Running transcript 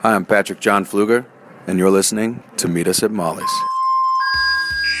Hi, I'm Patrick John Pfluger, and you're listening to Meet Us at Molly's.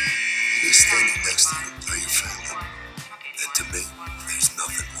 Standing next to you are your family. And to me, there's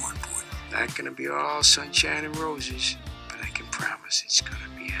nothing more important. Not gonna be all sunshine and roses, but I can promise it's gonna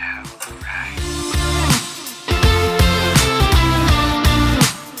be a hell of a ride.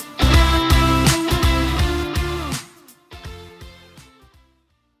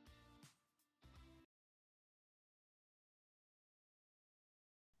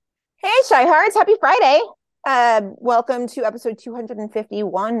 Hey, Shy Hearts, happy Friday. Welcome to episode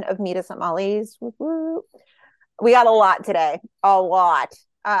 251 of Meet Us at Molly's. Woo-hoo. We got a lot today. A lot.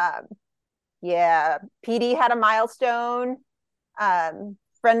 PD had a milestone.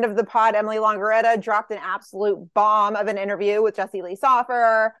 Friend of the pod, Emily Longeretta, dropped an absolute bomb of an interview with Jesse Lee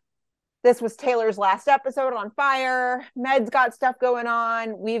Soffer. This was Taylor's last episode on Fire. Med's got stuff going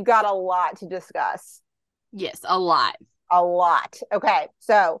on. We've got a lot to discuss. Yes, a lot. A lot. Okay,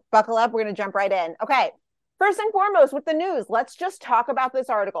 so buckle up. We're going to jump right in. Okay, first and foremost with the news, let's just talk about this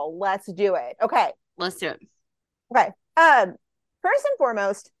article. Let's do it. Okay. Let's do it. Okay. First and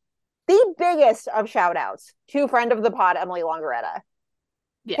foremost, the biggest of shout outs to friend of the pod, Emily Longeretta.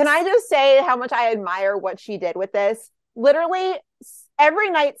 Yes. Can I just say how much I admire what she did with this? Literally every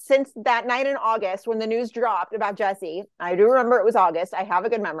night since that night in August when the news dropped about Jesse, I do remember it was August. I have a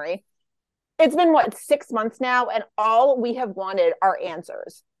good memory. It's been, 6 months now, and all we have wanted are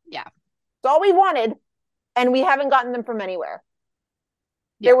answers. Yeah. It's all we wanted, and we haven't gotten them from anywhere.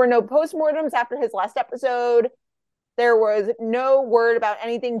 Yeah. There were no postmortems after his last episode. There was no word about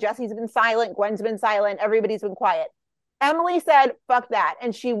anything. Jesse's been silent. Gwen's been silent. Everybody's been quiet. Emily said, fuck that,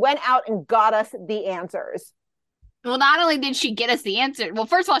 and she went out and got us the answers. Well, not only did she get us the answer, well,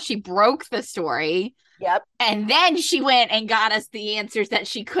 first of all, she broke the story. Yep. And then she went and got us the answers that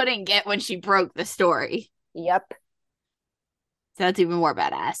she couldn't get when she broke the story. Yep. So that's even more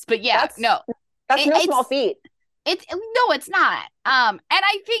badass. But yeah, that's no small feat. It's not. And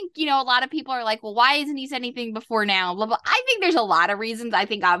I think, a lot of people are like, well, why isn't he said anything before now? Blah, blah. I think there's a lot of reasons. I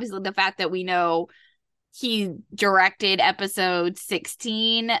think obviously the fact that we know he directed episode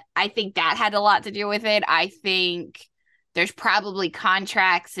 16, I think that had a lot to do with it. I think there's probably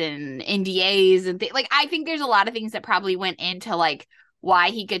contracts and NDAs and I think there's a lot of things that probably went into why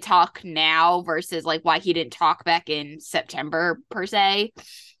he could talk now versus why he didn't talk back in September per se.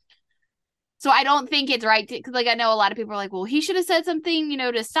 So I don't think it's right to, because I know a lot of people are like, well, he should have said something,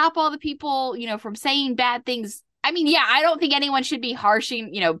 to stop all the people, from saying bad things. I mean, yeah, I don't think anyone should be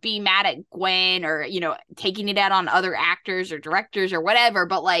harshing, be mad at Gwen or, taking it out on other actors or directors or whatever.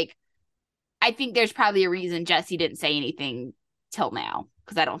 But I think there's probably a reason Jesse didn't say anything till now,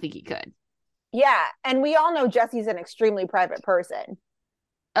 because I don't think he could. Yeah. And we all know Jesse's an extremely private person.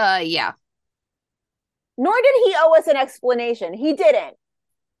 Yeah. Nor did he owe us an explanation. He didn't.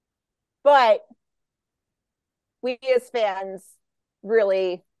 But we as fans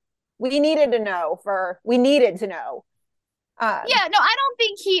really, we needed to know. Yeah, no, I don't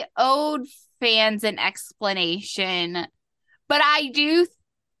think he owed fans an explanation. But I do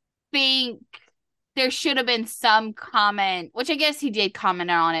think there should have been some comment, which I guess he did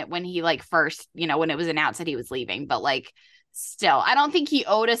comment on it when he first, when it was announced that he was leaving. But still, I don't think he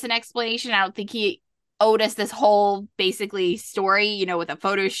owed us an explanation. I don't think he owed us this whole basically story, with a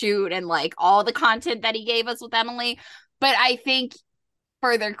photo shoot and all the content that he gave us with Emily. But I think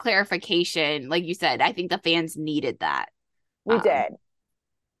further clarification, like you said, I think the fans needed that. We did.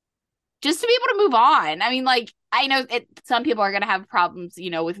 Just to be able to move on. I mean, I know some people are going to have problems,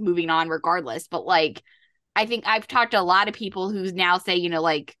 with moving on regardless. But I think I've talked to a lot of people who now say,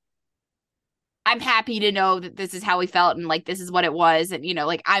 I'm happy to know that this is how we felt and this is what it was. And,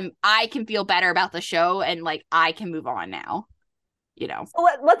 I can feel better about the show and I can move on now, So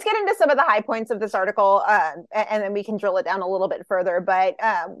let's get into some of the high points of this article and then we can drill it down a little bit further. But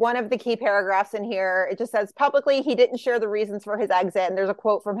one of the key paragraphs in here, it just says publicly, he didn't share the reasons for his exit. And there's a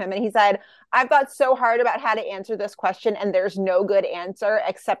quote from him. And he said, I've thought so hard about how to answer this question and there's no good answer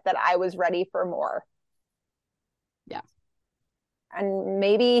except that I was ready for more. Yeah. And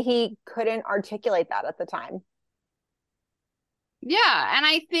maybe he couldn't articulate that at the time. Yeah. And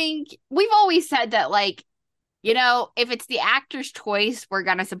I think we've always said that, if it's the actor's choice, we're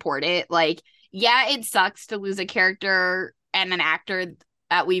going to support it. Yeah, it sucks to lose a character and an actor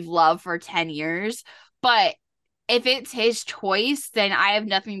that we've loved for 10 years. But if it's his choice, then I have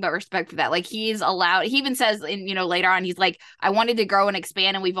nothing but respect for that. He's allowed, he even says, in, later on, he's I wanted to grow and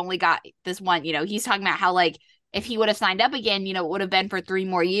expand and we've only got this one, he's talking about how, if he would have signed up again, it would have been for 3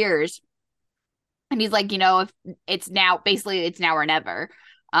 more years. And he's if it's now, basically it's now or never.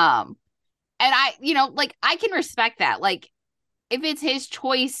 And I, I can respect that. if it's his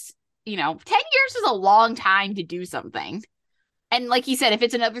choice, 10 years is a long time to do something. And like you said, if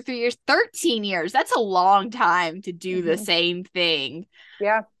it's another 3 years, 13 years, that's a long time to do the same thing.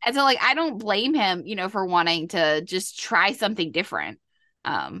 Yeah. And so, like, I don't blame him, for wanting to just try something different.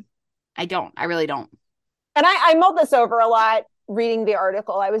 I really don't. And I mulled this over a lot reading the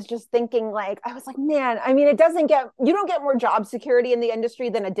article. I was just thinking, man, I mean, you don't get more job security in the industry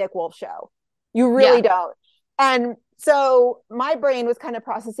than a Dick Wolf show. You really don't. And so my brain was kind of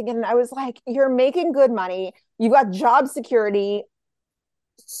processing it, and I was like, you're making good money. You've got job security.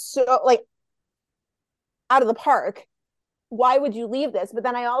 So, like, out of the park. Why would you leave this? But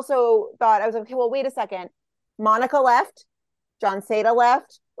then I also thought, I was like, okay, well, wait a second. Monica left. John Seda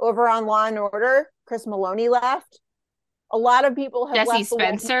left. Over on Law and Order, Chris Maloney left. A lot of people have Jesse left.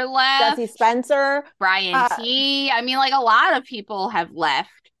 Spencer left. Jesse Spencer. Brian T. I mean, like, a lot of people have left.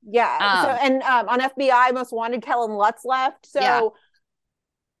 Yeah. So, and on FBI Most Wanted, Kellen Lutz left. So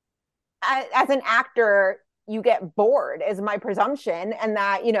as an actor, you get bored, is my presumption, and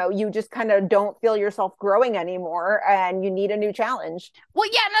that, you just kind of don't feel yourself growing anymore and you need a new challenge. Well,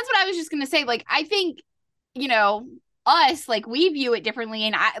 yeah, and that's what I was just going to say. Like, I think, us, like, we view it differently,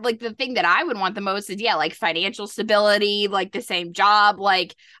 and I like, the thing that I would want the most is like financial stability, like the same job.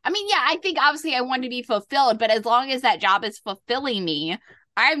 Like, I mean, yeah, I think obviously I want to be fulfilled, but as long as that job is fulfilling me,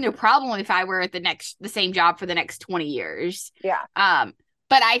 I have no problem if I were at the same job for the next 20 years. Yeah.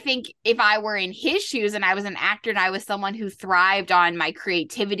 But I think if I were in his shoes and I was an actor and I was someone who thrived on my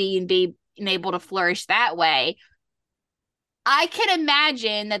creativity and being able to flourish that way, I can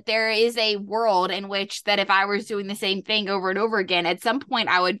imagine that there is a world in which that if I was doing the same thing over and over again, at some point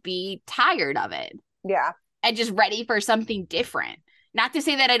I would be tired of it. Yeah. And just ready for something different. Not to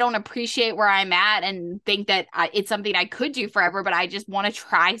say that I don't appreciate where I'm at and think that it's something I could do forever, but I just want to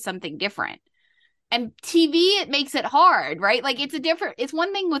try something different. And TV, it makes it hard, right? Like, it's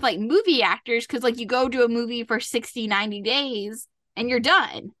one thing with, like, movie actors, because, like, you go to a movie for 60, 90 days and you're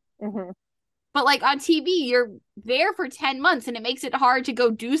done. Mm-hmm. But, like, on TV, you're there for 10 months, and it makes it hard to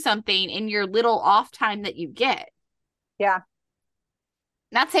go do something in your little off time that you get. Yeah.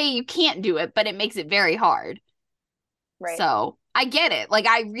 Not saying you can't do it, but it makes it very hard. Right. So I get it. Like,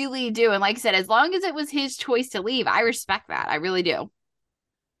 I really do. And like I said, as long as it was his choice to leave, I respect that. I really do.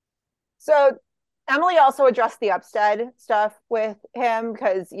 So Emily also addressed the Upstead stuff with him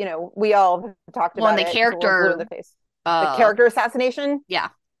because, we all talked about the it. Character, the character assassination. Yeah.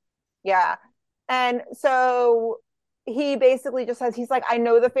 Yeah. And so he basically just says, he's like, I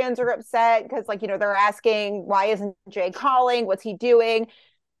know the fans are upset because, like, they're asking, why isn't Jay calling? What's he doing?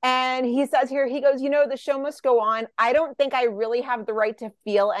 And he says here, he goes, the show must go on. I don't think I really have the right to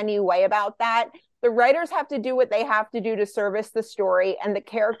feel any way about that. The writers have to do what they have to do to service the story and the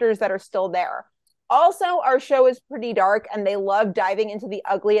characters that are still there. Also, our show is pretty dark and they love diving into the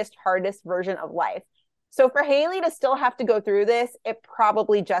ugliest, hardest version of life. So for Haley to still have to go through this, it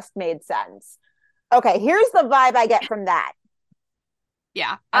probably just made sense. Okay, here's the vibe I get from that.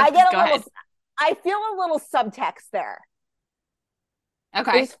 Yeah. I feel a little subtext there.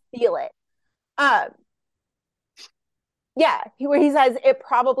 Okay. I just feel it. Yeah, where he says it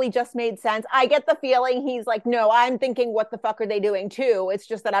probably just made sense. I get the feeling he's like, no, I'm thinking, what the fuck are they doing too? It's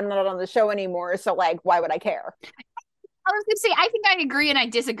just that I'm not on the show anymore. So, like, why would I care? I was going to say, I think I agree and I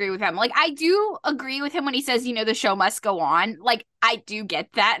disagree with him. Like, I do agree with him when he says, the show must go on. Like, I do get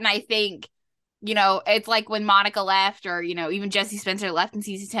that. And I think, it's like when Monica left or, even Jesse Spencer left in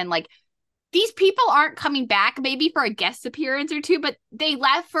season 10, like, these people aren't coming back, maybe for a guest appearance or two, but they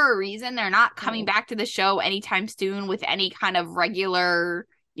left for a reason. They're not coming back to the show anytime soon with any kind of regular,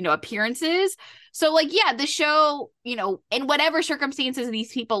 appearances. So, like, yeah, the show, in whatever circumstances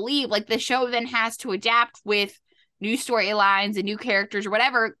these people leave, like, the show then has to adapt with new storylines and new characters or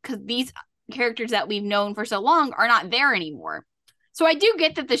whatever, because these characters that we've known for so long are not there anymore. So I do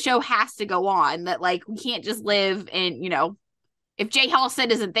get that the show has to go on, that, like, we can't just live in, if Jay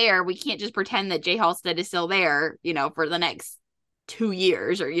Halstead isn't there, we can't just pretend that Jay Halstead is still there, for the next 2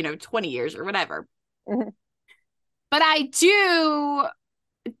 years or, 20 years or whatever. Mm-hmm. But I do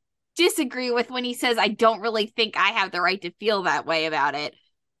disagree with when he says, I don't really think I have the right to feel that way about it.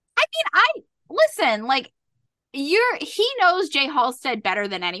 I mean, listen, like, he knows Jay Halstead better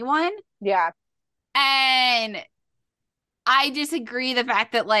than anyone. Yeah. And I disagree the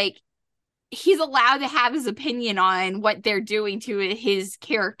fact that, like, he's allowed to have his opinion on what they're doing to his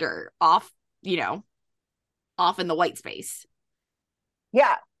character off in the white space.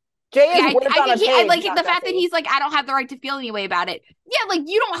 Yeah. Jay is I think like the fact that he's like, I don't have the right to feel any way about it. Yeah, like,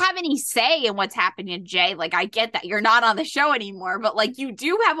 you don't have any say in what's happening, Jay. Like, I get that you're not on the show anymore, but, like, you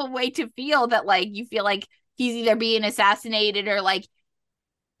do have a way to feel that, like, you feel like he's either being assassinated or like,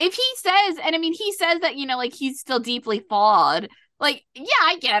 if he says, and I mean, he says that, you know, like he's still deeply flawed. Like, yeah,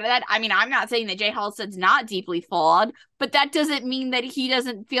 I get it. I mean, I'm not saying that Jay Halstead's not deeply flawed, but that doesn't mean that he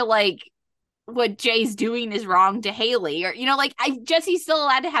doesn't feel like what Jay's doing is wrong to Haley, or, you know, like Jesse's still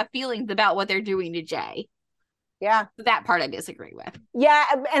allowed to have feelings about what they're doing to Jay. Yeah. That part I disagree with. Yeah.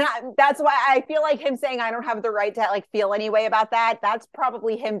 And that's why I feel like him saying I don't have the right to like feel any way about that. That's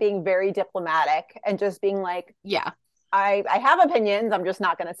probably him being very diplomatic and just being like, yeah, I have opinions. I'm just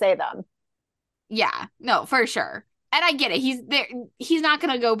not going to say them. Yeah, no, for sure. And I get it. He's there. He's not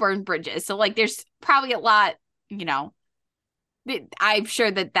going to go burn bridges. So like, there's probably a lot, you know, I'm sure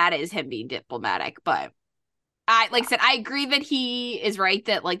that is him being diplomatic, but like I said, I agree that he is right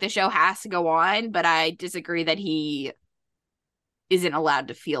that like the show has to go on, but I disagree that he isn't allowed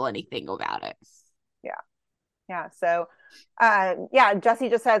to feel anything about it. Yeah. So, Jesse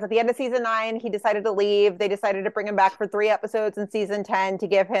just says at the end of season 9, he decided to leave. They decided to bring him back for 3 episodes in season 10 to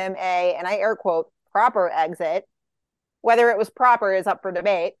give him and I air quote, proper exit. Whether it was proper is up for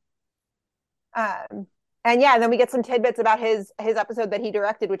debate. And then we get some tidbits about his episode that he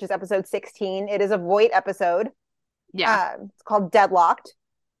directed, which is episode 16. It is a Voight episode. Yeah. It's called Deadlocked.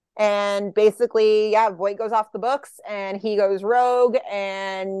 And basically, Voight goes off the books and he goes rogue.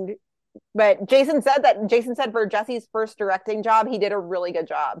 But Jason said for Jesse's first directing job, he did a really good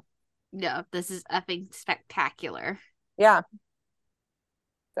job. Yeah, this is effing spectacular. Yeah.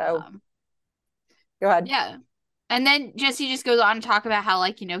 So go ahead. Yeah. And then Jesse just goes on to talk about how,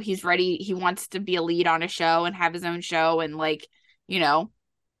 like, you know, he's ready. He wants to be a lead on a show and have his own show. And, like, you know,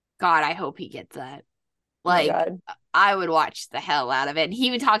 God, I hope he gets that. Like, I would watch the hell out of it. And he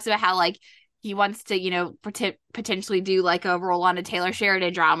even talks about how, like, he wants to, you know, potentially do, like, a role on a Taylor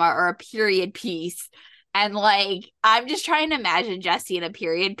Sheridan drama or a period piece. And, like, I'm just trying to imagine Jesse in a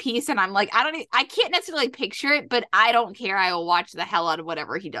period piece. And I'm like, I can't necessarily picture it, but I don't care. I will watch the hell out of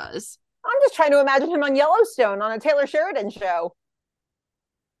whatever he does. I'm just trying to imagine him on Yellowstone on a Taylor Sheridan show.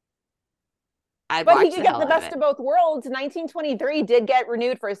 But he could get the best of both worlds. 1923 did get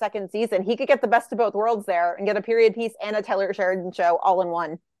renewed for a second season. He could get the best of both worlds there and get a period piece and a Taylor Sheridan show all in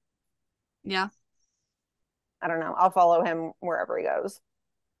one. Yeah. I don't know. I'll follow him wherever he goes.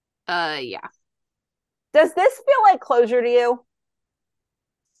 Yeah. Does this feel like closure to you?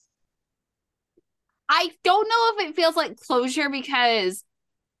 I don't know if it feels like closure because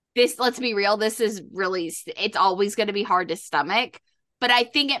let's be real, this is really, it's always going to be hard to stomach, but I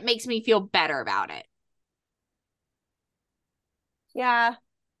think it makes me feel better about it. Yeah.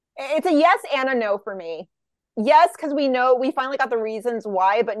 It's a yes and a no for me. Yes, because we finally got the reasons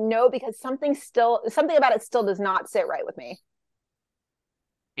why, but no, because something about it still does not sit right with me.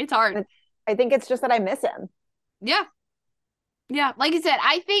 It's hard. I think it's just that I miss him. Yeah. Yeah. Like I said,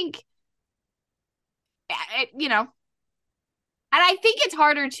 I think, you know, and I think it's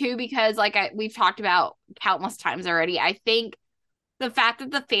harder too because like we've talked about countless times already. I think the fact that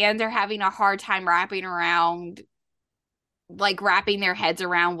the fans are having a hard time wrapping their heads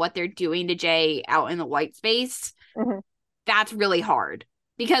around what they're doing to Jay out in the white space, that's really hard.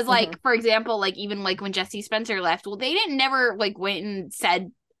 Because like, for example, like even like when Jesse Spencer left, well, they didn't never like went and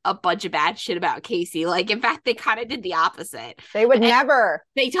said a bunch of bad shit about Casey. Like, in fact, they kind of did the opposite. They would never.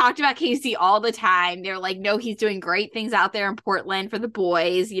 They talked about Casey all the time. They're like, no, he's doing great things out there in Portland for the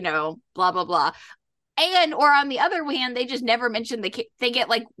boys, you know, blah, blah, blah. And, or on the other hand, they just never mentioned they get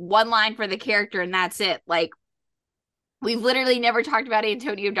like one line for the character and that's it. Like, we've literally never talked about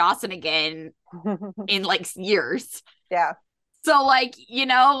Antonio Dawson again in like years. Yeah. So like, you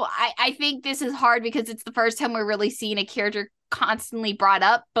know, I think this is hard because it's the first time we're really seeing a character constantly brought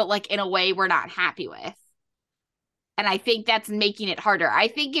up, but like in a way we're not happy with. And I think that's making it harder. I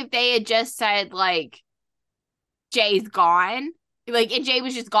think if they had just said like Jay's gone, like and Jay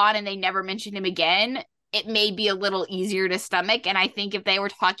was just gone and they never mentioned him again, it may be a little easier to stomach. And I think if they were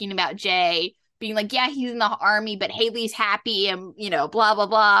talking about Jay being like, yeah, he's in the army, but Haley's happy and, you know, blah, blah,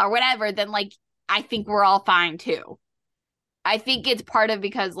 blah, or whatever, then like I think we're all fine too. I think it's part of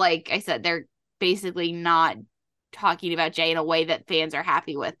because, like I said, they're basically not talking about Jay in a way that fans are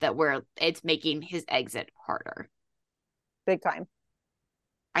happy with, it's making his exit harder. Big time.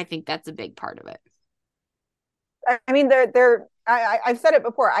 I think that's a big part of it. I mean, I've said it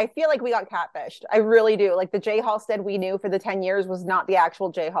before. I feel like we got catfished. I really do. Like the Jay Halstead we knew for the 10 years was not the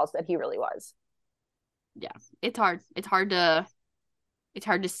actual Jay Halstead he really was. Yeah, it's hard. It's hard to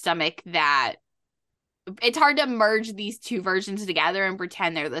stomach that. It's hard to merge these two versions together and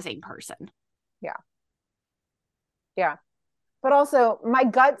pretend they're the same person. Yeah. Yeah. But also, my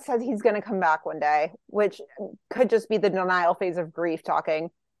gut says he's going to come back one day, which could just be the denial phase of grief talking.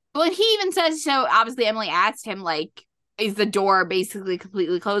 Well, he even says, so obviously Emily asked him, like, is the door basically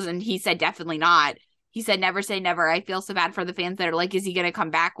completely closed? And he said, definitely not. He said, never say never. I feel so bad for the fans that are like, is he going to come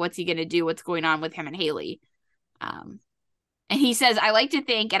back? What's he going to do? What's going on with him and Haley? And he says, I like to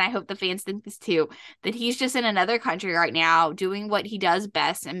think, and I hope the fans think this too, that he's just in another country right now doing what he does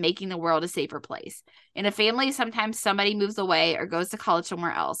best and making the world a safer place. In a family, sometimes somebody moves away or goes to college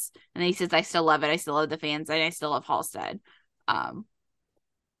somewhere else. And then he says, I still love it. I still love the fans, and I still love Halstead. I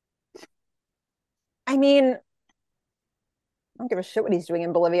mean, I don't give a shit what he's doing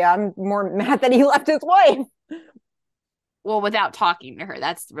in Bolivia. I'm more mad that he left his wife. Well, without talking to her,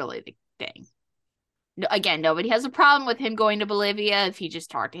 that's really the thing. Again, nobody has a problem with him going to Bolivia if he just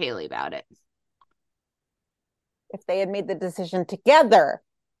talked to Haley about it. If they had made the decision together,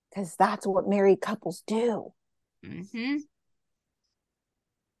 because that's what married couples do. Mm-hmm.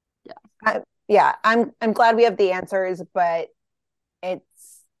 Yeah. I'm glad we have the answers, but it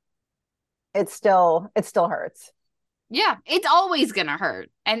still hurts. Yeah, it's always gonna hurt,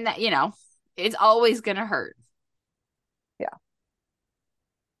 and that, it's always gonna hurt. Yeah.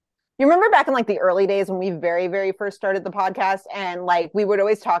 You remember back in like the early days when we very, very first started the podcast, and like we would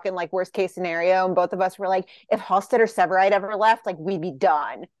always talk in like worst case scenario, and both of us were like, if Halstead or Severide ever left, like we'd be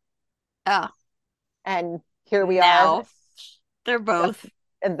done. Oh, and here we now, are. They're both,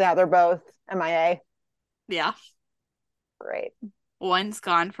 and now they're both MIA. Yeah, great. One's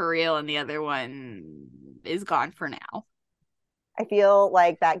gone for real, and the other one is gone for now. I feel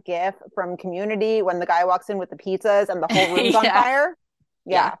like that GIF from Community when the guy walks in with the pizzas and the whole room's on fire.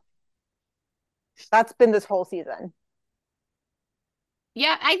 Yeah. That's been this whole season.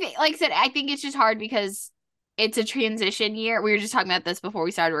 Yeah, I think, like I said, I think it's just hard because it's a transition year. We were just talking about this before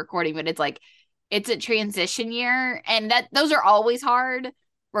we started recording, but it's like, it's a transition year, and those are always hard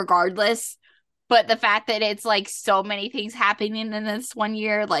regardless. But the fact that it's like so many things happening in this one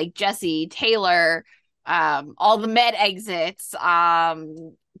year, like Jesse, Taylor, all the med exits,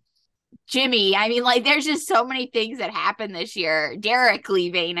 Jimmy. I mean, like, there's just so many things that happened this year. Derek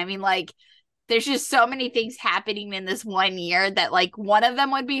leaving. I mean, like, there's just so many things happening in this one year that, like, one of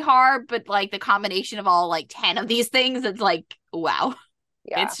them would be hard, but like the combination of all like 10 of these things, it's like, wow.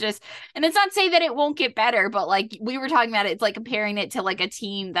 Yeah. It's just, and it's not to say that it won't get better, but like we were talking about it, it's like comparing it to like a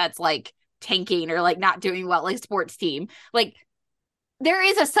team that's like tanking or like not doing well, like sports team. Like, there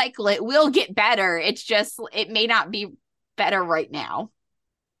is a cycle. It will get better. It's just, it may not be better right now.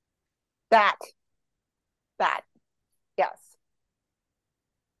 That. Yes.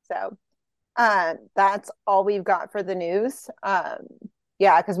 So, that's all we've got for the news.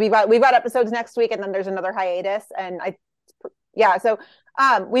 Yeah, because we've got episodes next week, and then there's another hiatus, and so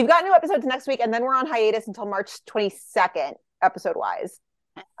we've got new episodes next week, and then we're on hiatus until March 22nd, episode wise.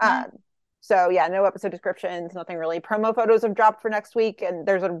 So yeah, no episode descriptions, nothing really. Promo photos have dropped for next week, and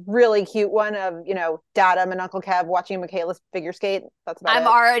there's a really cute one of, Datum and Uncle Kev watching Michaela figure skate. That's about it. I'm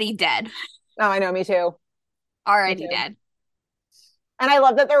already dead. Oh, I know, me too. Already dead. And I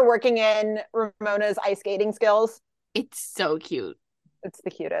love that they're working in Ramona's ice skating skills. It's so cute. It's the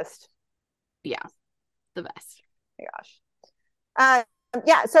cutest. Yeah, the best. Oh my gosh.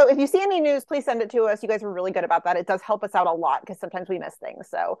 Yeah, so if you see any news, please send it to us. You guys were really good about that. It does help us out a lot because sometimes we miss things.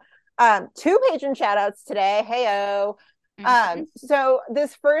 So 2 patron shout outs today. Heyo. So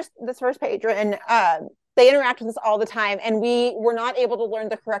this first patron, they interact with us all the time, and we were not able to learn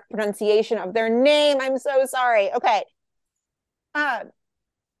the correct pronunciation of their name. I'm so sorry. Okay. I'm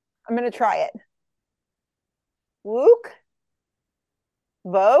going to try it.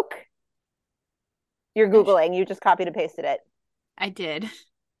 Voke. You're Googling. You just copied and pasted it. I did.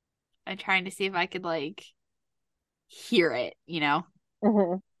 I'm trying to see if I could like hear it,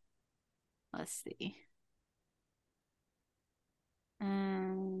 Mm-hmm. Let's see.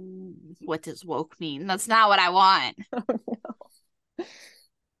 What does woke mean? That's not what I want. Oh,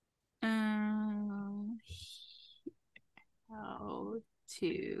 no. How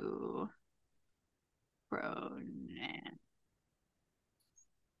to pronounce.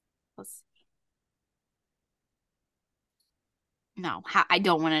 Let's see. No, I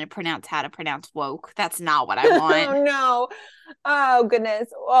don't want to how to pronounce woke. That's not what I want. Oh no. Oh goodness.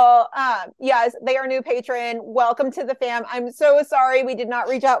 Well, yes, they are new patron. Welcome to the fam. I'm so sorry we did not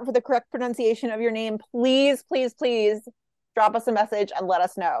reach out for the correct pronunciation of your name. Please, please, please drop us a message and let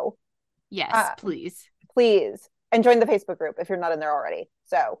us know. Yes, please. Please. And join the Facebook group if you're not in there already.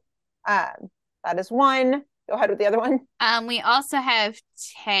 So, that is one. Go ahead with the other one. We also have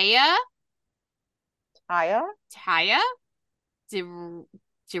Taya.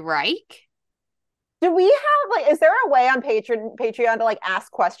 Drake. Do we have is there a way on Patreon to ask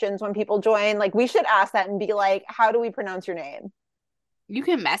questions when people join? We should ask that and be like, how do we pronounce your name? You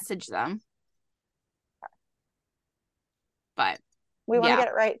can message them. But We want to yeah. get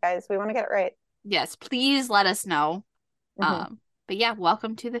it right, guys. We want to get it right. Yes, please let us know. Mhm. But yeah,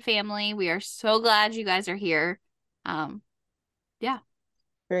 welcome to the family. We are so glad you guys are here. Yeah.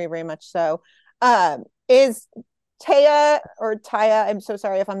 Very, very much so. Is Taya or Taya, I'm so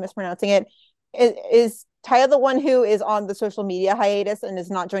sorry if I'm mispronouncing it, is Taya the one who is on the social media hiatus and is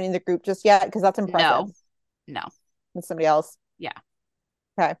not joining the group just yet? Because that's impressive. No. It's somebody else. Yeah.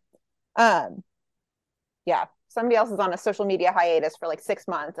 Okay. Yeah. Somebody else is on a social media hiatus for like 6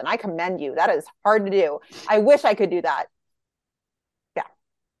 months, and I commend you. That is hard to do. I wish I could do that. Yeah.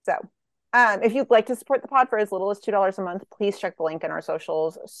 So, if you'd like to support the pod for as little as $2 a month, please check the link in our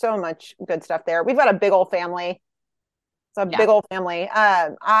socials. So much good stuff there. We've got a big old family. It's a big old family.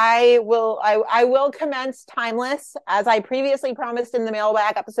 I will commence Timeless as I previously promised in the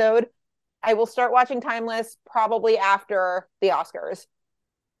mailbag episode. I will start watching Timeless probably after the Oscars.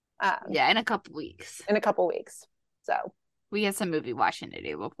 In a couple weeks. So we got some movie watching to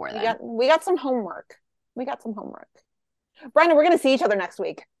do before then. We got some homework. Brenda, we're gonna see each other next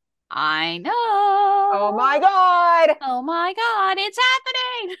week. I know. Oh my god. It's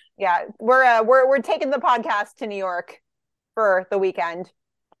happening. Yeah, we're taking the podcast to New York for the weekend.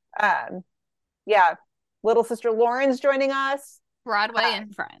 Yeah, little sister Lauren's joining us. Broadway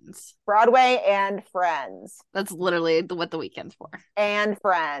and Friends. That's literally what the weekend's for. And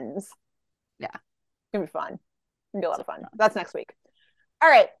Friends. Yeah. It's gonna be fun. It's gonna be a lot of fun. That's next week. All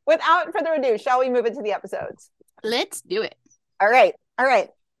right. Without further ado, shall we move into the episodes? Let's do it. All right.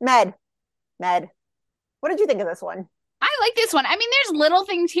 Med. What did you think of this one? I like this one. I mean, there's little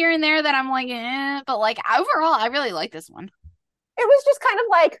things here and there that I'm like, but like overall, I really like this one. It was just kind of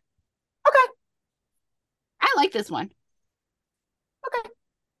like, okay. I like this one. Okay.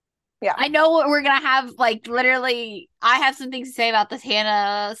 Yeah. I know what we're gonna have, like, literally, I have some things to say about this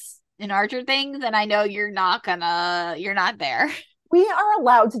Hannah and Archer things, and I know you're not there. We are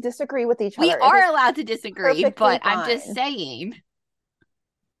allowed to disagree with each other. We are allowed to disagree, but I'm just saying.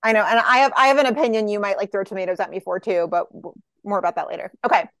 I know, and I have an opinion you might like throw tomatoes at me for too, but more about that later.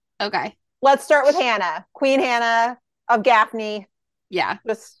 Okay. Let's start with Hannah, Queen Hannah of Gaffney. Yeah.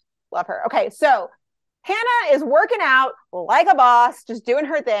 Just love her. Okay, so Hannah is working out like a boss, just doing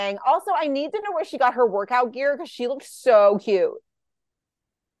her thing. Also, I need to know where she got her workout gear because she looks so cute.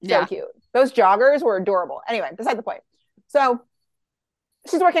 So cute. Those joggers were adorable. Anyway, beside the point. So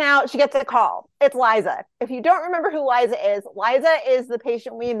she's working out. She gets a call. It's Liza. If you don't remember who Liza is the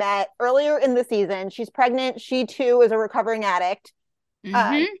patient we met earlier in the season. She's pregnant. She too is a recovering addict.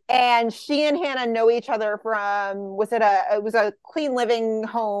 Mm-hmm. And she and Hannah know each other from, it was a clean living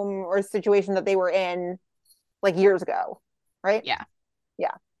home or situation that they were in like years ago, right? Yeah.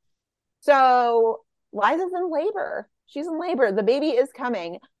 So Liza's in labor. She's in labor. The baby is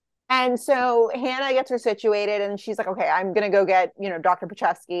coming. And so Hannah gets her situated and she's like, okay, I'm going to go get, Dr.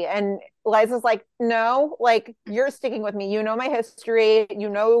 Pachevsky. And Liza's like, no, like, you're sticking with me. You know my history. You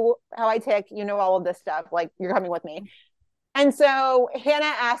know how I tick. You know all of this stuff. Like, you're coming with me. And so Hannah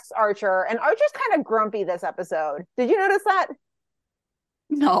asks Archer, and Archer's kind of grumpy this episode. Did you notice that?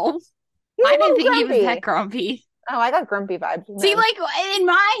 No. I didn't think he was that grumpy. Oh, I got grumpy vibes. See, like, in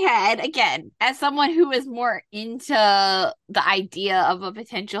my head, again, as someone who is more into the idea of a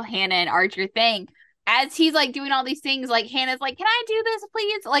potential Hannah and Archer thing, as he's, like, doing all these things, like, Hannah's like, can I do this,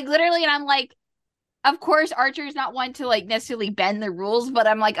 please? Like, literally, and I'm like, of course, Archer's not one to, like, necessarily bend the rules, but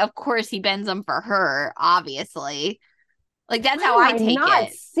I'm like, of course he bends them for her, obviously. Like, that's how I take it. I'm not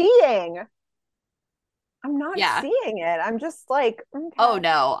seeing it. I'm just like, okay. Oh,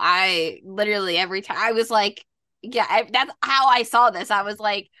 no. I literally, every time, I was like, yeah, that's how I saw this. I was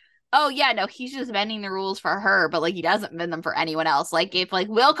like, oh, yeah, no, he's just bending the rules for her, but, like, he doesn't bend them for anyone else. Like, if, like,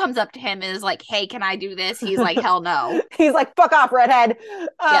 Will comes up to him and is like, hey, can I do this? He's like, hell no. He's like, fuck off, redhead.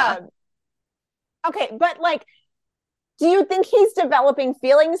 Okay, but, like, do you think he's developing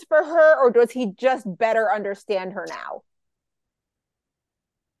feelings for her, or does he just better understand her now?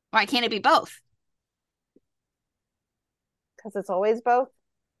 Why can't it be both? Because it's always both.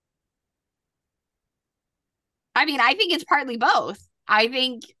 I mean, I think it's partly both. I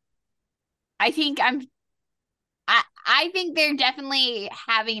think they're definitely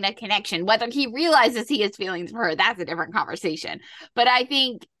having a connection. Whether he realizes he has feelings for her, that's a different conversation. But I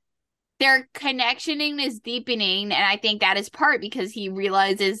think their connectioning is deepening, and I think that is part because he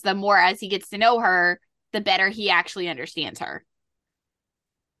realizes the more as he gets to know her, the better he actually understands her.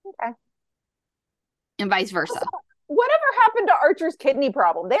 Okay. And vice versa. Also, whatever happened to Archer's kidney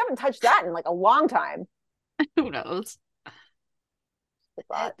problem? They haven't touched that in like a long time. Who knows?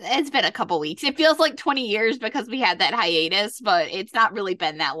 It's been a couple weeks. It feels like 20 years because we had that hiatus, but it's not really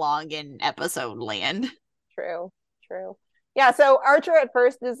been that long in episode land. True. Yeah, so Archer at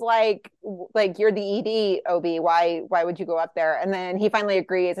first is like you're the ED, Obi. Why would you go up there? And then he finally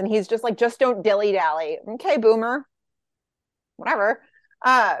agrees, and he's just like, just don't dilly dally. Okay, boomer. Whatever.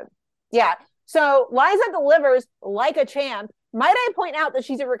 Yeah. So Liza delivers like a champ. Might I point out that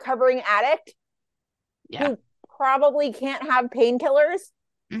she's a recovering addict who probably can't have painkillers?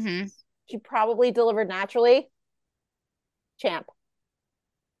 Mm-hmm. She probably delivered naturally. Champ.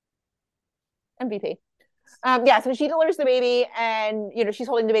 MVP. So she delivers the baby, and she's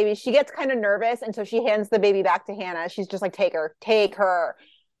holding the baby. She gets kind of nervous, and so she hands the baby back to Hannah. She's just like, take her.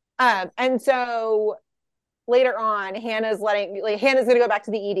 And so later on, Hannah's gonna go back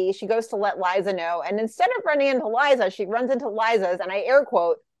to the ED. She goes to let Liza know, and instead of running into Liza, she runs into Liza's, and I air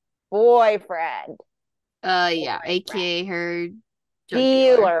quote, boyfriend. AKA her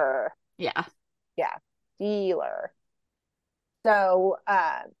dealer. Yeah, dealer. So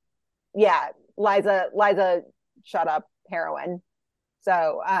Liza shut up heroin.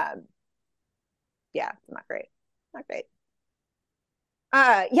 So not great.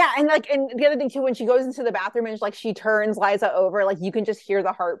 And the other thing too, when she goes into the bathroom and she turns Liza over, like you can just hear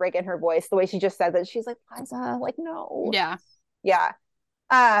the heartbreak in her voice, the way she just says it. She's like, Liza, like, no. Yeah.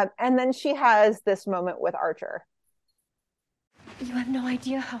 And then she has this moment with Archer. You have no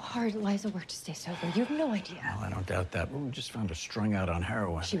idea how hard Liza worked to stay sober. You have no idea. Well, I don't doubt that. We just found her strung out on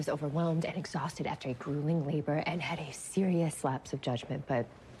heroin. She was overwhelmed and exhausted after a grueling labor and had a serious lapse of judgment, but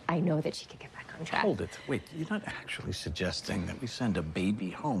I know that she could get back on track. Hold it. Wait, you're not actually suggesting that we send a baby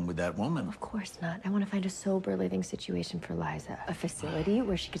home with that woman? Of course not. I want to find a sober living situation for Liza. A facility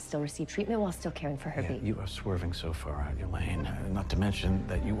where she could still receive treatment while still caring for her baby. You are swerving so far out your lane. Not to mention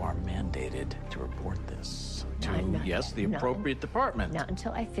that you are mandated to report this to, the appropriate department. Not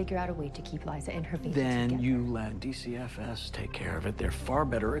until I figure out a way to keep Liza and her baby Then together. you let DCFS take care of it. They're far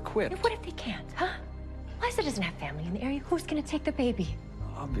better equipped. What if they can't, huh? Liza doesn't have family in the area. Who's going to take the baby?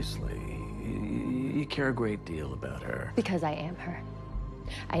 Obviously, you care a great deal about her. Because I am her.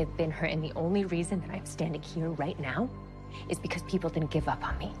 I have been her, and the only reason that I'm standing here right now is because people didn't give up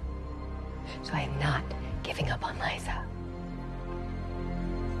on me. So I am not giving up on Liza.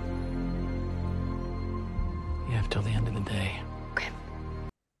 You have till the end of the day. Okay.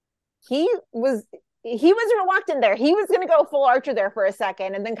 He was reluctant there. He was going to go full Archer there for a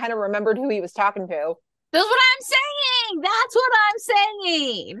second, and then kind of remembered who he was talking to. That's what I'm saying. That's what I'm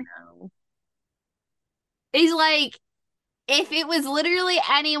saying. He's like, if it was literally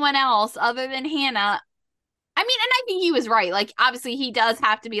anyone else other than Hannah, I mean, and I think he was right. Like, obviously, he does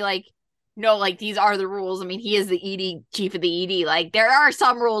have to be like, no, like, these are the rules. I mean, he is the ED, chief of the ED. Like, there are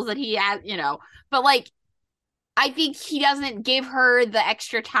some rules that he has, but like, I think he doesn't give her the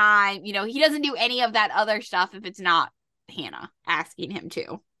extra time. He doesn't do any of that other stuff if it's not Hannah asking him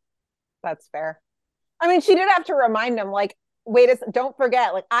to. That's fair. I mean, she did have to remind him, like, don't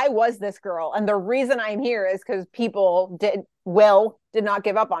forget, like, I was this girl, and the reason I'm here is because people did not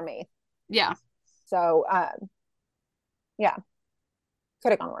give up on me. Yeah. So, could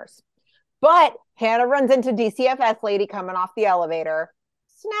have gone worse. But Hannah runs into DCFS lady coming off the elevator.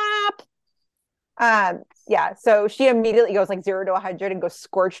 Snap. So she immediately goes like 0 to 100 and goes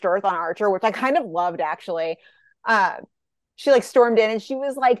scorched earth on Archer, which I kind of loved, actually. She like stormed in and she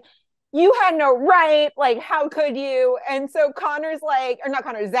was like, you had no right, like, how could you? And so Connor's like, or not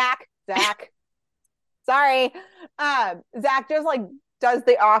Connor, Zach, sorry. Zach just like does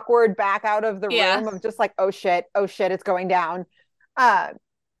the awkward back out of the room of just like, oh shit, it's going down.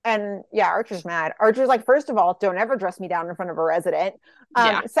 And Archer's mad. Archer's like, first of all, don't ever dress me down in front of a resident.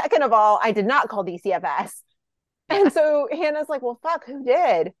 Second of all, I did not call DCFS. And so Hannah's like, well, fuck, who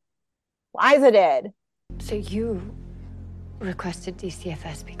did? Liza did. So you requested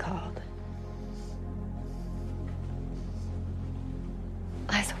DCFS be called.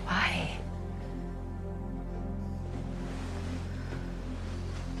 Liza, why?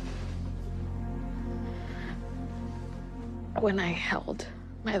 When I held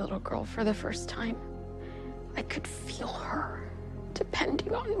my little girl for the first time, I could feel her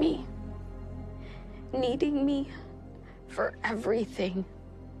depending on me, needing me for everything.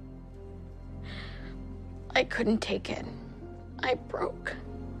 I couldn't take it. I broke.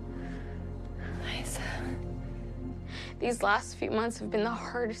 Liza. These last few months have been the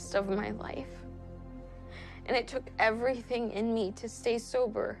hardest of my life. And it took everything in me to stay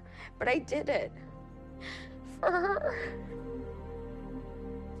sober, but I did it. For her.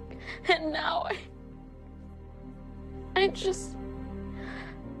 And now I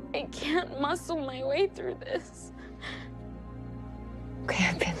can't muscle my way through this. Okay,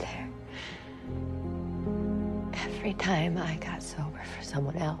 I've been there. Every time I got sober for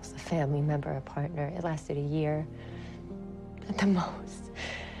someone else, a family member, a partner, it lasted a year at the most.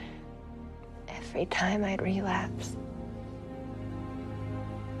 Every time I'd relapse,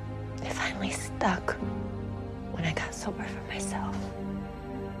 it finally stuck when I got sober for myself.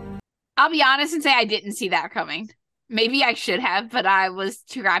 I'll be honest and say I didn't see that coming. Maybe I should have, but I was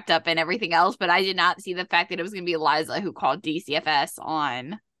too wrapped up in everything else. But I did not see the fact that it was going to be Liza who called DCFS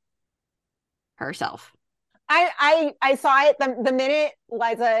on herself. I saw it the minute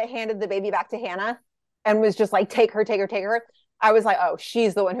Liza handed the baby back to Hannah and was just like, take her. I was like, oh,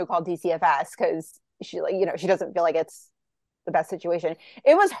 she's the one who called DCFS because she, like, you know, she doesn't feel like it's the best situation.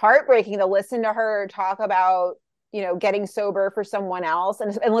 It was heartbreaking to listen to her talk about, you know, getting sober for someone else,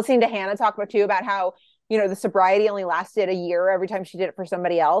 and listening to Hannah talk about too about how, you know, the sobriety only lasted a year every time she did it for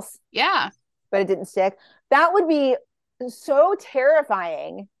somebody else. Yeah. But it didn't stick. That would be so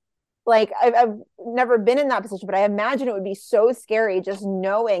terrifying. Like, I've never been in that position, but I imagine it would be so scary just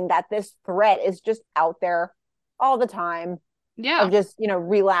knowing that this threat is just out there all the time. Yeah. Of just, you know,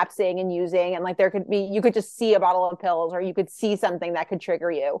 relapsing and using, and like there could be, you could just see a bottle of pills, or you could see something that could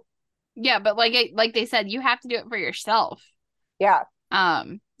trigger you. Yeah, but like they said, you have to do it for yourself. Yeah.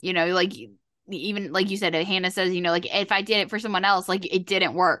 You know, like even like you said, Hannah says, you know, like if I did it for someone else, like it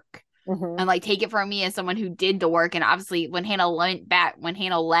didn't work. Mm-hmm. And like take it from me as someone who did the work. And obviously when Hannah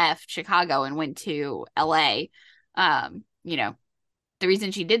left Chicago and went to LA, you know, the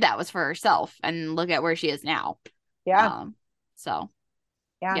reason she did that was for herself, and look at where she is now. Yeah. So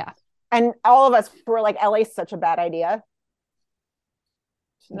yeah. And all of us were like, LA's such a bad idea.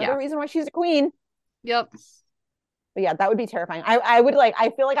 Another reason why she's a queen. Yep. But yeah, that would be terrifying. I would like, I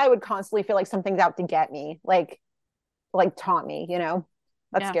feel like I would constantly feel like something's out to get me, like taunt me, you know.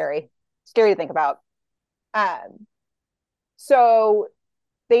 That's scary to think about. So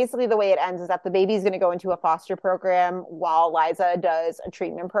basically the way it ends is that the baby's going to go into a foster program while Liza does a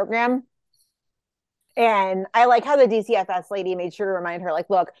treatment program. And I like how the DCFS lady made sure to remind her, like,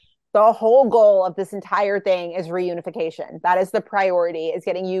 look, the whole goal of this entire thing is reunification. That is the priority, is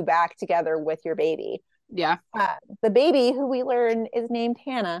getting you back together with your baby. Yeah. The baby, who we learn is named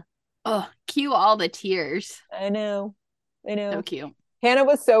Hannah. Oh, cue all the tears. I know. So cute. Hannah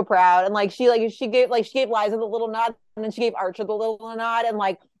was so proud, and she gave Liza the little nod, and then she gave Archer the little nod, and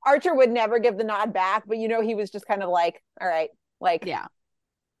like Archer would never give the nod back, but you know, he was just kind of like, all right, like, yeah,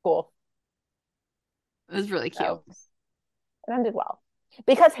 cool. It was really cute. So, it ended well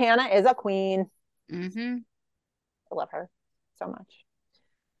because Hannah is a queen. Mm-hmm. I love her so much.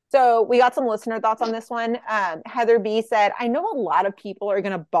 So we got some listener thoughts on this one. Heather B said, I know a lot of people are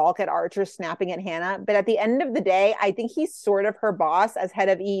going to balk at Archer snapping at Hannah, but at the end of the day, I think he's sort of her boss as head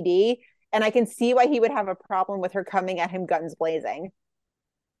of ED, and I can see why he would have a problem with her coming at him guns blazing.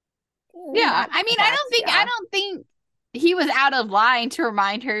 Yeah, I mean, I don't think he was out of line to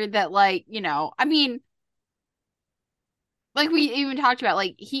remind her that, like, you know, I mean, like we even talked about,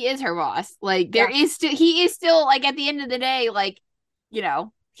 like, he is her boss. Like, he is still, like, at the end of the day, like, you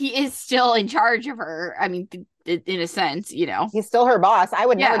know, he is still in charge of her. I mean, in a sense, you know. He's still her boss. I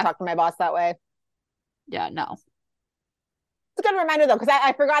would never talk to my boss that way. Yeah, no. It's a good reminder, though, because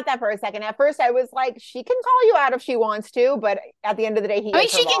I forgot that for a second. At first, I was like, she can call you out if she wants to, but at the end of the day,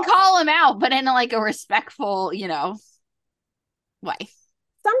 she can call him out, but in, like, a respectful, you know, way.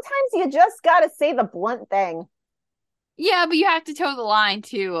 Sometimes you just got to say the blunt thing. Yeah, but you have to toe the line,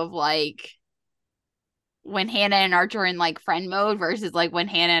 too, of, like, when Hannah and Archer are in, like, friend mode versus, like, when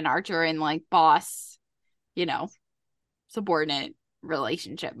Hannah and Archer are in, like, boss, you know, subordinate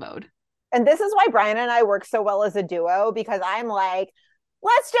relationship mode. And this is why Brian and I work so well as a duo, because I'm like,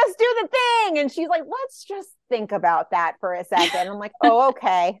 let's just do the thing. And she's like, let's just think about that for a second. I'm like, oh,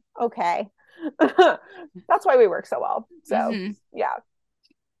 okay. That's why we work so well. So, yeah.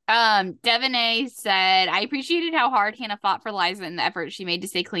 Devin A said, I appreciated how hard Hannah fought for Liza and the effort she made to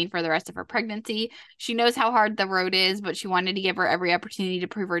stay clean for the rest of her pregnancy. She knows how hard the road is, but she wanted to give her every opportunity to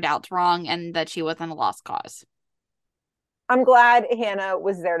prove her doubts wrong and that she wasn't a lost cause. I'm glad Hannah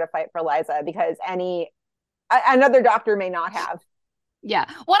was there to fight for Liza, because another doctor may not have. Yeah.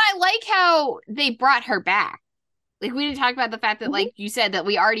 Well, I like how they brought her back. Like, we didn't talk about the fact that, like you said, that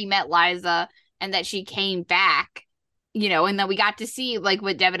we already met Liza and that she came back. You know, and then we got to see, like,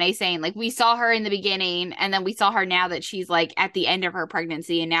 what Devin A saying, like, we saw her in the beginning, and then we saw her now that she's, like, at the end of her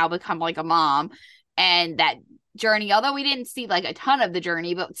pregnancy and now become, like, a mom. And that journey, although we didn't see, like, a ton of the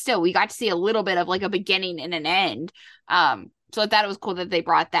journey, but still, we got to see a little bit of, like, a beginning and an end. So I thought it was cool that they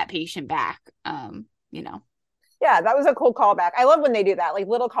brought that patient back, you know. Yeah, that was a cool callback. I love when they do that, like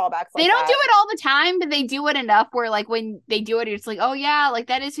little callbacks. They don't do it all the time, but they do it enough where like when they do it, it's like, oh yeah, like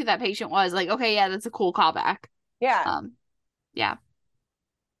that is who that patient was. Like, okay, yeah, that's a cool callback. Yeah. Yeah.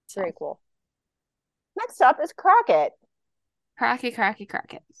 Very cool. Next up is Crockett. Crockett.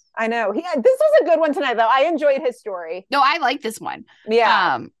 I know. This was a good one tonight, though. I enjoyed his story. No, I like this one.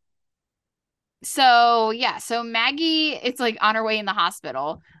 Yeah. So Maggie, it's like on her way in the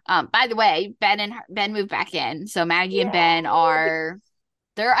hospital. By the way, Ben moved back in. So Maggie and Ben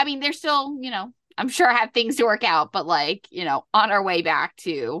they're still, I'm sure have things to work out, but like, on our way back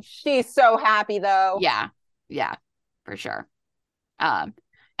to. She's so happy though. Yeah, for sure.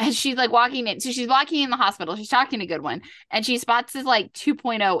 And she's like walking in. So she's walking in the hospital. She's talking to Goodwin and she spots this like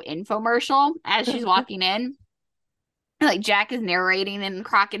 2.0 infomercial as she's walking in. Like Jack is narrating and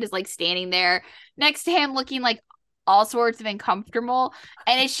Crockett is like standing there next to him looking like all sorts of uncomfortable.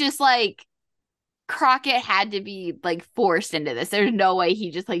 And it's just like Crockett had to be like forced into this. There's no way he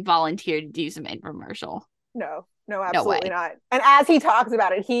just like volunteered to do some infomercial. No, absolutely not. And as he talks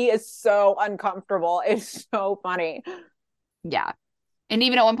about it, he is so uncomfortable. It's so funny. Yeah. And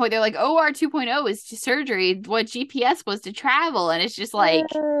even at one point they're like, OR 2.0 is to surgery what GPS was to travel. And it's just like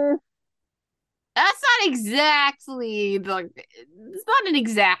that's not exactly it's not an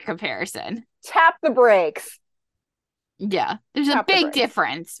exact comparison. Tap the brakes. Yeah. There's a big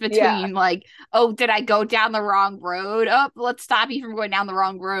difference between like, oh, did I go down the wrong road? Oh, let's stop you from going down the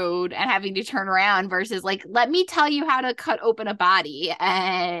wrong road and having to turn around versus like, let me tell you how to cut open a body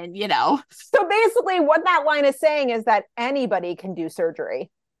and, So basically what that line is saying is that anybody can do surgery.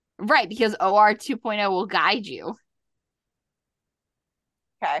 Right, because OR 2.0 will guide you.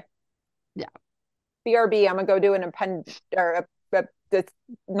 Okay. Yeah. BRB, I'm gonna go do an appendix or it's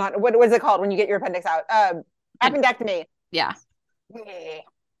not what is it called when you get your appendix out? Appendectomy. Yeah.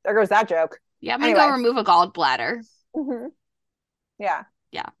 There goes that joke. Yeah, I'm gonna go remove a gallbladder. Mm-hmm. Yeah.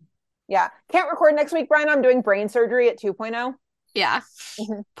 Yeah. Can't record next week, Brian. I'm doing brain surgery at 2.0. Yeah.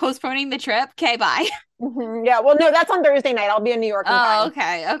 Postponing the trip. Okay, bye. Yeah. Well, no, that's on Thursday night. I'll be in New York.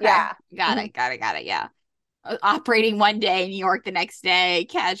 Okay. Yeah. Got it. Yeah. Operating one day, New York the next day.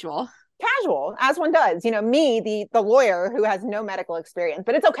 Casual, as one does. Me, the lawyer who has no medical experience,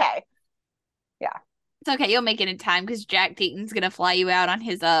 but it's okay. Yeah. It's okay. You'll make it in time because Jack Dayton's going to fly you out on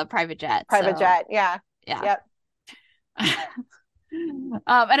his private jet. Jet. Yeah. Yep.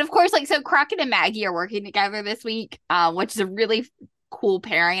 And of course, like, so Crockett and Maggie are working together this week, which is a really cool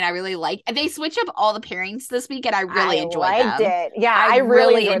pairing. I really like, and they switch up all the pairings this week, and I really enjoyed them. It. Yeah, I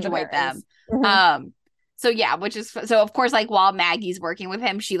really enjoyed them. Mm-hmm. So yeah, so of course, like while Maggie's working with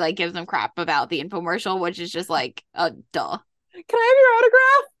him, she like gives him crap about the infomercial, which is just like, duh. Can I have your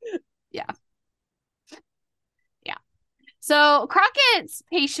autograph? Yeah. So Crockett's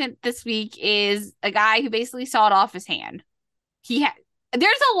patient this week is a guy who basically sawed off his hand.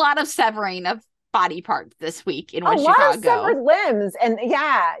 There's a lot of severing of body parts this week in West Chicago. A lot of severed limbs, and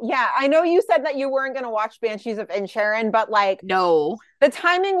yeah. I know you said that you weren't going to watch Banshees of Inisherin, but like, no, the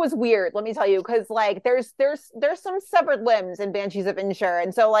timing was weird. Let me tell you, because like, there's some severed limbs in Banshees of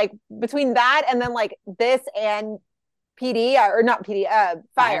Inisherin. So like between that and then like this and PD or not PD,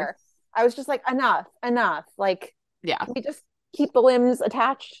 Fire, I was just like, enough. Like, yeah, can we just keep the limbs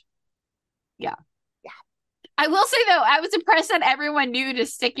attached? Yeah. I will say though, I was impressed that everyone knew to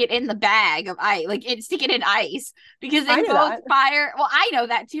stick it in the bag of ice, stick it in ice, because in both Fire. Well, I know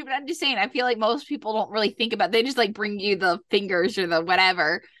that too, but I'm just saying, I feel like most people don't really think about it. They just like bring you the fingers or the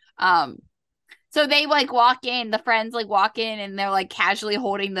whatever. So they like walk in, the friends like walk in, and they're like casually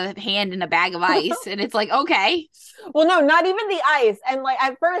holding the hand in a bag of ice, and it's like, okay. Well, no, not even the ice. And like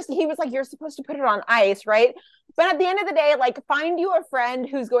at first he was like, you're supposed to put it on ice, right? But at the end of the day, like, find you a friend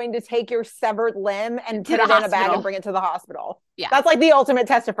who's going to take your severed limb and put it in a bag and bring it to the hospital. Yeah. That's like the ultimate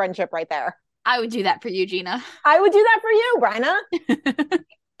test of friendship right there. I would do that for you, Gina. I would do that for you, Bryna.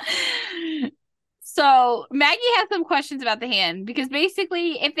 So Maggie has some questions about the hand, because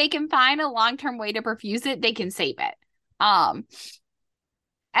basically if they can find a long-term way to perfuse it, they can save it.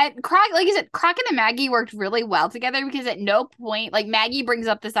 And Crockett and Maggie worked really well together, because at no point, like, Maggie brings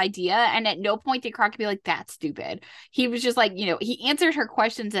up this idea, and at no point did Crockett be like, that's stupid. He was just like, he answered her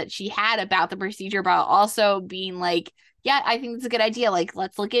questions that she had about the procedure, but also being like, yeah, I think it's a good idea. Like,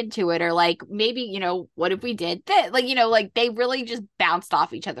 let's look into it. Or like, maybe, what if we did that? Like, like they really just bounced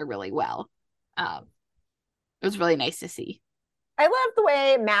off each other really well. It was really nice to see. I love the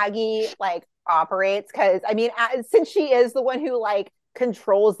way Maggie like operates, because I mean, since she is the one who like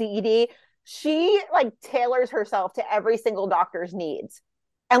controls the ED, she like tailors herself to every single doctor's needs.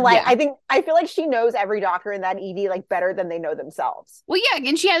 And like, Yeah. I feel like she knows every doctor in that ED like better than they know themselves. Well, yeah,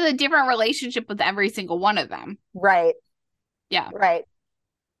 and she has a different relationship with every single one of them. Right. Yeah. Right.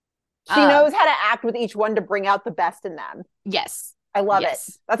 She knows how to act with each one to bring out the best in them. Yes. I love Yes.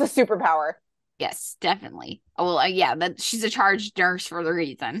 it. That's a superpower. Yes, definitely. Well, yeah, that she's a charged nurse for the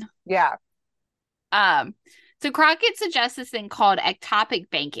reason. Yeah. So Crockett suggests this thing called ectopic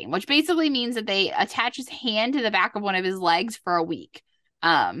banking, which basically means that they attach his hand to the back of one of his legs for a week.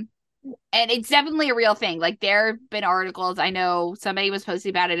 And it's definitely a real thing. Like there have been articles. I know somebody was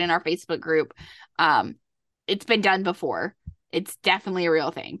posting about it in our Facebook group. It's been done before. It's definitely a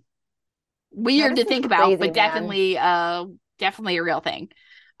real thing. Weird to think about, but definitely a real thing.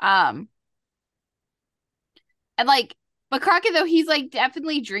 And like, but Crockett, though, he's like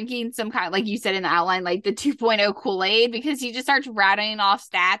definitely drinking some kind, like you said in the outline, like the 2.0 Kool-Aid, because he just starts rattling off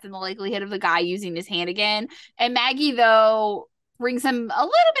stats and the likelihood of the guy using his hand again. And Maggie, though, brings him a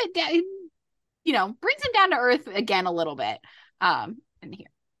little bit down, brings him down to earth again a little bit. In here.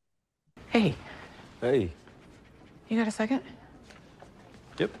 Hey. Hey. You got a second?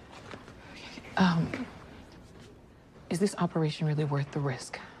 Yep. Is this operation really worth the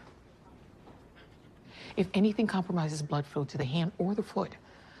risk? If anything compromises blood flow to the hand or the foot,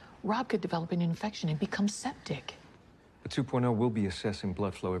 Rob could develop an infection and become septic. The 2.0 will be assessing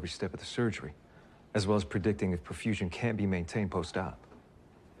blood flow every step of the surgery, as well as predicting if perfusion can't be maintained post-op.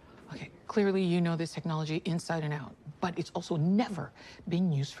 Okay, clearly you know this technology inside and out, but it's also never been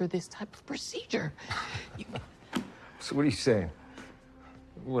used for this type of procedure. So what are you saying?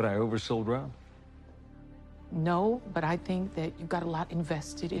 What, I oversold Rob? No, but I think that you've got a lot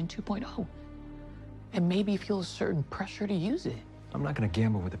invested in 2.0. And maybe you feel a certain pressure to use it. I'm not going to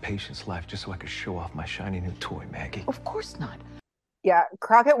gamble with a patient's life just so I can show off my shiny new toy, Maggie. Of course not. Yeah,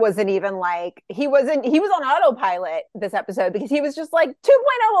 Crockett wasn't even like, he was on autopilot this episode because he was just like, 2.0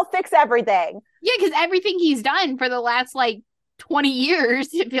 will fix everything. Yeah, because everything he's done for the last like 20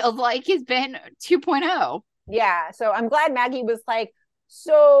 years, it feels like, has been 2.0. Yeah, so I'm glad Maggie was like,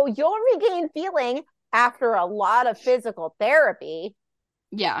 so you'll regain feeling after a lot of physical therapy.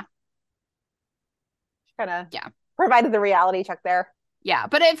 Yeah. Kind of provided the reality check there. Yeah,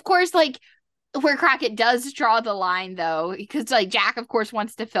 but of course, like, where Crockett does draw the line, though, because, like, Jack, of course,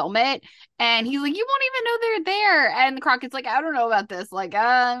 wants to film it, and he's like, you won't even know they're there, and Crockett's like, I don't know about this, like,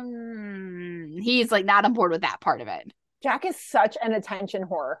 he's, like, not on board with that part of it. Jack is such an attention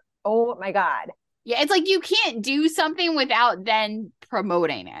whore. Oh, my God. Yeah, it's like, you can't do something without then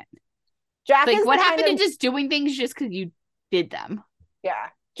promoting it. Jack like, is what happened to just doing things just because you did them? Yeah.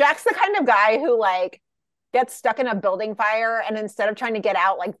 Jack's the kind of guy who, like, gets stuck in a building fire and instead of trying to get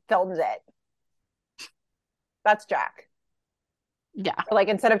out, like, films it. That's Jack. Yeah. Or, like,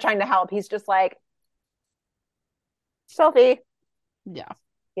 instead of trying to help, he's just like, selfie. Yeah.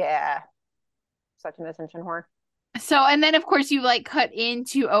 Yeah. Such an attention whore. So, and then, of course, you, like, cut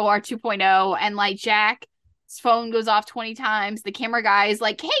into OR 2.0, and, like, Jack's phone goes off 20 times. The camera guy is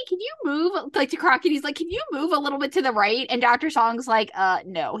like, hey, can you move? Like, to Crockett, he's like, can you move a little bit to the right? And Dr. Song's like,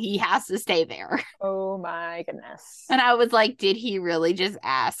 no, he has to stay there. Oh, my goodness. And I was like, did he really just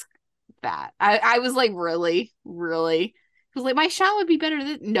ask that? I was like, really? He was like, my shot would be better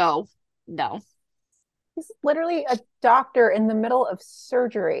than... No. He's literally a doctor in the middle of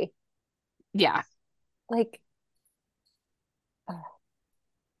surgery. Yeah. Like,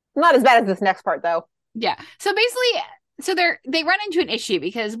 not as bad as this next part, though. Yeah. So basically, they run into an issue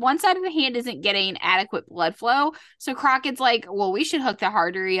because one side of the hand isn't getting adequate blood flow. So Crockett's like, well, we should hook the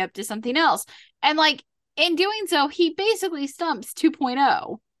artery up to something else. And, like, in doing so, he basically stumps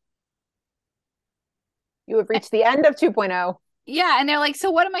 2.0. You have reached the end of 2.0. Yeah, and they're like,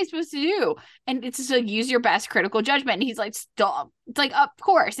 so what am I supposed to do? And it's just like, use your best critical judgment. And he's like, stop. It's like, of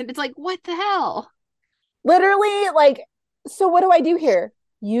course. And it's like, what the hell? Literally, like, so what do I do here?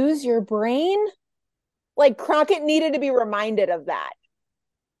 Use your brain? Like, Crockett needed to be reminded of that.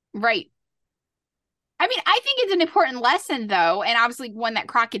 Right. I mean, I think it's an important lesson, though, and obviously one that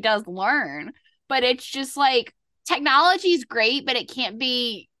Crockett does learn. But it's just like, technology is great, but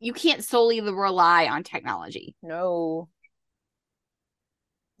you can't solely rely on technology. No.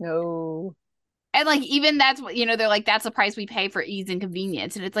 And, like, even that's what, they're like, that's the price we pay for ease and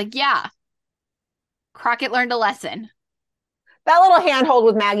convenience. And it's like, yeah, Crockett learned a lesson. That little handhold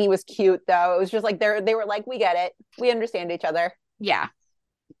with Maggie was cute, though. It was just like, they were like, we get it. We understand each other. Yeah.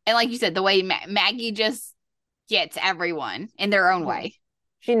 And like you said, the way Maggie just gets everyone in their own way.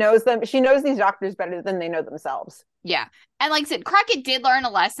 She knows them. She knows these doctors better than they know themselves. Yeah. And like I said, Crockett did learn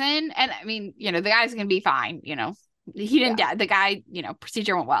a lesson. And I mean, the guy's going to be fine, He didn't die. The guy,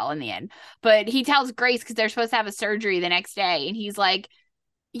 procedure went well in the end. But he tells Grace, because they're supposed to have a surgery the next day. And he's like,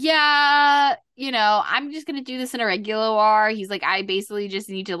 yeah, I'm just gonna do this in a regular war. He's like, I basically just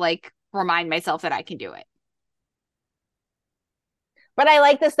need to like remind myself that I can do it. But I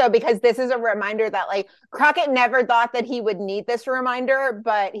like this though, because this is a reminder that like Crockett never thought that he would need this reminder,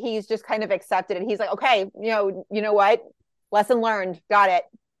 but he's just kind of accepted it. He's like, okay, you know what? Lesson learned. Got it.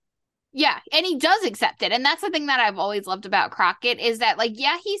 Yeah, and he does accept it. And that's the thing that I've always loved about Crockett is that, like,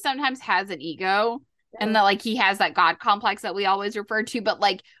 yeah, he sometimes has an ego and that, like, he has that God complex that we always refer to. But,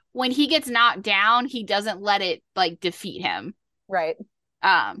 like, when he gets knocked down, he doesn't let it, like, defeat him. Right.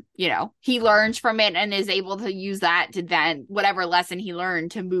 He learns from it and is able to use that to then, whatever lesson he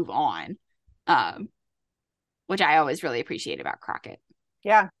learned, to move on. Which I always really appreciate about Crockett.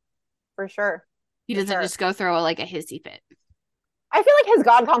 Yeah, for sure. He doesn't just go throw, like, a hissy fit. I feel like his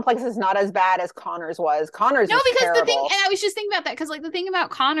God complex is not as bad as Connor's was. Connor's was because terrible. The thing, and I was just thinking about that, because like the thing about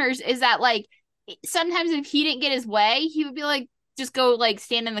Connor's is that like sometimes if he didn't get his way, he would be like, just go like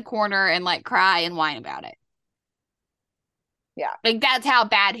stand in the corner and like cry and whine about it. Yeah. Like that's how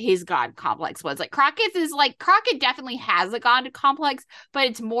bad his God complex was. Like Crockett's is like, Crockett definitely has a God complex, but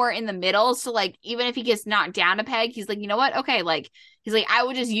it's more in the middle. So like, even if he gets knocked down a peg, he's like, you know what? Okay. Like, he's like, I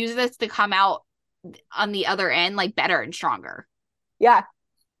would just use this to come out on the other end, like better and stronger. Yeah.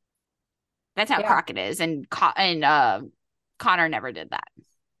 That's how Crockett is. And Connor never did that.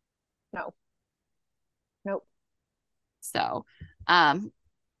 No. Nope. So,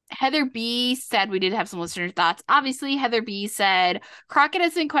 Heather B said, we did have some listener thoughts. Obviously, Heather B said, Crockett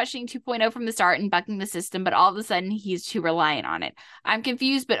has been questioning 2.0 from the start and bucking the system, but all of a sudden he's too reliant on it. I'm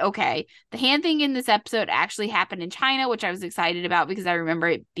confused, but okay. The hand thing in this episode actually happened in China, which I was excited about because I remember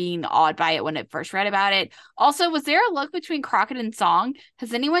it being awed by it when I first read about it. Also, was there a look between Crockett and Song?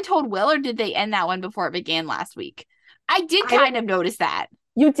 Has anyone told Will, or did they end that one before it began last week? I did kind of notice that.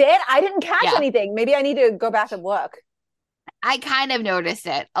 You did? I didn't catch anything. Maybe I need to go back and look. I kind of noticed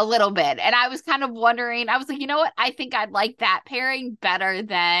it a little bit. And I was kind of wondering, I was like, you know what? I think I'd like that pairing better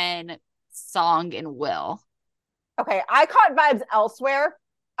than Song and Will. Okay. I caught vibes elsewhere.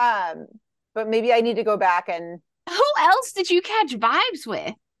 But maybe I need to go back and... Who else did you catch vibes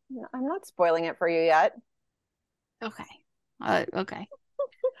with? I'm not spoiling it for you yet. Okay. Okay.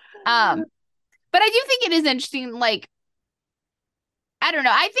 But I do think it is interesting. Like, I don't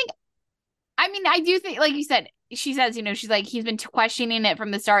know. I do think, like you said, she says, she's like, he's been questioning it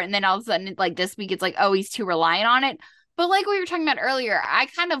from the start. And then all of a sudden, like this week, it's like, oh, he's too reliant on it. But like we were talking about earlier, I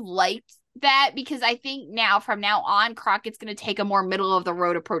kind of liked that because I think from now on, Crockett's going to take a more middle of the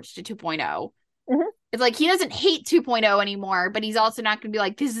road approach to 2.0. Mm-hmm. It's like, he doesn't hate 2.0 anymore, but he's also not going to be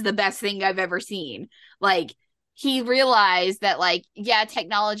like, this is the best thing I've ever seen. Like, he realized that, like, yeah,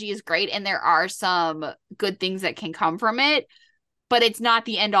 technology is great and there are some good things that can come from it, but it's not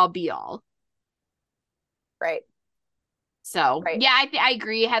the end all be all. Right. So, yeah, I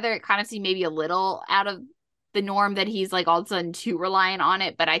agree, Heather. It kind of seemed maybe a little out of the norm that he's, like, all of a sudden too reliant on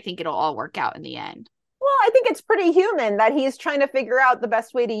it, but I think it'll all work out in the end. Well, I think it's pretty human that he's trying to figure out the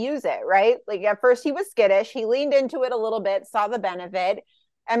best way to use it, right? Like, at first he was skittish. He leaned into it a little bit, saw the benefit,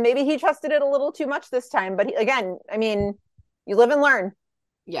 and maybe he trusted it a little too much this time. But again, I mean, you live and learn.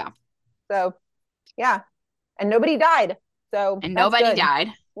 Yeah. So, yeah. And nobody died. So, and nobody died.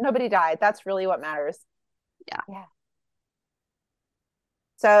 Nobody died. That's really what matters. Yeah.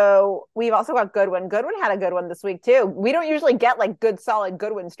 So we've also got Goodwin. Goodwin had a good one this week too. We don't usually get like good, solid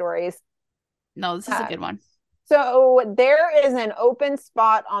Goodwin stories. No, this is a good one. So there is an open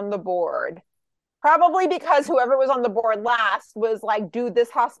spot on the board. Probably because whoever was on the board last was like, dude,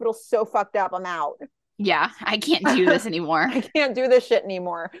 this hospital's so fucked up, I'm out. Yeah, I can't do this anymore. I can't do this shit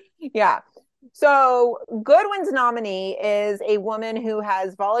anymore. Yeah. So Goodwin's nominee is a woman who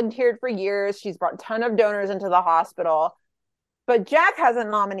has volunteered for years. She's brought a ton of donors into the hospital. But Jack has a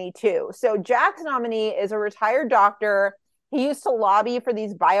nominee too. So Jack's nominee is a retired doctor. He used to lobby for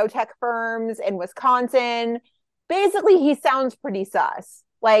these biotech firms in Wisconsin. Basically, he sounds pretty sus.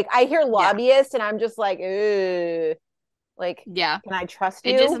 Like, I hear lobbyist and I'm just like, ugh. Like, yeah, can I trust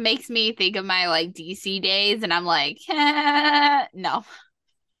you? It just makes me think of my like DC days, and I'm like, no.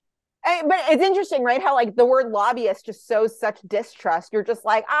 But it's interesting, right? How like the word lobbyist just shows such distrust. You're just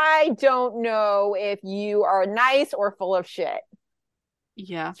like, I don't know if you are nice or full of shit.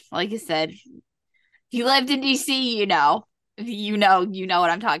 Yeah, like I said, you lived in DC, you know what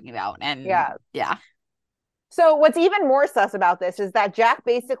I'm talking about, and yeah. So what's even more sus about this is that Jack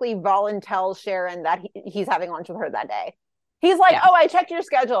basically voluntells Sharon that he's having lunch with her that day. He's like, oh, I checked your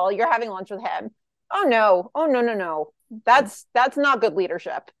schedule. You're having lunch with him. Oh, no. That's not good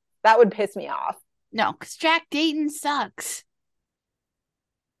leadership. That would piss me off. No, because Jack Dayton sucks.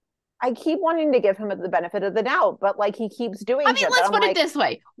 I keep wanting to give him the benefit of the doubt, but like he keeps doing. I mean, let's put it this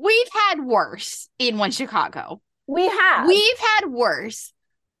way: we've had worse in One Chicago. We've had worse.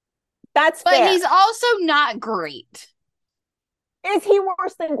 That's but fair. He's also not great. Is he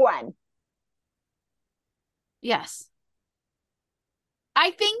worse than Gwen? Yes.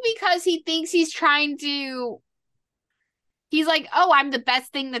 I think because he thinks he's trying to. He's like, oh, I'm the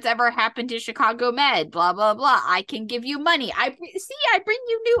best thing that's ever happened to Chicago Med, blah, blah, blah. I can give you money. I bring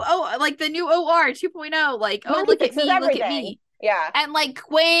you the new OR 2.0. Like, Money look at me, everything. look at me. Yeah. And like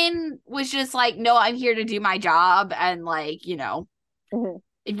Quinn was just like, no, I'm here to do my job. And like, you know,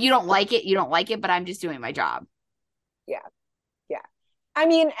 if you don't like it, you don't like it, but I'm just doing my job. Yeah. Yeah. I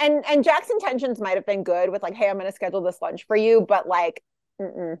mean, and Jack's intentions might have been good with like, hey, I'm going to schedule this lunch for you, but like, it's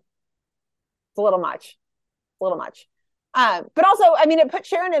a little much. But also, I mean, it put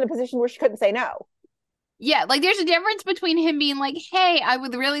Sharon in a position where she couldn't say no. Yeah, like there's a difference between him being like, hey, I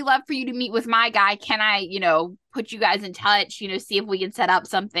would really love for you to meet with my guy. Can I, put you guys in touch, see if we can set up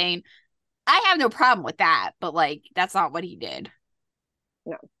something. I have no problem with that, but like, that's not what he did.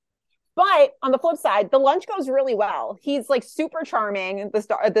 No. But on the flip side, the lunch goes really well. He's like super charming. This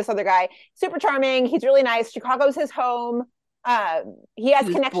other guy, super charming. He's really nice. Chicago's his home. He has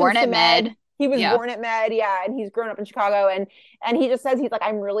connections to Med. He was born at Med, and he's grown up in Chicago, and he just says he's like,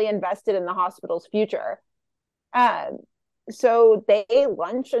 I'm really invested in the hospital's future. So they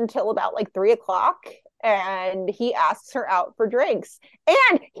lunch until about like 3:00, and he asks her out for drinks,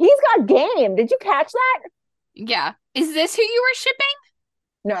 and he's got game. Did you catch that? Yeah. Is this who you were shipping?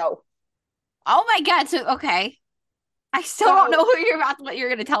 No. Oh my God. So okay. I still don't know what you're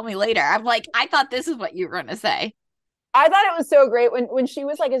going to tell me later. I'm like, I thought this is what you were going to say. I thought it was so great when she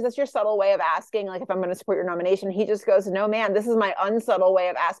was like, is this your subtle way of asking, like, if I'm going to support your nomination? He just goes, no, man, this is my unsubtle way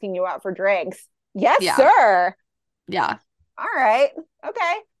of asking you out for drinks. Yes, sir. Yeah. All right.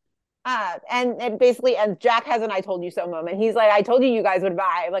 Okay. And basically, and Jack has an I told you so moment. He's like, I told you guys would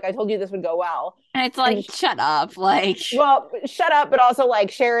vibe. Like, I told you this would go well. And it's like, shut up. Like, well, shut up. But also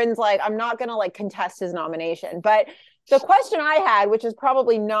like Sharon's like, I'm not going to like contest his nomination. But the question I had, which is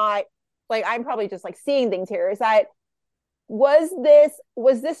probably not like, I'm probably just like seeing things here, is that, was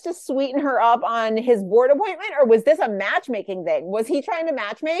this to sweeten her up on his board appointment, or was this a matchmaking thing? Was he trying to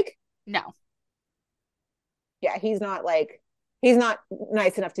matchmake? No. Yeah, he's not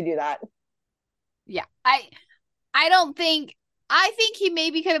nice enough to do that. Yeah. I think he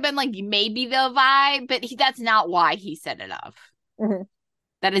maybe could have been like, maybe they'll vibe, but that's not why he set it up. Mm-hmm.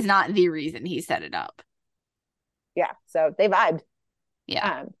 That is not the reason he set it up. Yeah, so they vibed.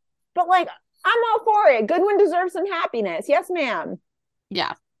 Yeah. But like, I'm all for it. Goodwin deserves some happiness. Yes, ma'am.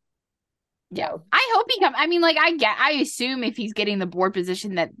 Yeah. Yeah. I hope he comes. I mean, like, I assume if he's getting the board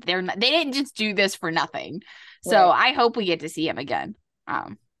position that they didn't just do this for nothing. So right. I hope we get to see him again.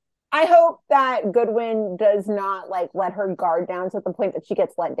 I hope that Goodwin does not like let her guard down to the point that she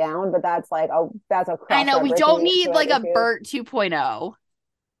gets let down, but that's a I know we don't need like a Bert 2.0.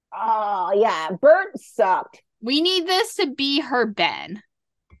 Oh yeah, Bert sucked. We need this to be her Ben.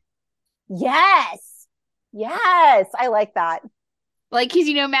 Yes, I like that. Like,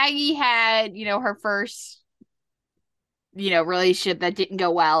 because Maggie had her first relationship that didn't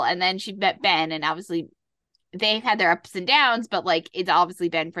go well, and then she met Ben, and obviously they've had their ups and downs, but like it's obviously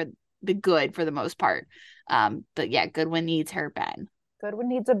been for the good for the most part. But yeah, Goodwin needs her Ben. Goodwin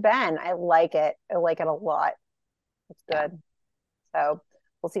needs a Ben. I like it. I like it a lot. It's good. So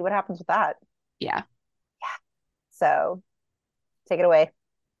we'll see what happens with that. Yeah. So take it away.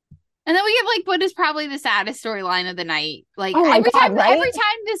 And then we get like what is probably the saddest storyline of the night. Like every time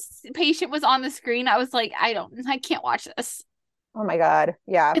this patient was on the screen, I was like, I can't watch this. Oh my God.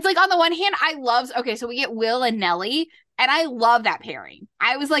 Yeah. It's like on the one hand, so we get Will and Nellie, and I love that pairing.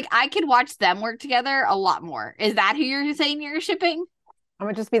 I was like, I could watch them work together a lot more. Is that who you're saying you're shipping? I'm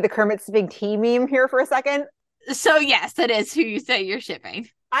gonna just be the Kermit Big T meme here for a second. So yes, that is who you say you're shipping.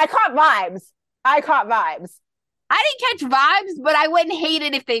 I caught vibes. I didn't catch vibes, but I wouldn't hate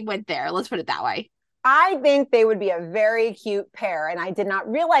it if they went there. Let's put it that way. I think they would be a very cute pair, and I did not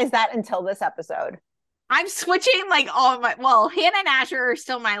realize that until this episode. I'm switching like all my Hannah and Asher are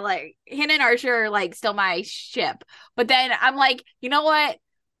still Hannah and Archer are like still my ship. But then I'm like, you know what?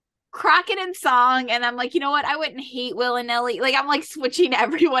 Crockett and Song, and I'm like, you know what? I wouldn't hate Will and Nellie. Like I'm like switching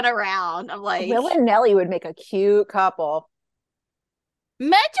everyone around. I'm like, Will and Nellie would make a cute couple.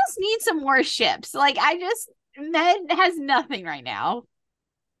 Med just needs some more ships. Like Med has nothing right now.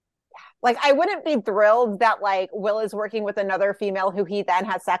 Like, I wouldn't be thrilled that, like, Will is working with another female who he then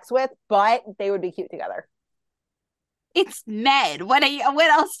has sex with, but they would be cute together. It's Med. What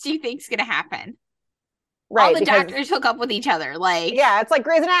else do you think's going to happen? Right, all the because- doctors hook up with each other. Like, Yeah, it's like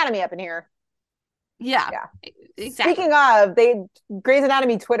Grey's Anatomy up in here. yeah, exactly. Speaking of, Grey's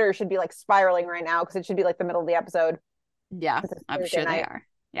Anatomy Twitter should be like spiraling right now because it should be like the middle of the episode. Yeah, I'm sure they are.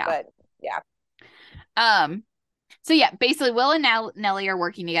 Yeah. But yeah. So yeah, basically Will and Nellie are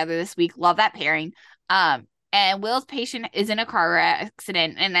working together this week. Love that pairing. And Will's patient is in a car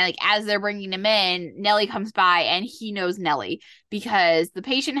accident, and like as they're bringing him in, Nellie comes by and he knows Nellie because the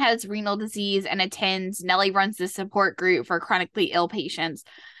patient has renal disease and attends. Nellie runs the support group for chronically ill patients.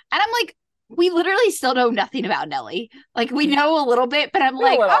 And I'm like, we literally still know nothing about Nellie. Like we know a little bit, but I'm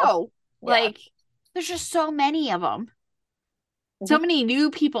like, oh, Yeah. like there's just so many of them. So many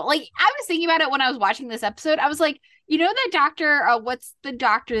new people. Like I was thinking about it when I was watching this episode. I was like, you know that doctor, what's the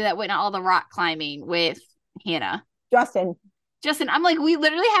doctor that went all the rock climbing with Hannah? Justin. I'm like, we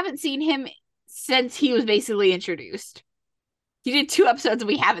literally haven't seen him since he was basically introduced. He did 2 episodes and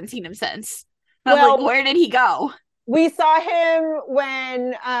we haven't seen him since. And I'm like, where did he go? We saw him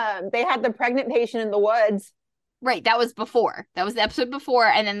when they had the pregnant patient in the woods. Right, that was before. That was the episode before,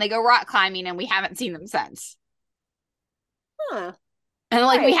 and then they go rock climbing and we haven't seen them since. Huh. And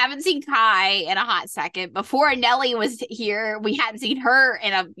like we haven't seen Kai in a hot second. Before Nellie was here, we hadn't seen her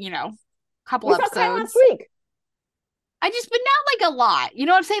in a couple episodes. Saw Kai last week. But not like a lot. You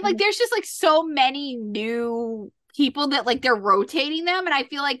know what I'm saying? Like there's just like so many new people that like they're rotating them, and I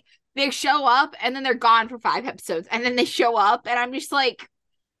feel like they show up and then they're gone for 5 episodes, and then they show up, and I'm just like,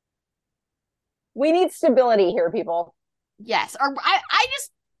 we need stability here, people. Yes, or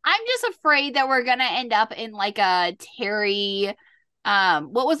I'm just afraid that we're gonna end up in like a Terry.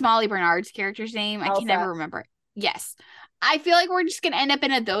 What was Molly Bernard's character's name? I can never remember. Yes. I feel like we're just gonna end up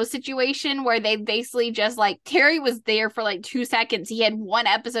in a those situation where they basically just like Terry was there for like 2 seconds. He had 1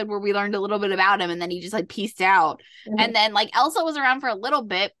 episode where we learned a little bit about him, and then he just like pieced out. Mm-hmm. And then like Elsa was around for a little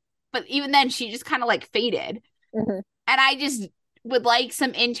bit, but even then she just kind of like faded. Mm-hmm. And I just would like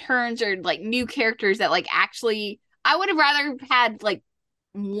some interns or like new characters that like actually I would have rather had like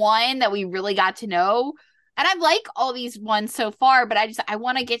one that we really got to know. And I like all these ones so far, but I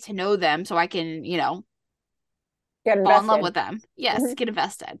want to get to know them so I can, get fall in love with them. Yes, get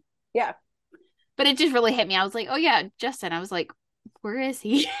invested. Yeah. But it just really hit me. I was like, oh yeah, Justin. I was like, where is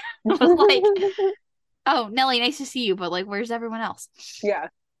he? I was like, oh, Nellie, nice to see you, but like, where's everyone else? Yeah.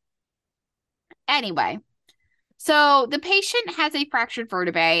 Anyway, so the patient has a fractured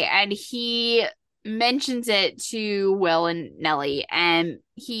vertebrae, and he mentions it to Will and Nellie, and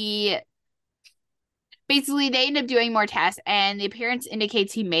basically they end up doing more tests, and the appearance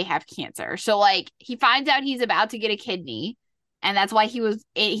indicates he may have cancer. So like he finds out he's about to get a kidney, and that's why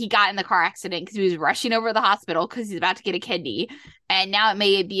he got in the car accident, because he was rushing over to the hospital because he's about to get a kidney, and now it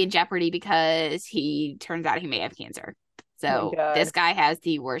may be in jeopardy because he turns out he may have cancer. So this guy has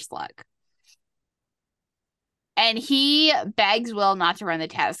the worst luck. And he begs Will not to run the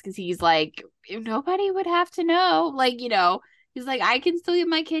test because he's like, nobody would have to know. Like, he's like, I can still get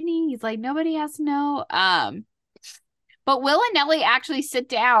my kidney. He's like, nobody has to know. But Will and Nellie actually sit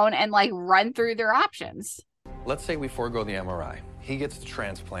down and like run through their options. Let's say we forego the MRI. He gets the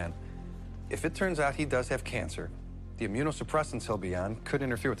transplant. If it turns out he does have cancer, the immunosuppressants he'll be on could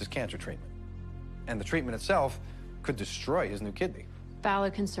interfere with his cancer treatment. And the treatment itself could destroy his new kidney.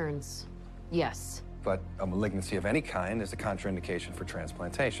 Valid concerns, yes. But a malignancy of any kind is a contraindication for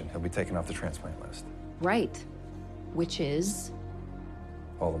transplantation. He'll be taken off the transplant list. Right. Which is?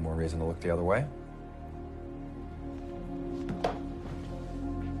 All the more reason to look the other way.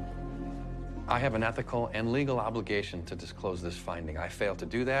 I have an ethical and legal obligation to disclose this finding. I fail to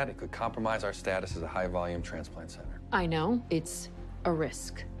do that, it could compromise our status as a high-volume transplant center. I know, it's a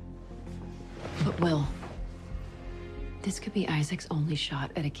risk. But Will, this could be Isaac's only shot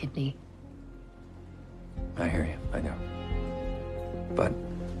at a kidney. I hear you, I know. But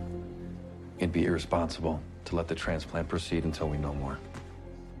it'd be irresponsible to let the transplant proceed until we know more.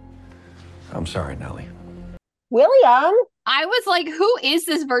 I'm sorry, Nellie. William? I was like, who is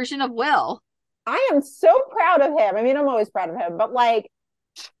this version of Will? I am so proud of him. I mean, I'm always proud of him, but like,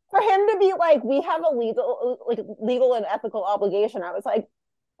 for him to be like, we have a legal and ethical obligation. I was like,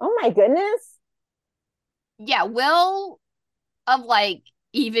 oh my goodness. Yeah, Will of like,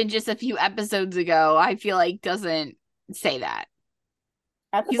 even just a few episodes ago, I feel like doesn't say that.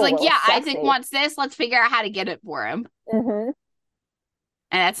 He's like, yeah, sexy. Isaac wants this. Let's figure out how to get it for him. Mm-hmm. And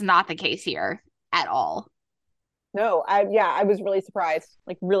that's not the case here at all. No, I was really surprised.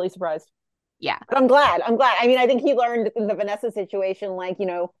 Like, really surprised. Yeah. But I'm glad. I mean, I think he learned in the Vanessa situation, like,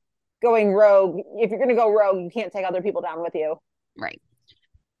 going rogue. If you're going to go rogue, you can't take other people down with you. Right.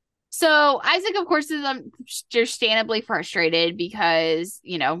 So Isaac, of course, is understandably frustrated because,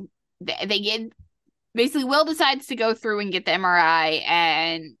 they get basically Will decides to go through and get the MRI,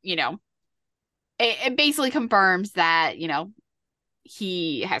 and, you know, it basically confirms that, you know,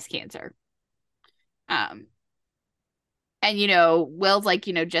 he has cancer. And, you know, Will's like,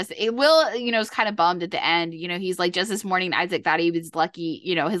 you know, Will, you know, is kind of bummed at the end. You know, he's like, just this morning, Isaac thought he was lucky,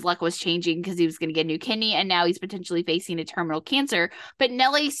 you know, his luck was changing because he was going to get a new kidney, and now he's potentially facing a terminal cancer. But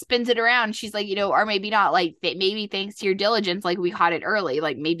Nellie spins it around. She's like, you know, or maybe not, like, maybe thanks to your diligence, like, we caught it early.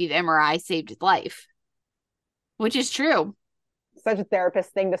 Like, maybe the MRI saved his life. Which is true. Such a therapist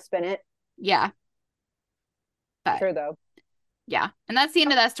thing to spin it. Yeah. But, true, though. Yeah, and that's the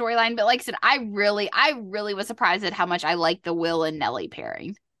end of that storyline. But like I said, I really was surprised at how much I like the Will and Nellie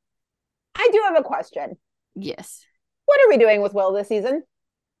pairing. I do have a question. Yes. What are we doing with Will this season?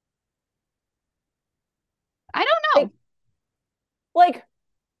 I don't know. Like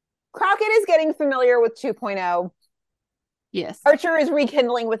Crockett is getting familiar with 2.0. Yes. Archer is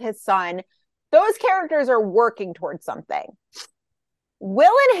rekindling with his son. Those characters are working towards something.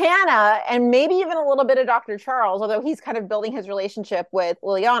 Will and Hannah, and maybe even a little bit of Dr. Charles, although he's kind of building his relationship with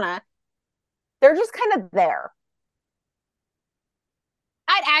Liliana, they're just kind of there.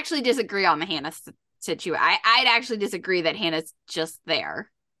 I'd actually disagree on the Hannah situation. I'd actually disagree that Hannah's just there.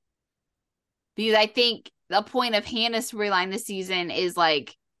 Because I think the point of Hannah's storyline this season is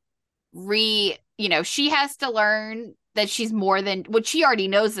like, you know, she has to learn that she's more than, well, she already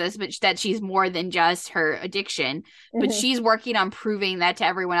knows this, but that she's more than just her addiction. But she's working on proving that to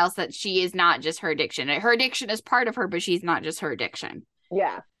everyone else that she is not just her addiction. Her addiction is part of her, but she's not just her addiction.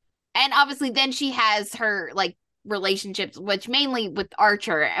 Yeah. And obviously then she has her like relationships, which mainly with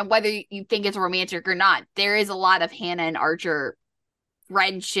Archer, and whether you think it's romantic or not, there is a lot of Hannah and Archer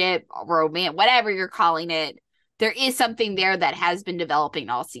friendship, romance, whatever you're calling it. There is something there that has been developing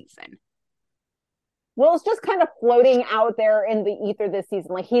all season. Will's just kind of floating out there in the ether this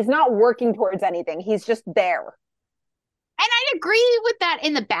season. Like, he's not working towards anything. He's just there. And I agree with that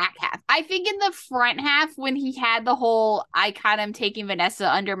in the back half. I think in the front half, when he had the whole, I kind of am taking Vanessa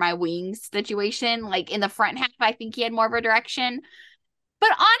under my wings situation, like in the front half, I think he had more of a direction.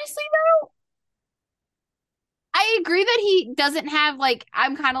 But honestly, though, I agree that he doesn't have, like,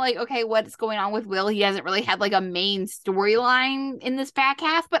 I'm kind of like, okay, what's going on with Will? He hasn't really had, like, a main storyline in this back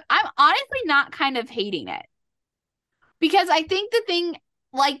half, but I'm honestly not kind of hating it. Because I think the thing,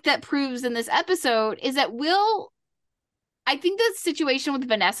 like, that proves in this episode is that Will, I think the situation with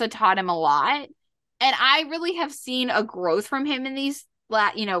Vanessa taught him a lot, and I really have seen a growth from him in these,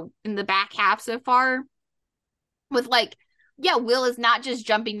 you know, in the back half so far, with, like, yeah, Will is not just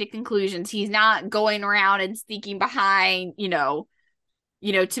jumping to conclusions. He's not going around and sneaking behind, you know,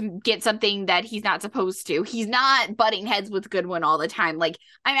 to get something that he's not supposed to. He's not butting heads with Goodwin all the time. Like,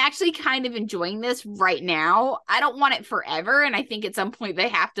 I'm actually kind of enjoying this right now. I don't want it forever, and I think at some point they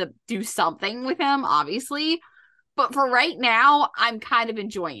have to do something with him, obviously. But for right now, I'm kind of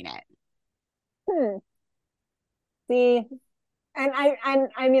enjoying it. See, and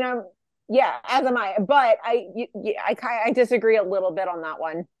I mean, yeah, as am I. But I disagree a little bit on that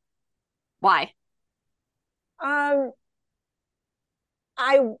one. Why? I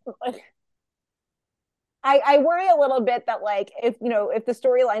worry a little bit that, like, if the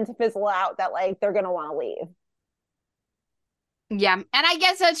storylines fizzle out, that, like, they're gonna want to leave. Yeah, and I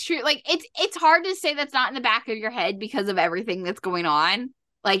guess that's true. Like, it's hard to say that's not in the back of your head because of everything that's going on.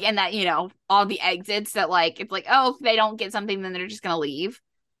 Like, and that, you know, all the exits that, like, it's like, oh, if they don't get something, then they're just gonna leave.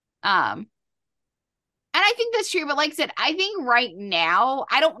 And I think that's true, but like I said, I think right now,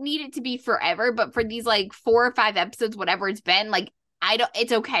 I don't need it to be forever, but for these, like, 4 or 5 episodes, whatever it's been, like,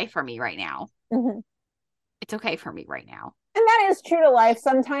 it's okay for me right now. Mm-hmm. It's okay for me right now. And that is true to life.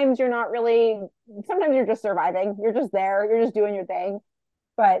 Sometimes you're just surviving. You're just there. You're just doing your thing.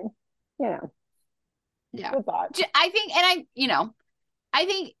 But, you know. Yeah. Good thought. I think, and I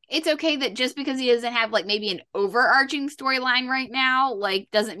think it's okay that just because he doesn't have, like, maybe an overarching storyline right now, like,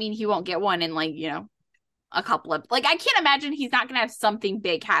 doesn't mean he won't get one in, like, you know, a couple of, like, I can't imagine he's not going to have something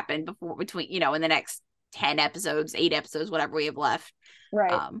big happen between, you know, in the next 10 episodes, 8 episodes, whatever we have left.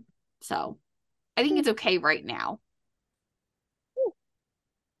 Right. So I think it's okay right now.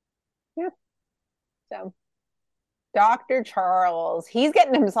 Yeah. So Dr. Charles, he's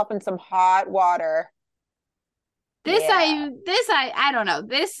getting himself in some hot water. I don't know.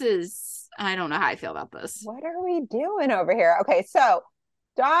 I don't know how I feel about this. What are we doing over here? Okay, so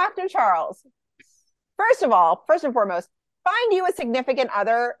Dr. Charles, first and foremost, find you a significant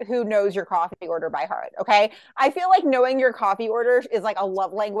other who knows your coffee order by heart, okay? I feel like knowing your coffee order is like a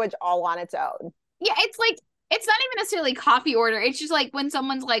love language all on its own. Yeah, it's like, it's not even necessarily coffee order. It's just like when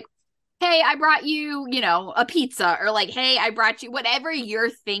someone's like, hey, I brought you, you know, a pizza, or like, hey, I brought you, whatever your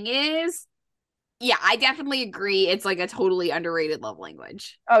thing is, Yeah, I definitely agree. It's like a totally underrated love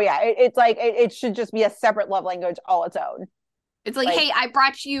language. Oh yeah, it's like it should just be a separate love language all its own. It's like, hey, I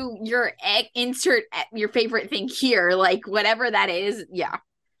brought you your insert your favorite thing here, like whatever that is. Yeah.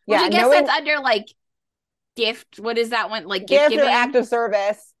 Which I guess that's under like gift. What is that one? Like gift or act of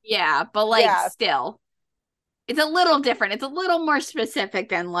service. Yeah, but like still, it's a little different. It's a little more specific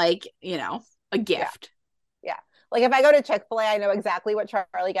than like, you know, a gift. Yeah. Like if I go to Chick-fil-A, I know exactly what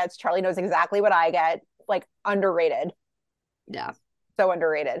Charlie gets. Charlie knows exactly what I get. Like underrated. Yeah. So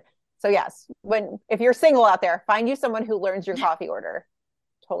underrated. So yes, if you're single out there, find you someone who learns your coffee order.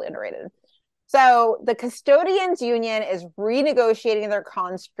 Totally underrated. So the custodians union is renegotiating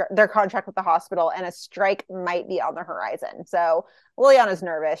their contract with the hospital, and a strike might be on the horizon. So Liliana's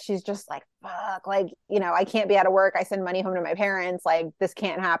nervous. She's just like, fuck, like, you know, I can't be out of work. I send money home to my parents. Like, this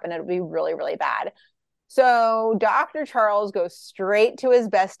can't happen. It'll be really, really bad. So Dr. Charles goes straight to his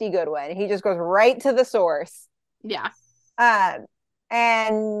bestie Goodwin. He just goes right to the source. Yeah.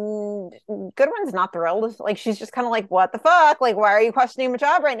 And Goodwin's not thrilled. Like, she's just kind of like, what the fuck? Like, why are you questioning my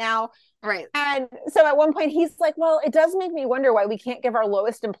job right now? Right. And so at one point he's like, well, it does make me wonder why we can't give our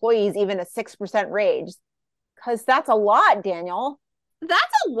lowest employees even a 6% raise. Because that's a lot, Daniel. That's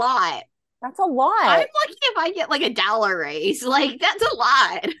a lot. That's a lot. I'm lucky if I get like $1 raise. Like, that's a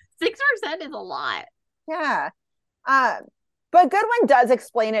lot. 6% is a lot. Yeah. But Goodwin does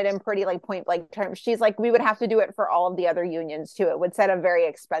explain it in pretty like point blank terms. She's like, we would have to do it for all of the other unions too. It would set a very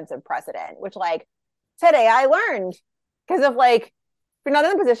expensive precedent, which like today I learned, because of like, if you're not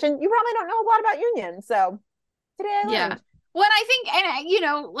in a position, you probably don't know a lot about unions. So today I learned. Yeah. Well, I think, and you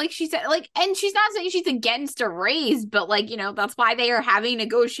know, like she said, like, and she's not saying she's against a raise, but like, you know, that's why they are having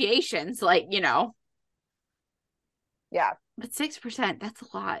negotiations. Like, you know. Yeah. But 6%, that's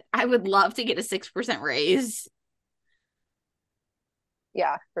a lot. I would love to get a 6% raise.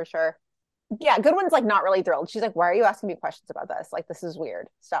 Yeah, for sure. Yeah, Goodwin's like not really thrilled. She's like, why are you asking me questions about this? Like, this is weird.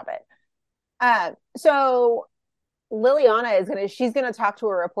 Stop it. So Liliana she's gonna talk to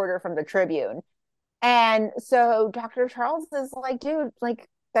a reporter from the Tribune. And so Dr. Charles is like, dude, like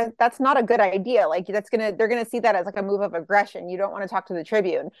that's not a good idea. Like they're gonna see that as like a move of aggression. You don't want to talk to the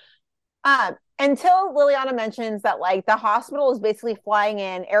Tribune. Until Liliana mentions that like the hospital is basically flying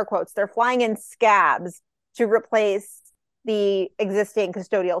in, air quotes, they're flying in scabs to replace the existing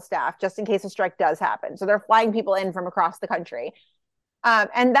custodial staff just in case a strike does happen. So they're flying people in from across the country.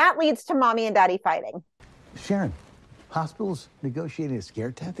 And that leads to mommy and daddy fighting. Sharon, hospitals negotiating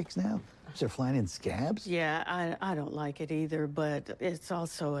scare tactics now? They're flying in scabs? Yeah, I don't like it either, but it's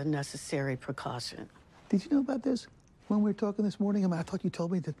also a necessary precaution. Did you know about this when we were talking this morning? I mean, I thought you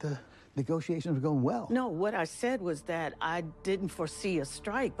told me that the negotiations were going well. No, what I said was that I didn't foresee a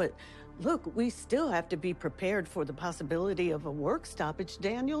strike, but look, we still have to be prepared for the possibility of a work stoppage,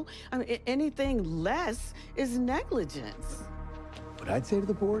 Daniel. I mean, anything less is negligence. What I'd say to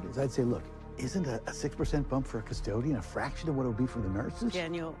the board is I'd say, look, isn't a 6% bump for a custodian a fraction of what it would be for the nurses?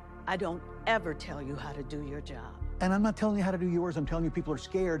 Daniel, I don't ever tell you how to do your job. And I'm not telling you how to do yours. I'm telling you people are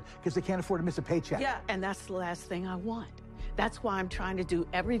scared because they can't afford to miss a paycheck. Yeah, and that's the last thing I want. That's why I'm trying to do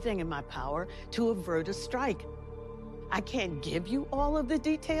everything in my power to avert a strike. I can't give you all of the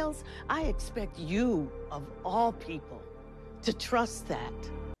details. I expect you, of all people, to trust that.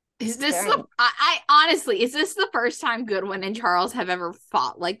 Is this I honestly, is this the first time Goodwin and Charles have ever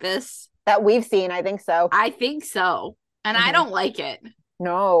fought like this? That we've seen, I think so. I think so. And I don't like it.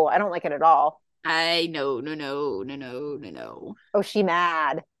 No, I don't like it at all. No. Oh, she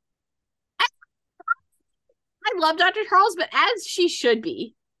mad. I love Dr. Charles, but as she should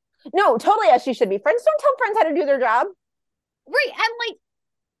be. No, totally as she should be. Friends don't tell friends how to do their job. Right, and like,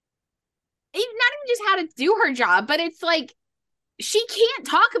 not even just how to do her job, but it's like, she can't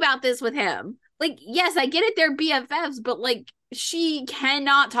talk about this with him. Like, yes, I get it, they're BFFs, but like, she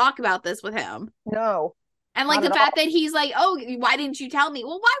cannot talk about this with him. No. And like the fact that he's like, oh, why didn't you tell me?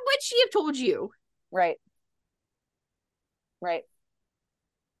 Well, why would she have told you? Right.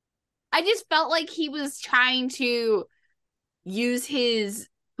 I just felt like he was trying to use his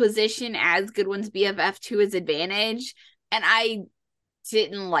position as Goodwin's BFF to his advantage. And I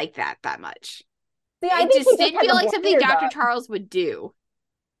didn't like that much. See, it just didn't feel like something Dr. Charles would do.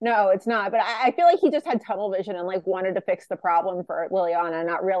 No, it's not. But I feel like he just had tunnel vision and like wanted to fix the problem for Liliana,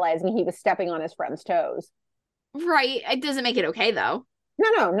 not realizing he was stepping on his friend's toes. Right. It doesn't make it okay, though.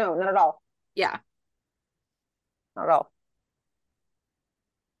 No, not at all. Yeah. Not at all.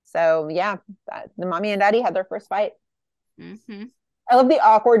 So, yeah, the mommy and daddy had their first fight. Mm-hmm. I love the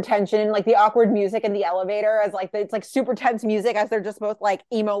awkward tension, like the awkward music in the elevator as like, it's like super tense music as they're just both like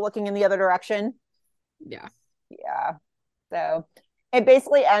emo looking in the other direction. Yeah. Yeah. So It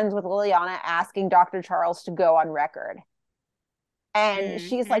basically ends with Liliana asking Dr. Charles to go on record. And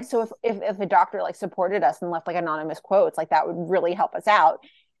she's like, so if a doctor like supported us and left like anonymous quotes, like that would really help us out.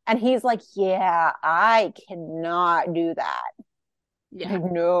 And he's like, yeah, I cannot do that. Yeah.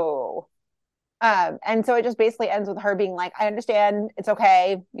 Like, no. And so it just basically ends with her being like, I understand, it's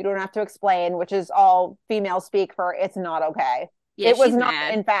okay. You don't have to explain, which is all female speak for it's not okay. Yeah, it was she's not,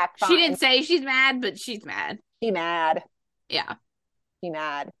 mad. in fact, fine. She didn't say she's mad, but she's mad. She mad. Yeah. She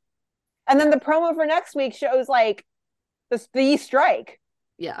mad. And then the promo for next week shows like the strike.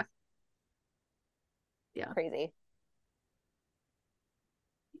 Yeah. Yeah. Crazy.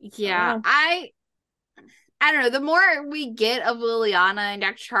 Yeah. I don't know. The more we get of Liliana and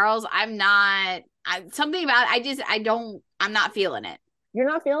Dr. Charles, I'm not feeling it. You're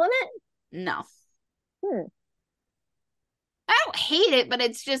not feeling it? No. I don't hate it, but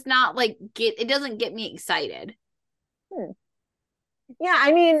it's just not like it doesn't get me excited. Yeah,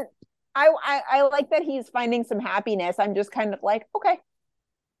 I mean, I like that he's finding some happiness. I'm just kind of like, okay.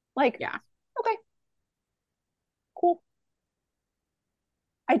 Like, yeah. Okay. Cool.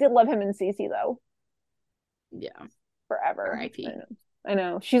 I did love him in Cece though. Yeah. Forever. R.I.P. I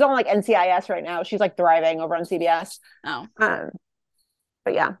know. She's on like NCIS right now. She's like thriving over on CBS. Oh.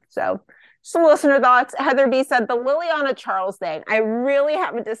 But yeah, so some listener thoughts. Heather B said the Liliana Charles thing. I really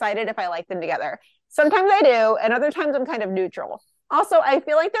haven't decided if I like them together. Sometimes I do, and other times I'm kind of neutral. Also, I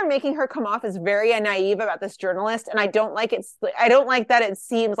feel like they're making her come off as very naive about this journalist, and I don't like that it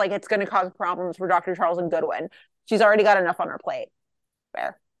seems like it's going to cause problems for Dr. Charles and Goodwin. She's already got enough on her plate.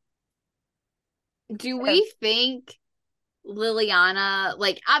 Fair. Do we think Liliana,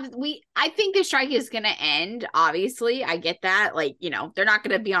 like, I think the strike is going to end, obviously. I get that. Like, you know, they're not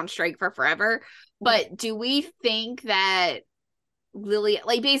going to be on strike for forever. But do we think that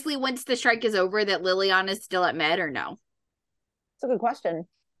like, basically once the strike is over, that Liliana is still at Med or no? It's a good question.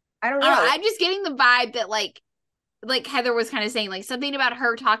 I don't know. I'm just getting the vibe that, like Heather was kind of saying, like, something about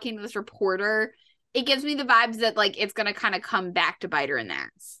her talking to this reporter, it gives me the vibes that, like, it's going to kind of come back to bite her in the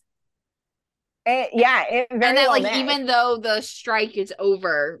ass. And that, like, even though the strike is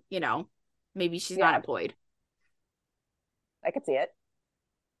over, you know, maybe she's not employed. I could see it.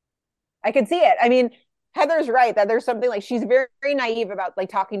 I mean, Heather's right that there's something like she's very, very naive about like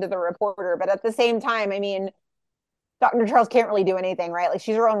talking to the reporter, but at the same time, I mean, Dr. Charles can't really do anything, right? Like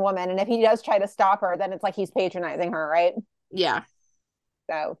she's her own woman, and if he does try to stop her, then it's like he's patronizing her, right? Yeah.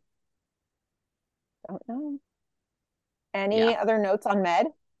 So, don't know. Any other notes on Med?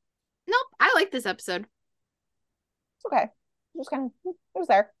 Nope. I like this episode. It's okay. It was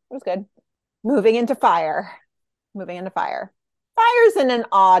there. It was good. Moving into Fire. Fire's in an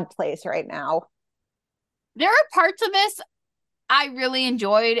odd place right now. There are parts of this I really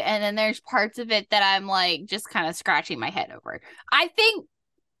enjoyed, and then there's parts of it that I'm like just kind of scratching my head over. I think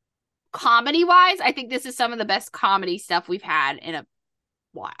comedy-wise, I think this is some of the best comedy stuff we've had in a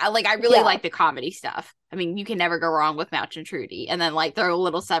while. I really like the comedy stuff. I mean, you can never go wrong with Mouch and Trudy, and then like throw a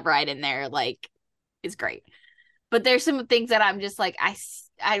little Severide in there, like it's great. But there's some things that I'm just like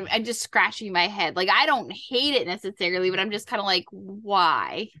I'm just scratching my head. Like I don't hate it necessarily, but I'm just kind of like,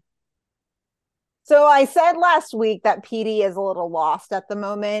 why? So I said last week that PD is a little lost at the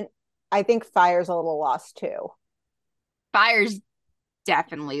moment. I think Fire's a little lost too. Fire's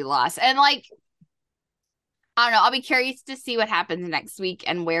definitely lost. And like, I don't know, I'll be curious to see what happens next week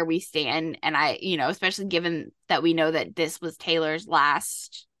and where we stand. And I, you know, especially given that we know that this was Taylor's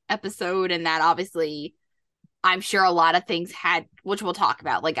last episode, and that obviously I'm sure a lot of things which we'll talk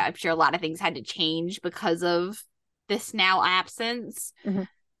about, like I'm sure a lot of things had to change because of this now absence. Mm-hmm.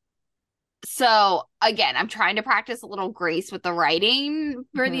 So again, I'm trying to practice a little grace with the writing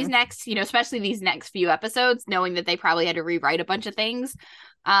for these next, you know, especially these next few episodes, knowing that they probably had to rewrite a bunch of things.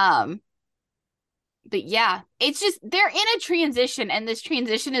 But yeah, it's just, they're in a transition, and this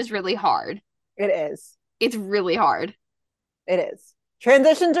transition is really hard. It is. It's really hard. It is.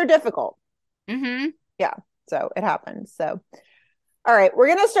 Transitions are difficult. Mm-hmm. Yeah. So it happens. So, all right, we're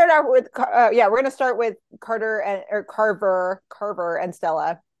gonna start out with Carver and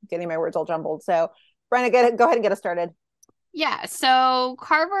Stella. Getting my words all jumbled. So, Brenna, go ahead and get us started. Yeah. So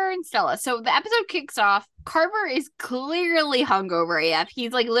Carver and Stella. So the episode kicks off. Carver is clearly hungover AF.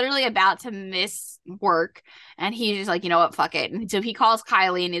 He's like literally about to miss work, and he's just like, you know what, fuck it. And so he calls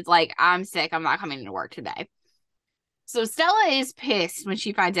Kylie and he's like, I'm sick. I'm not coming to work today. So Stella is pissed when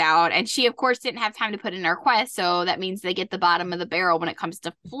she finds out, and she, of course, didn't have time to put in a request, so that means they get the bottom of the barrel when it comes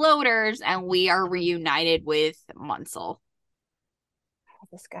to floaters, and we are reunited with Munsell.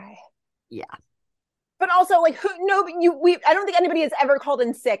 This guy. Yeah. But also, like, I don't think anybody has ever called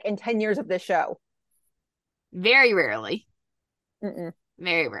in sick in 10 years of this show. Very rarely.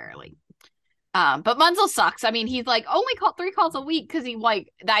 Very rarely. But Munzel sucks. I mean, he's like only called 3 calls a week because the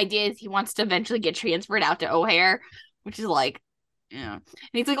idea is he wants to eventually get transferred out to O'Hare, which is like, yeah. And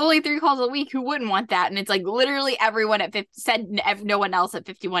he's like only 3 calls a week. Who wouldn't want that? And it's like literally everyone at 50 said no one else at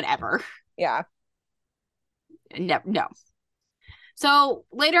 51 ever. Yeah. No. So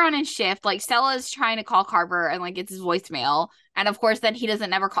later on in shift, like Stella's trying to call Carver and like gets his voicemail, and of course then he doesn't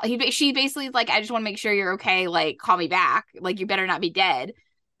never call. She basically is like, I just want to make sure you're okay. Like call me back. Like you better not be dead.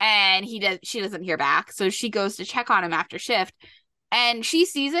 And she doesn't hear back. So she goes to check on him after shift. And she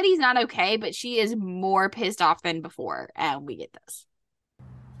sees that he's not okay, but she is more pissed off than before. And we get this.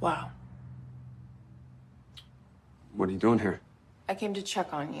 Wow. What are you doing here? I came to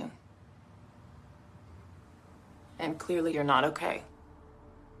check on you. And clearly you're not okay.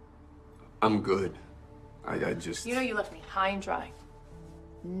 I'm good. I just... You know you left me high and dry.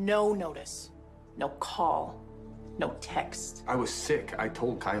 No notice. No call. No text. I was sick. I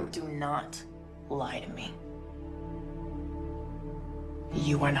told Kylie. Do not lie to me.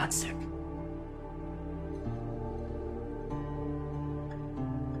 You are not sick.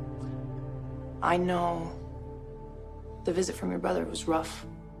 I know the visit from your brother was rough,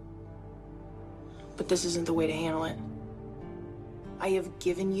 but this isn't the way to handle it. I have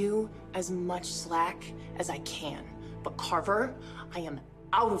given you as much slack as I can, but Carver, I am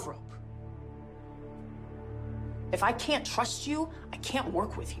out of rope. If I can't trust you, I can't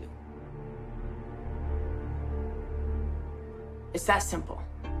work with you. It's that simple.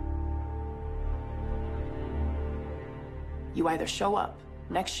 You either show up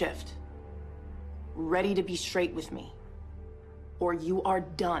next shift, ready to be straight with me, or you are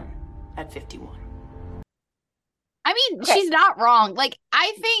done at 51. I mean, she's not wrong. Like,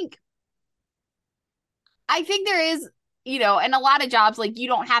 I think there is, you know, in a lot of jobs, like, you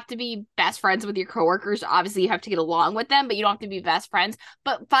don't have to be best friends with your coworkers. Obviously, you have to get along with them, but you don't have to be best friends.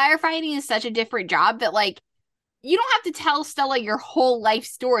 But firefighting is such a different job that, like, you don't have to tell Stella your whole life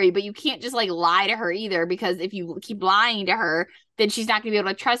story, but you can't just, like, lie to her either, because if you keep lying to her, then she's not going to be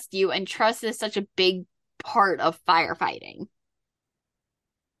able to trust you, and trust is such a big part of firefighting.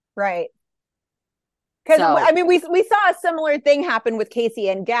 Right. Because I mean, we saw a similar thing happen with Casey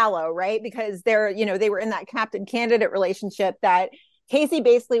and Gallo, right? Because they were in that captain candidate relationship that Casey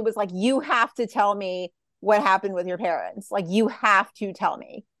basically was like, you have to tell me what happened with your parents. Like, you have to tell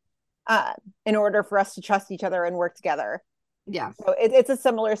me in order for us to trust each other and work together. Yeah. So it's a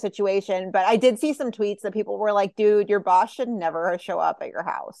similar situation. But I did see some tweets that people were like, dude, your boss should never show up at your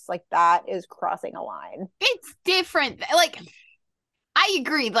house. Like, that is crossing a line. It's different. Like, I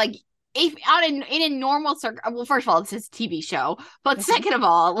agree. Like, if in a normal well, first of all, it's his TV show, but second of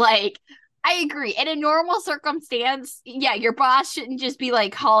all, like, I agree. In a normal circumstance, yeah, your boss shouldn't just be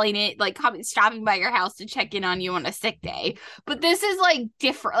like calling it, like stopping by your house to check in on you on a sick day. But this is like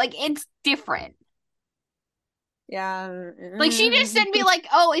different. Like, it's different. Yeah. Like, she just shouldn't be like,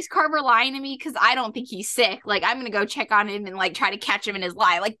 oh, is Carver lying to me because I don't think he's sick? Like, I'm gonna go check on him and like try to catch him in his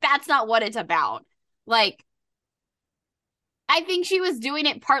lie. Like, that's not what it's about. Like, I think she was doing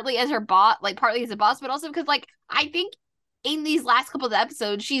it partly as her boss, like partly as a boss, but also because, like, I think in these last couple of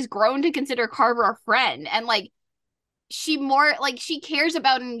episodes, she's grown to consider Carver a friend, and like, she cares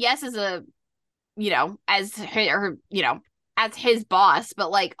about him, yes, as a, you know, as her, you know, as his boss,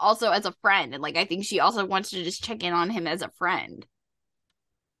 but like also as a friend, and like, I think she also wants to just check in on him as a friend.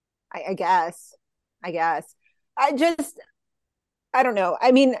 I guess. I don't know.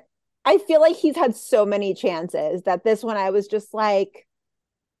 I mean, I feel like he's had so many chances that this one I was just like,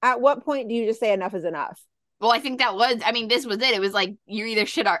 at what point do you just say enough is enough? Well, I think this was it. It was like, you either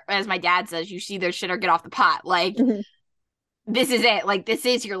shit or, as my dad says, you either shit or get off the pot. Like, This is it. Like, this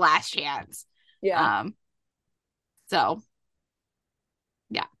is your last chance. Yeah. So,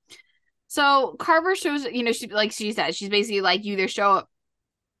 yeah. So Carver shows, you know, she said, she's basically like, you either show up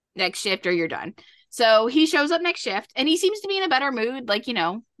next shift or you're done. So he shows up next shift, and he seems to be in a better mood. Like, you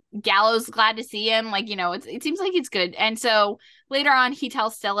know, Gallo's glad to see him. Like, you know, it seems like it's good. And so later on, he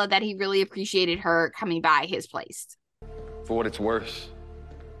tells Stella that he really appreciated her coming by his place. For what it's worth,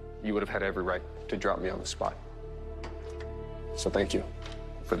 you would have had every right to drop me on the spot. So thank you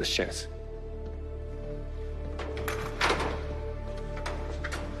for this chance.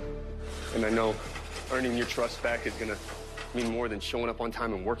 And I know earning your trust back is gonna mean more than showing up on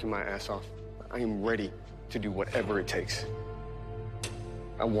time and working my ass off. I am ready to do whatever it takes.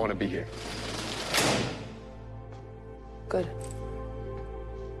 I want to be here. Good.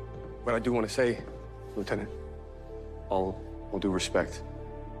 But I do want to say, Lieutenant, all due respect,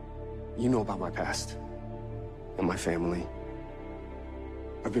 you know about my past and my family.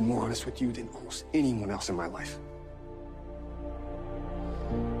 I've been more honest with you than almost anyone else in my life.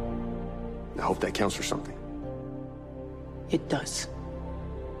 I hope that counts for something. It does.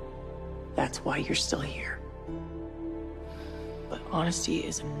 That's why you're still here. But honesty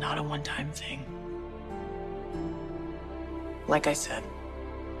is not a one-time thing. Like I said,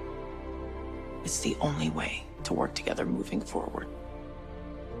 it's the only way to work together moving forward.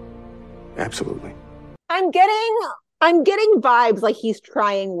 Absolutely. I'm getting vibes like he's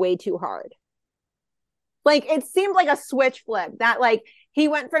trying way too hard. Like, it seemed like a switch flip that, like, he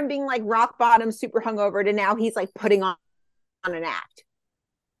went from being like rock bottom, super hungover to now he's like putting on an act.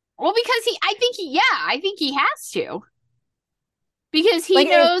 Well, because I think he has to. Because he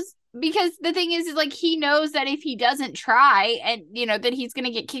knows, because the thing is like, he knows that if he doesn't try and, that he's going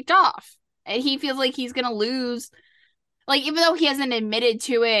to get kicked off. And he feels like he's going to lose. Like, even though he hasn't admitted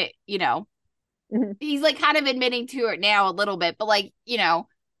to it, he's like kind of admitting to it now a little bit. But like,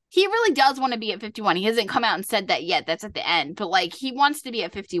 he really does want to be at 51. He hasn't come out and said that yet. That's at the end. But like, he wants to be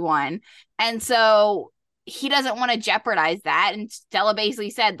at 51. And so he doesn't want to jeopardize that. And Stella basically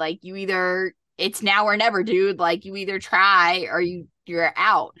said, like, it's now or never, dude. Like, you either try or you're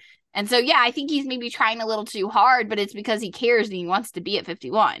out. And so, yeah, I think he's maybe trying a little too hard, but it's because he cares and he wants to be at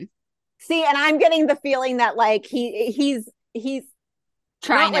 51. See, and I'm getting the feeling that like he's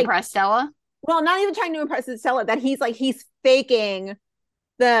trying to impress Stella. Well, not even trying to impress Stella, that he's faking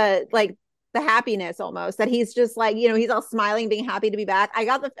the happiness almost, that he's just like, he's all smiling, being happy to be back.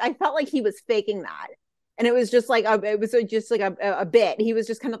 I felt like he was faking that. And it was just like a bit. He was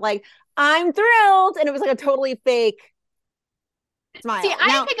just kind of like, I'm thrilled. And it was like a totally fake smile. See, I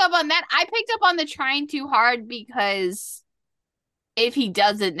didn't pick up on that. I picked up on the trying too hard because if he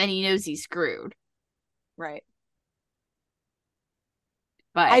doesn't, then he knows he's screwed. Right.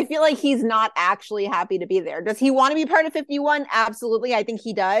 But I feel like he's not actually happy to be there. Does he want to be part of 51? Absolutely. I think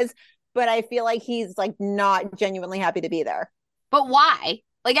he does. But I feel like he's like not genuinely happy to be there. But why?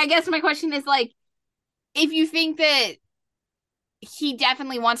 Like, I guess my question is like, if you think that he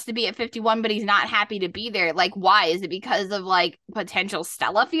definitely wants to be at 51, but he's not happy to be there, like, why? Is it because of like potential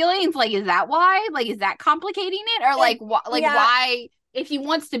Stella feelings? Like, is that why? Like, is that complicating it? Or like, why, if he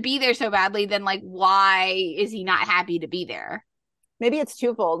wants to be there so badly, then like, why is he not happy to be there? Maybe it's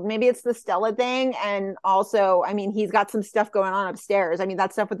twofold. Maybe it's the Stella thing. And also, I mean, he's got some stuff going on upstairs. I mean,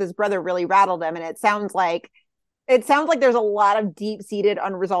 that stuff with his brother really rattled him. And it sounds like there's a lot of deep-seated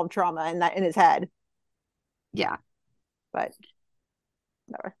unresolved trauma in his head. Yeah. But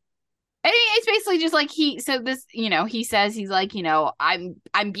whatever. I mean, it's basically just like he says, he's like,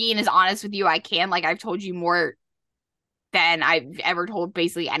 I'm being as honest with you I can. Like, I've told you more than I've ever told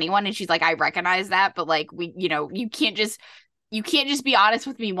basically anyone. And she's like, I recognize that, but like, you can't just be honest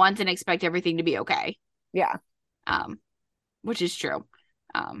with me once and expect everything to be okay. Yeah. Which is true.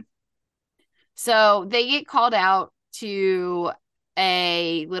 So they get called out to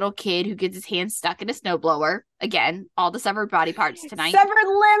a little kid who gets his hand stuck in a snowblower. Again, all the severed body parts tonight. Severed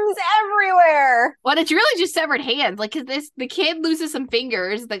limbs everywhere. Well, it's really just severed hands. Like, cause the kid loses some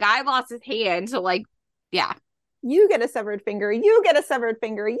fingers. The guy lost his hand. So like, yeah. You get a severed finger. You get a severed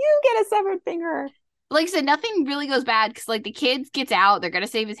finger. You get a severed finger. Like I said, nothing really goes bad because like the kid gets out, they're gonna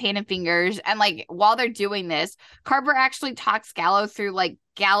save his hand and fingers, and like while they're doing this, Carver actually talks Gallows through, like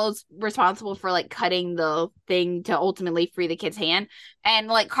Gallows responsible for like cutting the thing to ultimately free the kid's hand, and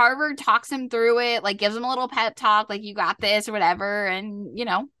like Carver talks him through it, like gives him a little pep talk, like you got this or whatever, and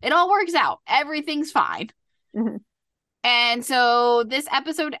it all works out, everything's fine. Mm-hmm. And so this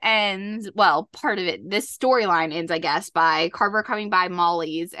episode ends, well, part of it, this storyline ends, I guess, by Carver coming by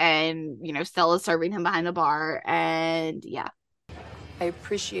Molly's and, Stella serving him behind the bar. And yeah. I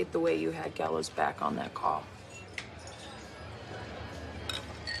appreciate the way you had Gallows back on that call.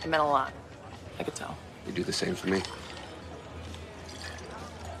 It meant a lot. I could tell. You do the same for me.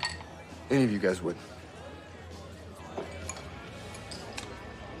 Any of you guys would.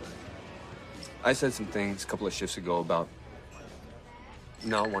 I said some things a couple of shifts ago about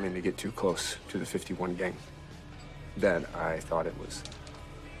not wanting to get too close to the 51 gang. That I thought it was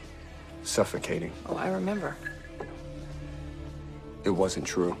suffocating. Oh, I remember. It wasn't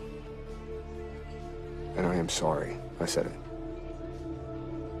true. And I am sorry I said it.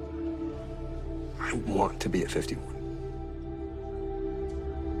 I want to be at 51.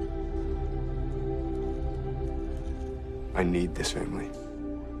 I need this family.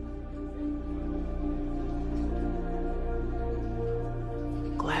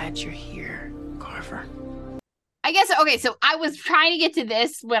 Glad you're here, Carver. I guess, okay, so I was trying to get to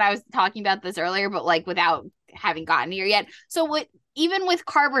this when I was talking about this earlier, but like without having gotten here yet. So even with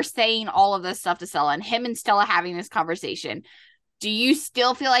Carver saying all of this stuff to Stella and him and Stella having this conversation, do you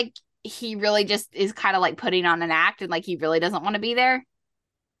still feel like he really just is kind of like putting on an act and like he really doesn't want to be there?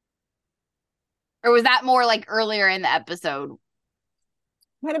 Or was that more like earlier in the episode?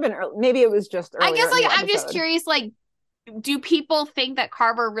 Might have been early. Maybe it was just earlier. I guess, in the I'm just episode. curious, like, do people think that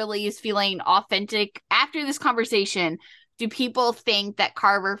Carver really is feeling authentic after this conversation? Do people think that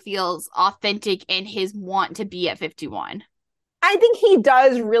Carver feels authentic in his want to be at 51? I think he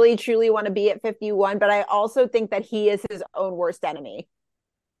does really truly want to be at 51, but I also think that he is his own worst enemy.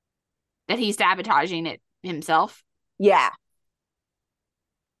 That he's sabotaging it himself? Yeah.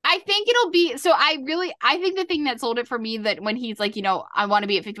 I think it'll be, so I think the thing that sold it for me, that when he's like, I want to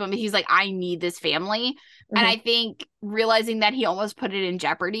be at 51, but he's like, I need this family. Mm-hmm. And I think realizing that he almost put it in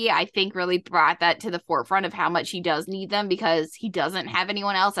jeopardy, I think really brought that to the forefront of how much he does need them, because he doesn't have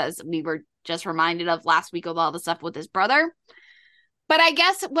anyone else, as we were just reminded of last week with all the stuff with his brother. But I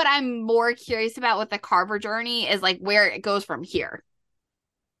guess what I'm more curious about with the Carver journey is like where it goes from here.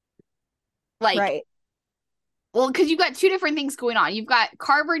 Like, right. Well, because you've got two different things going on. You've got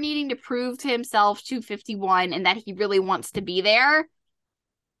Carver needing to prove to himself to 51 and that he really wants to be there.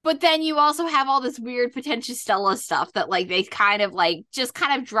 But then you also have all this weird potential Stella stuff that like they kind of like just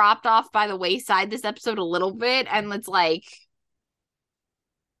kind of dropped off by the wayside this episode a little bit. And it's like,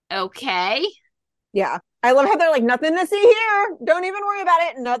 okay. Yeah. I love how they're like, nothing to see here. Don't even worry about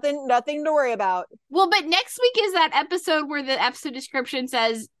it. Nothing to worry about. Well, but next week is that episode where the episode description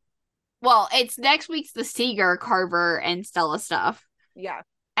says, well, it's next week's the Seeger, Carver, and Stella stuff. Yeah.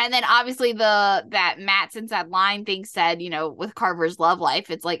 And then obviously that Matt since that line thing said, with Carver's love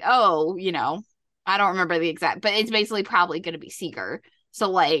life, it's like, oh, I don't remember the exact, but it's basically probably going to be Seeger. So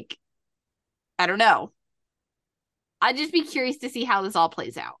like, I don't know. I'd just be curious to see how this all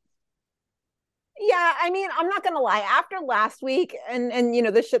plays out. Yeah, I mean, I'm not going to lie. After last week and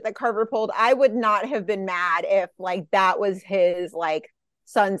the shit that Carver pulled, I would not have been mad if like that was his like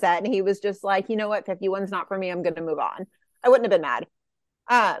sunset and he was just like, you know what, 51's not for me, I'm going to move on. I wouldn't have been mad.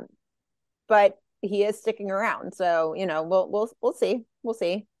 But he is sticking around, so we'll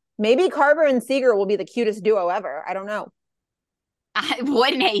see. Maybe Carver and Seeger will be the cutest duo ever. I don't know. I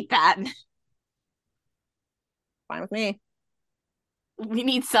wouldn't hate that. Fine with me. We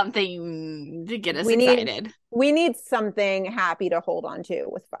need something to get us excited. We need something happy to hold on to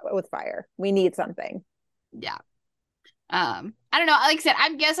with Fire. We need something. Yeah. I don't know. Like I said,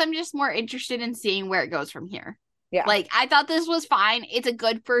 I guess I'm just more interested in seeing where it goes from here. Yeah. Like, I thought this was fine. It's a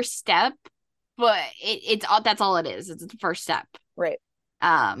good first step, but it's that's all it is. It's the first step. Right.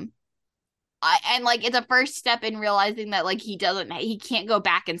 And like, it's a first step in realizing that like he can't go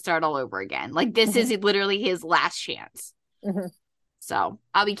back and start all over again. Like, this is literally his last chance. Mm-hmm. So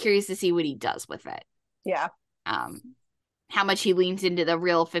I'll be curious to see what he does with it. Yeah. How much he leans into the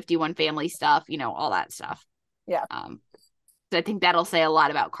real 51 family stuff, all that stuff. Yeah. So I think that'll say a lot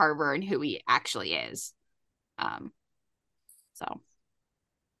about Carver and who he actually is.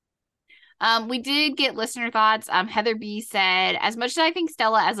 We did get listener thoughts. Heather B said, as much as I think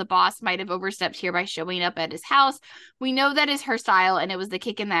Stella as a boss might have overstepped here by showing up at his house, we know that is her style and it was the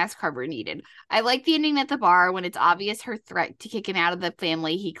kick in the ass Carver needed. I like the ending at the bar when it's obvious her threat to kick him out of the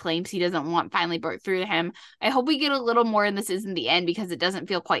family he claims he doesn't want finally broke through to him. I hope we get a little more and this isn't the end because it doesn't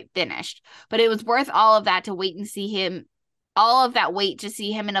feel quite finished, but it was worth all of that to wait and see him. All of that wait to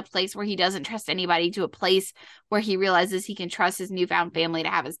see him in a place where he doesn't trust anybody to a place where he realizes he can trust his newfound family to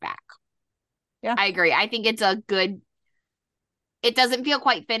have his back. Yeah, I agree. I think it's it doesn't feel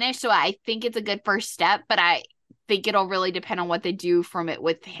quite finished, so I think it's a good first step, but I think it'll really depend on what they do from it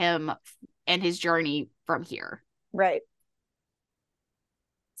with him and his journey from here. Right.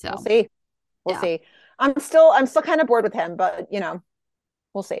 So we'll see. We'll see. I'm still kind of bored with him, but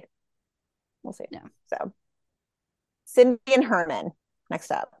we'll see. We'll see. Yeah. So Cindy and Herman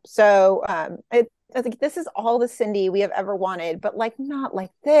next up. So I think this is all the Cindy we have ever wanted, but like not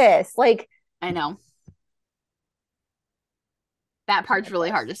like this. Like, I know. That part's really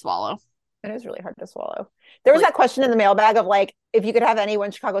hard to swallow. It is really hard to swallow. There was that question in the mailbag of like, if you could have any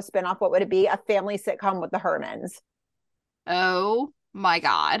One Chicago spinoff, what would it be? A family sitcom with the Hermans. Oh my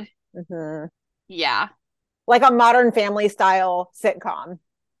God. Mm-hmm. Yeah. Like a Modern Family style sitcom.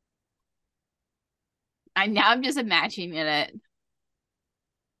 I'm just imagining it.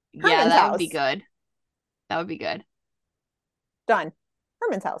 Herman's yeah, that house. would be good. That would be good. Done.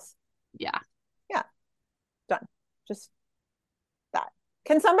 Herman's house. Yeah. Yeah. Done. Just that.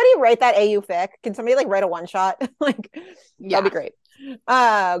 Can somebody write that AU fic? Can somebody like write a one shot? Like, that'd be great.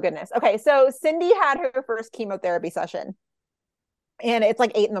 Oh, goodness. Okay. So Cindy had her first chemotherapy session and it's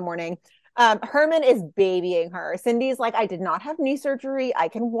like 8 a.m. Herman is babying her. Cindy's like, I did not have knee surgery. I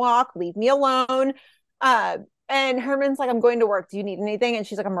can walk. Leave me alone. And Herman's like, I'm going to work. Do you need anything? And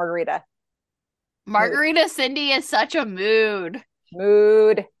she's like, a margarita. Margarita Cindy is such a mood.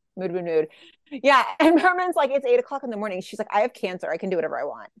 Mood. Yeah. And Herman's like, it's 8 o'clock in the morning. She's like, I have cancer. I can do whatever I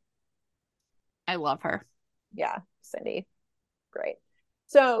want. I love her. Yeah. Cindy. Great.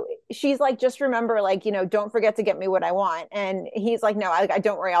 So she's like, just remember, like, don't forget to get me what I want. And he's like, no, I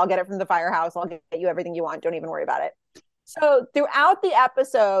don't worry. I'll get it from the firehouse. I'll get you everything you want. Don't even worry about it. So throughout the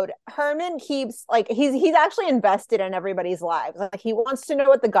episode, Herman keeps like, he's actually invested in everybody's lives. Like, he wants to know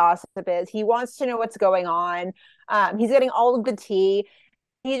what the gossip is. He wants to know what's going on. He's getting all of the tea.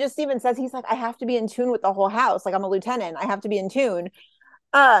 He just even says, he's like, I have to be in tune with the whole house. Like, I'm a lieutenant. I have to be in tune.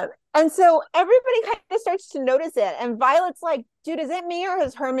 And so everybody kind of starts to notice it. And Violet's like, dude, is it me, or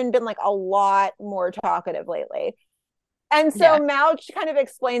has Herman been like a lot more talkative lately? And so Mouch kind of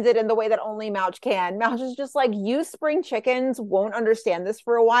explains it in the way that only Mouch can. Mouch is just like, you spring chickens won't understand this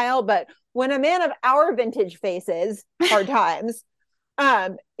for a while, but when a man of our vintage faces hard times,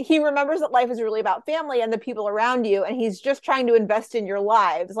 he remembers that life is really about family and the people around you, and he's just trying to invest in your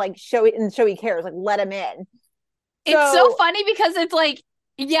lives, like show he cares, like let him in. It's so funny because it's like,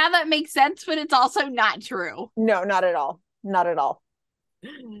 yeah, that makes sense, but it's also not true. No, not at all. Not at all.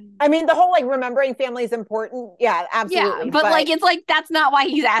 I mean, the whole like remembering family is important. Yeah, absolutely. Yeah, but like, it's like, that's not why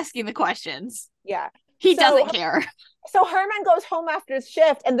he's asking the questions. Yeah. He doesn't care. So Herman goes home after his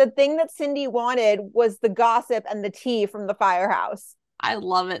shift, and the thing that Cindy wanted was the gossip and the tea from the firehouse. I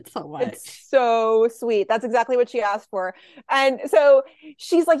love it so much. It's so sweet. That's exactly what she asked for. And so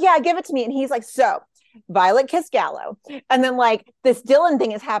she's like, yeah, give it to me. And he's like, so Violet kissed Gallo. And then like this Dylan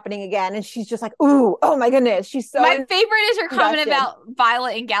thing is happening again. And she's just like, ooh, oh my goodness. She's so my favorite is her comment about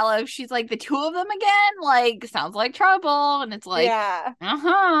Violet and Gallo. She's like, the two of them again? Like, sounds like trouble. And it's like, yeah.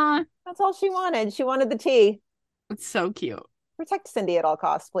 Uh-huh. That's all she wanted. She wanted the tea. It's so cute. Protect Cindy at all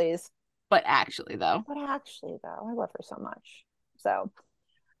costs, please. But actually, though, I love her so much. So,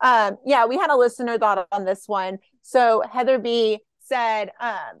 yeah, we had a listener thought on this one. So Heather B said,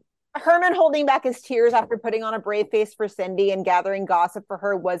 Herman holding back his tears after putting on a brave face for Cindy and gathering gossip for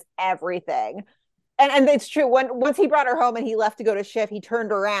her was everything. And it's true. Once he brought her home and he left to go to shift, he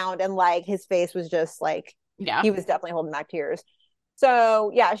turned around and like his face was just like, he was definitely holding back tears.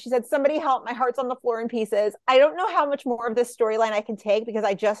 So yeah, she said, somebody help, my heart's on the floor in pieces. I don't know how much more of this storyline I can take because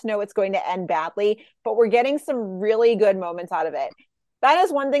I just know it's going to end badly, but we're getting some really good moments out of it. That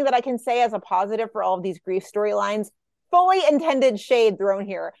is one thing that I can say as a positive for all of these grief storylines. Fully intended shade thrown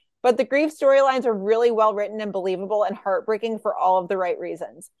here, but the grief storylines are really well written and believable and heartbreaking for all of the right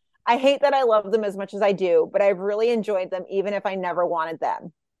reasons. I hate that I love them as much as I do, but I've really enjoyed them even if I never wanted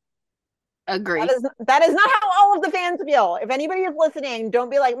them. Agree. That is not how all of the fans feel. If anybody is listening,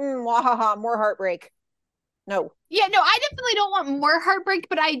 don't be like, wahaha, more heartbreak. No. Yeah, no, I definitely don't want more heartbreak,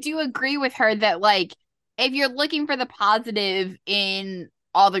 but I do agree with her that like, if you're looking for the positive in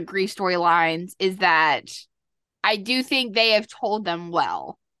all the grief storylines, is that I do think they have told them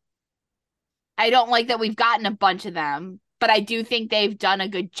well. I don't like that we've gotten a bunch of them, but I do think they've done a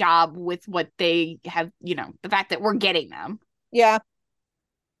good job with what they have, the fact that we're getting them. Yeah.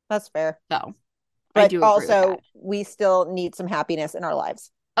 That's fair. So, but I do agree also, with that. We still need some happiness in our lives.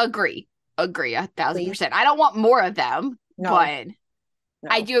 Agree 1,000%. I don't want more of them, but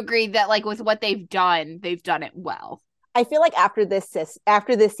I do agree that like with what they've done it well. I feel like after this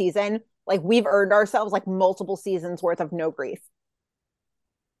season, like we've earned ourselves like multiple seasons worth of no grief.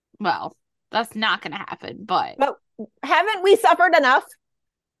 Well, that's not going to happen, but haven't we suffered enough?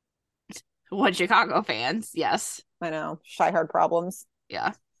 What, Chicago fans? Yes. I know. Shy hard problems.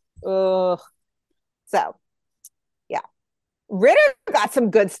 Yeah. Ugh. So, yeah. Ritter got some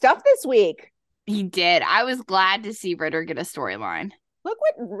good stuff this week. He did. I was glad to see Ritter get a storyline. Look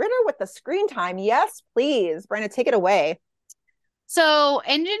what Ritter with the screen time. Yes, please. Brenda, take it away. So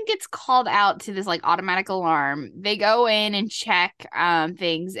Engine gets called out to this like automatic alarm. They go in and check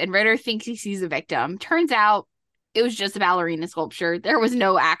things, and Ritter thinks he sees a victim. Turns out it was just a ballerina sculpture. There was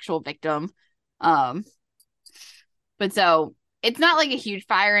no actual victim. But so it's not like a huge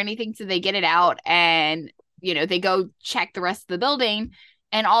fire or anything. So they get it out and, they go check the rest of the building.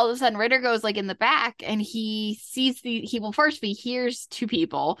 And all of a sudden Ritter goes like in the back and he sees he hears two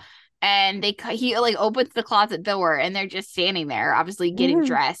people. And he like opens the closet door and they're just standing there, obviously getting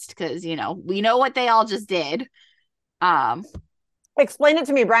dressed because, we know what they all just did. Explain it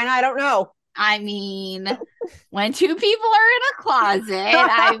to me, Brian. I don't know. I mean, when two people are in a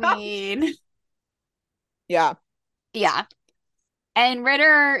closet, Yeah. Yeah. And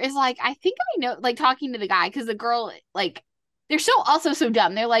Ritter is like, I think I know, like talking to the guy because the girl, like, they're also so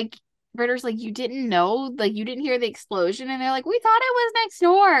dumb. They're like, Ritter's like, you didn't know, like you didn't hear the explosion, and they're like, we thought it was next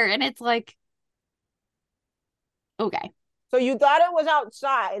door, and it's like, okay, so you thought it was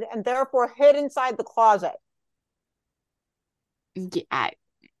outside and therefore hid inside the closet. Yeah,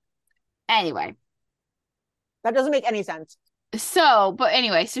 Anyway. That doesn't make any sense. So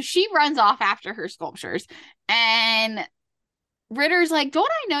she runs off after her sculptures, and Ritter's like, don't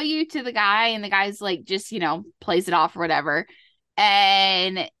I know you, to the guy? And the guy's like, just, plays it off or whatever.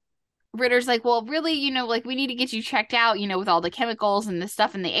 And Ritter's like, well, really, like, we need to get you checked out, with all the chemicals and the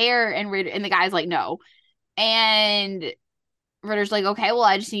stuff in the air. And the guy's like, no. And Ritter's like, okay, well,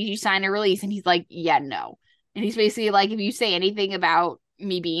 I just need you to sign a release. And he's like, yeah, no. And he's basically like, if you say anything about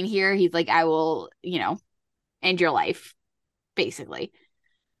me being here, he's like, I will, end your life, basically.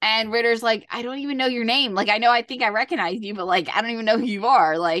 And Ritter's like, I don't even know your name. Like, I think I recognize you, but like, I don't even know who you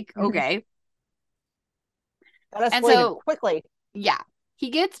are. Like, okay. That escalated quickly. Yeah. He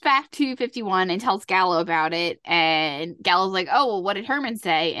gets back to 51 and tells Gallo about it. And Gallo's like, oh, well, what did Herman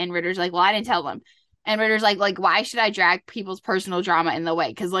say? And Ritter's like, well, I didn't tell them. And Ritter's like, why should I drag people's personal drama in the way?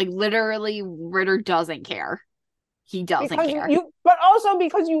 Because, like, literally, Ritter doesn't care. He doesn't care. But also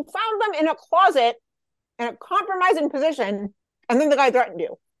because you found them in a closet in a compromising position, and then the guy threatened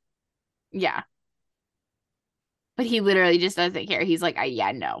you. Yeah. But he literally just doesn't care. He's like,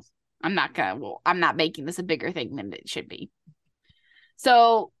 yeah, no. I'm not making this a bigger thing than it should be.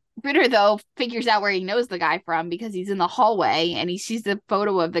 So Ritter, though, figures out where he knows the guy from because he's in the hallway and he sees the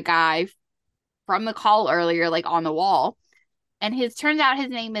photo of the guy from the call earlier, like, on the wall. And turns out his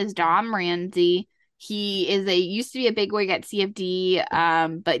name is Dom Ramsey. He used to be a bigwig at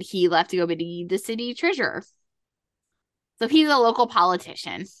CFD, but he left to go be the city treasurer. So he's a local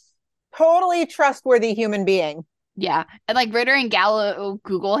politician. Totally trustworthy human being. Yeah. And like Ritter and Gallo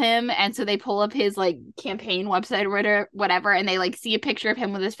Google him, and so they pull up his like campaign website or whatever, and they like see a picture of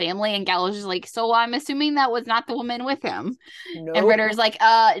him with his family, and Gallo's just like, so I'm assuming that was not the woman with him. Nope. And Ritter's like,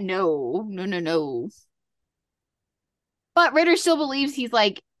 no. But Ritter still believes he's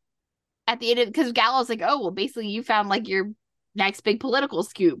like at the end of, because Gallo's like, oh, well, basically you found like your next big political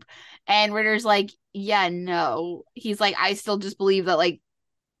scoop. And Ritter's like, yeah, no. He's like, I still just believe that, like,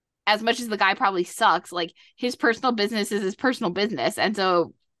 as much as the guy probably sucks, like, his personal business is his personal business. And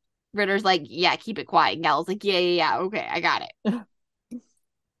so Ritter's like, yeah, keep it quiet. And Gallo's like, yeah, okay, I got it.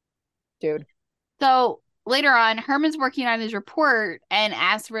 Dude. So later on, Herman's working on his report and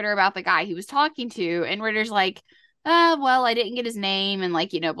asks Ritter about the guy he was talking to. And Ritter's like, well, I didn't get his name and,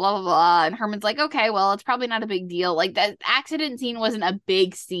 like, blah, blah, blah. And Herman's like, okay, well, it's probably not a big deal. Like, that accident scene wasn't a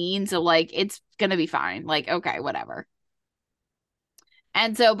big scene. So, like, it's going to be fine. Like, okay, whatever.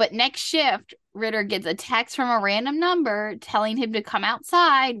 And so, but next shift, Ritter gets a text from a random number telling him to come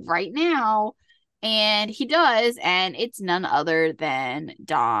outside right now. And he does. And it's none other than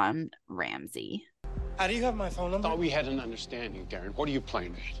Don Ramsey. How do you have my phone number? Thought we had an understanding, Darren. What are you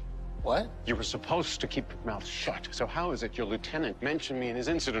playing at? What? You were supposed to keep your mouth shut. So how is it your lieutenant mentioned me in his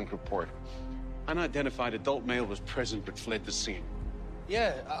incident report? Unidentified adult male was present but fled the scene.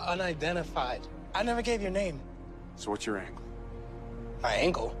 Yeah, unidentified. I never gave your name. So what's your angle? My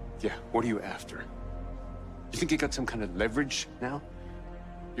angle? Yeah, what are you after? You think you got some kind of leverage now?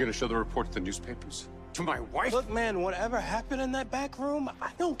 You're gonna show the report to the newspapers? To my wife? Look, man, whatever happened in that back room,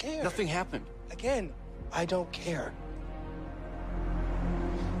 I don't care. Nothing happened. Again, I don't care.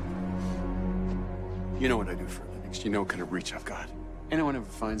 You know what I do for a living. You know what kind of reach I've got. Anyone ever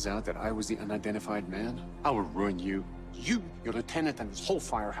finds out that I was the unidentified man, I will ruin you, your lieutenant, and this whole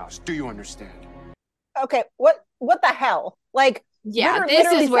firehouse. Do you understand? Okay, what the hell? Like, yeah, Ritter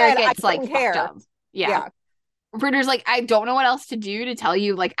this is where it said, gets like fucked up. Yeah. Ritter's like, I don't know what else to do to tell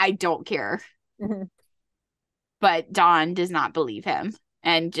you, like, I don't care. Mm-hmm. But Don does not believe him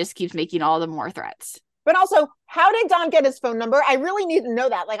and just keeps making all the more threats. But also, how did Don get his phone number? I really need to know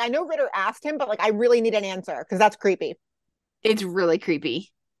that. Like, I know Ritter asked him, but like, I really need an answer because that's creepy. It's really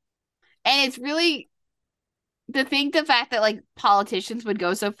creepy. And it's really, the fact that like politicians would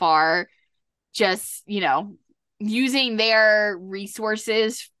go so far just, using their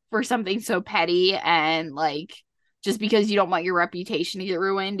resources for something so petty and like, just because you don't want your reputation to get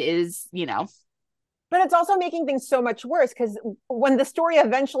ruined is, But it's also making things so much worse because when the story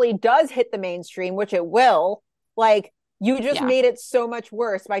eventually does hit the mainstream, which it will, like, you just made it so much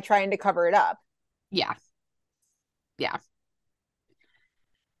worse by trying to cover it up. Yeah.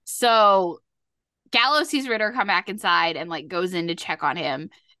 So Gallo sees Ritter come back inside and like goes in to check on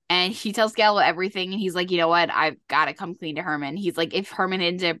him. And he tells Gallo everything. And he's like, you know what? I've got to come clean to Herman. He's like, if Herman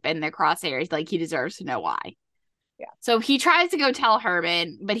ends up in the crosshairs, like, he deserves to know why. Yeah. So he tries to go tell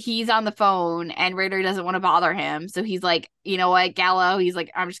Herman, but he's on the phone and Ritter doesn't want to bother him. So he's like, you know what, Gallo? He's like,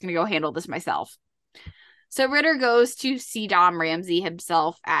 I'm just going to go handle this myself. So Ritter goes to see Dom Ramsey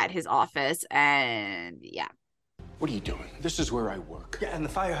himself at his office. And yeah. What are you doing? This is where I work. Yeah, and the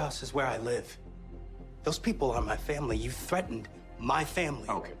firehouse is where I live. Those people are my family. You threatened my family.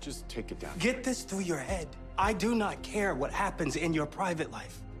 Okay, just take it down. Get this through your head. I do not care what happens in your private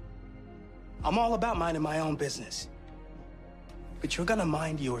life. I'm all about minding my own business. But you're gonna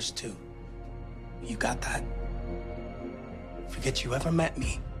mind yours too. You got that? Forget you ever met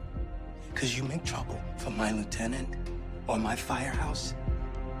me. Because you make trouble for my lieutenant or my firehouse.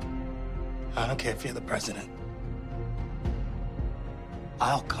 I don't care if you're the president.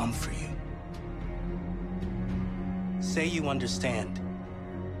 I'll come for you. Say you understand.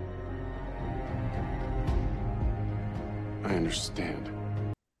 I understand.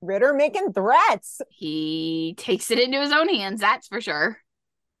 Ritter making threats. He takes it into his own hands, that's for sure.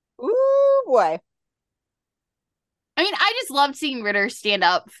 Ooh, boy. I mean, I just loved seeing Ritter stand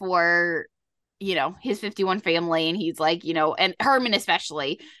up for, you know, his 51 family. And he's like, you know, and Herman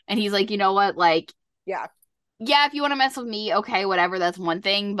especially. And he's like, you know what? Like, yeah, if you want to mess with me, okay, whatever, that's one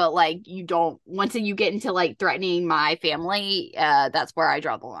thing. But like, you don't, once you get into like threatening my family, that's where I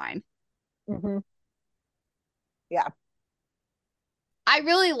draw the line. Mm-hmm. Yeah. I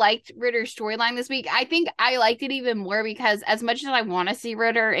really liked Ritter's storyline this week. I think I liked it even more because as much as I want to see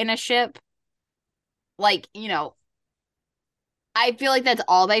Ritter in a ship, like, you know, I feel like that's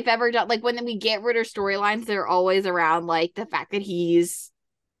all they've ever done. Like, when we get Ritter storylines, they're always around, like, the fact that he's,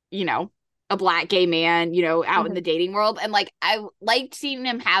 you know, a Black gay man, you know, out in the dating world. And, like, I liked seeing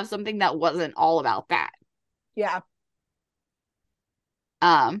him have something that wasn't all about that. Yeah.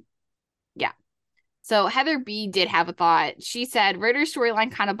 Yeah. So Heather B did have a thought. She said, Ritter's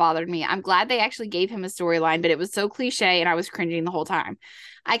storyline kind of bothered me. I'm glad they actually gave him a storyline, but it was so cliche and I was cringing the whole time.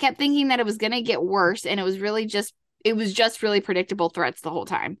 I kept thinking that it was going to get worse, and it was just really predictable threats the whole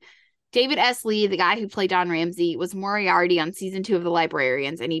time. David S. Lee, the guy who played Don Ramsey, was Moriarty on season 2 of The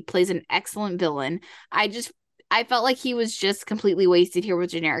Librarians, and he plays an excellent villain. I felt like he was just completely wasted here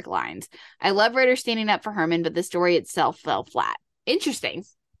with generic lines. I love Ritter standing up for Herman, but the story itself fell flat. Interesting.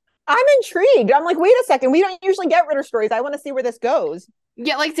 I'm intrigued. I'm like, wait a second. We don't usually get Ritter stories. I want to see where this goes.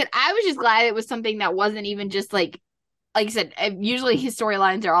 Yeah, like I said, I was just glad it was something that wasn't even just like I said, usually his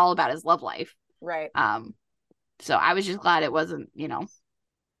storylines are all about his love life. Right. So I was just glad it wasn't, you know,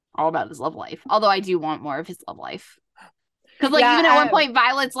 all about his love life. Although I do want more of his love life. Because, like, even at one point,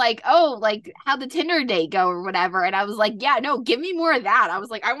 Violet's like, oh, like, how'd the Tinder date go or whatever? And I was like, yeah, no, give me more of that. I was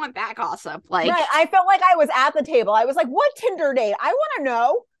like, I want that gossip. Like, right. I felt like I was at the table. I was like, what Tinder date? I want to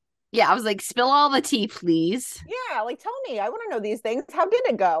know. Yeah, I was like, spill all the tea, please. Yeah, like, tell me. I want to know these things. How did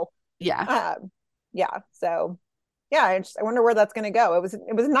it go? Yeah. Yeah. So, yeah, I wonder where that's going to go. It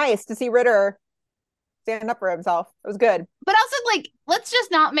was nice to see Ritter stand up for himself. It was good. But also, like, let's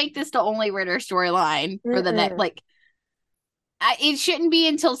just not make this the only Ritter storyline for the next, like, it shouldn't be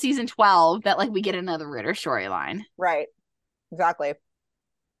until season 12 that, like, we get another Ritter storyline. Right. Exactly.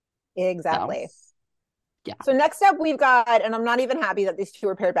 So, yeah. So next up we've got, and I'm not even happy that these two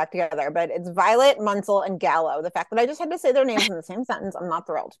are paired back together, but it's Violet, Munsell, and Gallo. The fact that I just had to say their names in the same sentence, I'm not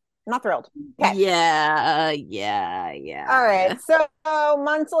thrilled. Not thrilled. Okay. Yeah. All right. So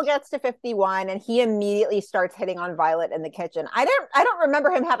Munsell gets to 51 and he immediately starts hitting on Violet in the kitchen. I don't remember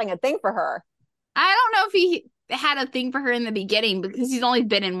him having a thing for her. I don't know if he had a thing for her in the beginning because he's only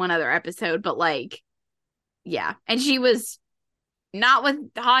been in one other episode, but like, yeah. And she was not with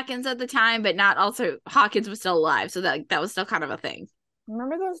Hawkins at the time, but not also Hawkins was still alive. So that was still kind of a thing.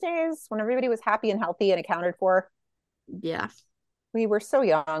 Remember those days when everybody was happy and healthy and accounted for? Yeah. We were so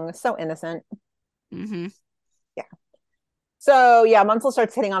young, so innocent. Mm-hmm. Yeah. So yeah, Munsell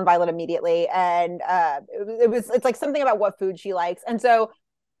starts hitting on Violet immediately. And it's like something about what food she likes. And so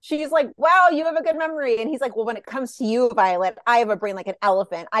she's like, wow, you have a good memory. And he's like, well, when it comes to you, Violet, I have a brain like an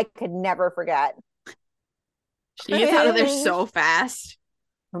elephant. I could never forget. She gets out of there so fast.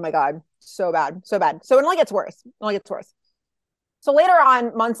 Oh my God. So bad. So bad. So it only gets worse. So later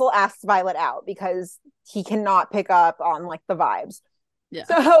on, Munsell asks Violet out because he cannot pick up on like the vibes. Yeah.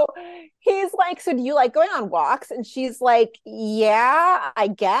 So he's like, so do you like going on walks? And she's like, yeah, I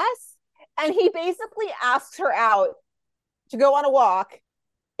guess. And he basically asks her out to go on a walk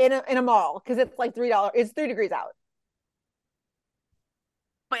in a mall because it's like $3. It's 3 degrees out.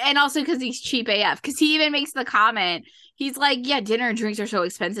 And also because he's cheap AF. Because he even makes the comment. He's like, yeah, dinner and drinks are so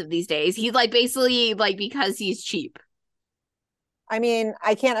expensive these days. He's like, basically, like, because he's cheap. I mean,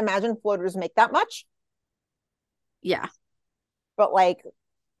 I can't imagine floaters make that much. Yeah. But like,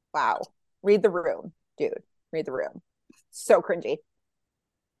 wow. Read the room, dude. Read the room. So cringy.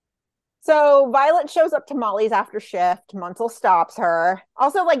 So Violet shows up to Molly's after shift. Munsell stops her.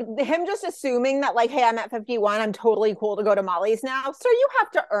 Also, like, him just assuming that, like, hey, I'm at 51. I'm totally cool to go to Molly's now. Sir, you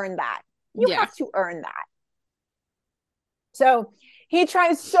have to earn that. You have to earn that. So He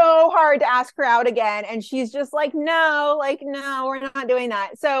tries so hard to ask her out again, and she's just like, no, we're not doing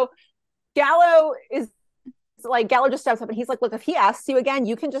that. So Gallo just steps up and he's like, look, if he asks you again,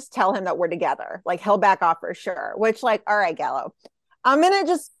 you can just tell him that we're together. Like, he'll back off for sure. Which, like, all right, Gallo, I'm gonna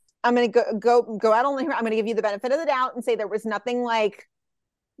go out on here. I'm gonna give you the benefit of the doubt and say there was nothing like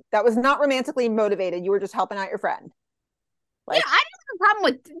that was not romantically motivated. You were just helping out your friend. Like, yeah, I don't have a problem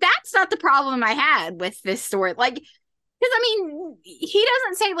with that's not the problem I had with this story. Like, because I mean, he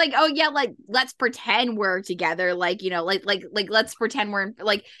doesn't say like, oh yeah, like let's pretend we're together, like, you know, like let's pretend we're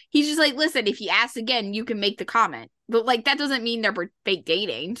like. He's just like, listen, if he asks again, you can make the comment, but like that doesn't mean they're fake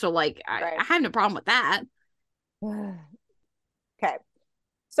dating. So like, I have no problem with that. Okay.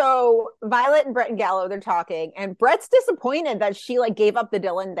 So Violet and Brett and Gallo, they're talking, and Brett's disappointed that she like gave up the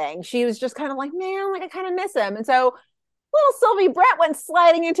Dylan thing. She was just kind of like, man, like I kind of miss him. And so little Sylvie Brett went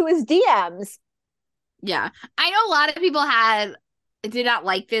sliding into his DMs. Yeah. I know a lot of people did not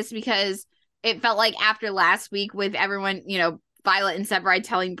like this because it felt like after last week with everyone, you know, Violet and Severide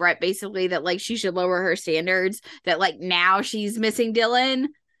telling Brett basically that like she should lower her standards, that like now she's missing Dylan.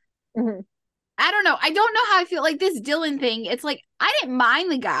 Mm-hmm. I don't know. I don't know how I feel like this Dylan thing. It's like, I didn't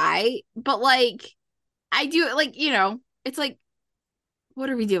mind the guy, but like, I do, like, you know, it's like, what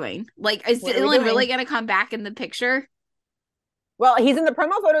are we doing? Like, is Dylan really going to come back in the picture? Well, he's in the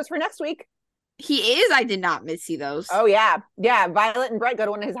promo photos for next week. He is? I did not see those. Oh, yeah. Yeah, Violet and Brett go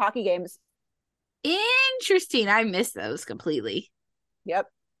to one of his hockey games. Interesting. I missed those completely. Yep.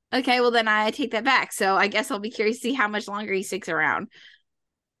 Okay, well, then I take that back. So I guess I'll be curious to see how much longer he sticks around.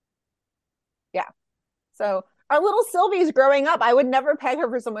 Yeah. So our little Sylvie's growing up. I would never peg her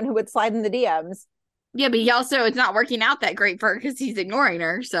for someone who would slide in the DMs. Yeah, but it's not working out that great for her because he's ignoring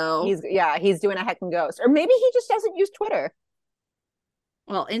her. So he's doing a heckin' ghost. Or maybe he just doesn't use Twitter.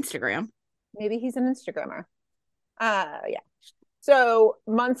 Well, Instagram. Maybe he's an Instagrammer. Yeah. So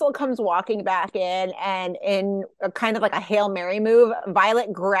Munsell comes walking back in, and in a kind of like a Hail Mary move,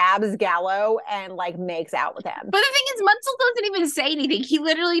 Violet grabs Gallo and like makes out with him. But the thing is, Munsell doesn't even say anything. He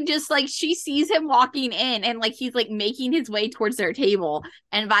literally just like, she sees him walking in and like he's like making his way towards their table,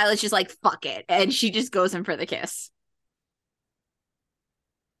 and Violet's just like, fuck it. And she just goes in for the kiss.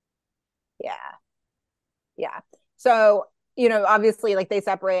 Yeah. Yeah. So, you know, obviously like they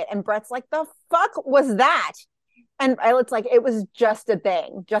separate, and Brett's like, the fuck was that? And Violet's like, it was just a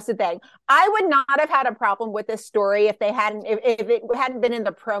thing. I would not have had a problem with this story if it hadn't been in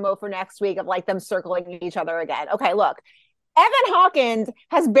the promo for next week of like them circling each other again. Okay, look, Evan Hawkins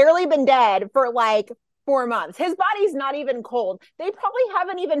has barely been dead for like 4 months. His body's not even cold. They probably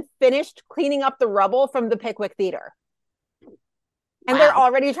haven't even finished cleaning up the rubble from the Pickwick Theater. And they're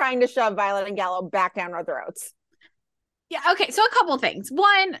already trying to shove Violet and Gallo back down our throats. Yeah, okay, so a couple things.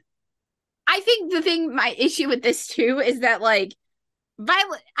 One, I think my issue with this too is that like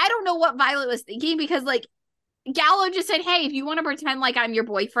Violet, I don't know what Violet was thinking, because like Gallo just said, hey, if you want to pretend like I'm your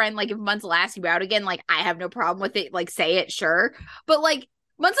boyfriend, like if Munsell asks you out again, like I have no problem with it, like say it, sure. But like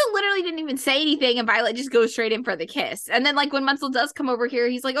Munsell literally didn't even say anything, and Violet just goes straight in for the kiss. And then like when Munsell does come over here,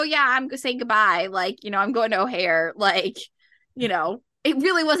 he's like, oh yeah, I'm saying goodbye, like, you know, I'm going to O'Hare, like, you know, it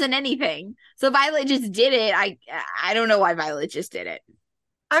really wasn't anything. So Violet just did it. I don't know why Violet just did it.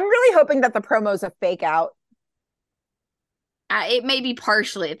 I'm really hoping that the promo's a fake out. It may be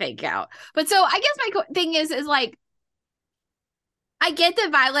partially a fake out. But so I guess my thing is like, I get that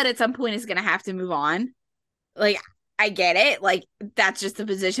Violet at some point is going to have to move on. Like, I get it. Like, that's just the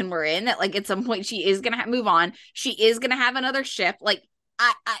position we're in, that like at some point she is going to move on. She is going to have another ship. Like,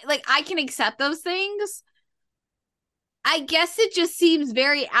 I can accept those things. I guess it just seems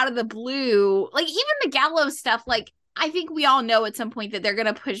very out of the blue. Like, even the Gallo stuff, like, I think we all know at some point that they're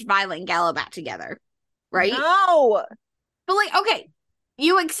going to push Violet and Gallo back together, right? No. But like, okay,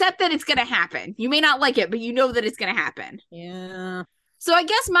 you accept that it's going to happen. You may not like it, but you know that it's going to happen. Yeah. So I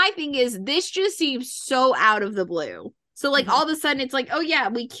guess my thing is, this just seems so out of the blue. So like all of a sudden it's like, oh yeah,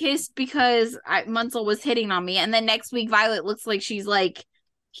 we kissed because Munsell was hitting on me. And then next week Violet looks like she's like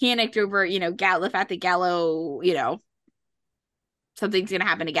panicked over, you know, the fact that Gallo, you know, something's going to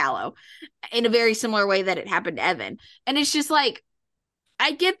happen to Gallo in a very similar way that it happened to Evan. And it's just like,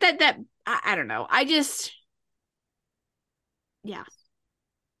 I get that I don't know. I just, yeah.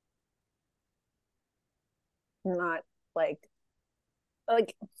 Not like,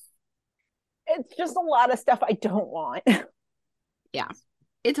 it's just a lot of stuff I don't want. Yeah.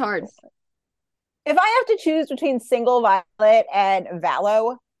 It's hard. If I have to choose between single Violet and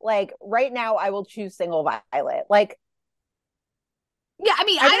Vallow, like right now I will choose single Violet. Like, yeah, I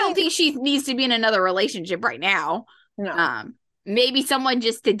mean, I don't think she needs to be in another relationship right now. No. Maybe someone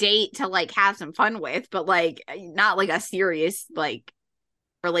just to date, to like have some fun with, but like not like a serious like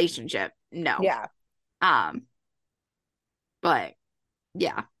relationship. No. Yeah. But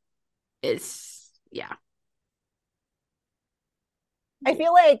yeah, it's yeah. I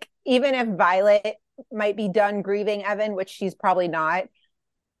feel like even if Violet might be done grieving Evan, which she's probably not,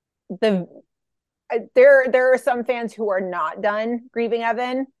 there are some fans who are not done grieving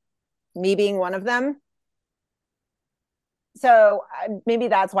Evan, me being one of them. So maybe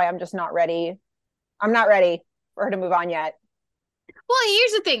that's why I'm just not ready. I'm not ready for her to move on yet. Well,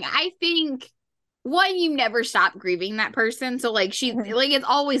 here's the thing. I think one, you never stop grieving that person. So like she's like, it's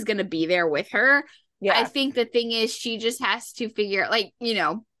always going to be there with her. Yeah. I think the thing is she just has to figure, like, you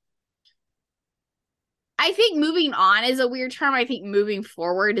know, I think moving on is a weird term. I think moving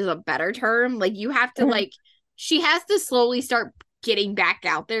forward is a better term. Like you have to like, she has to slowly start getting back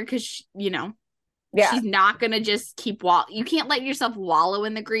out there because, you know, she's not going to just keep you can't let yourself wallow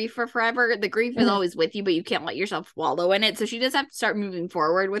in the grief for forever. The grief is always with you, but you can't let yourself wallow in it. So she does have to start moving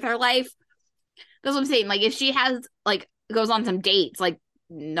forward with her life. That's what I'm saying. Like if she has like goes on some dates, like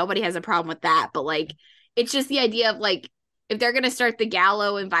nobody has a problem with that. But like, it's just the idea of like, if they're going to start the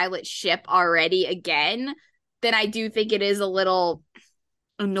Gallo and Violet ship already again, then I do think it is a little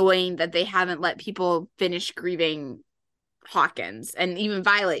annoying that they haven't let people finish grieving Hawkins and even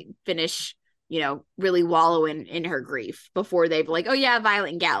Violet finish, you know, really wallowing in her grief before they've like, oh yeah,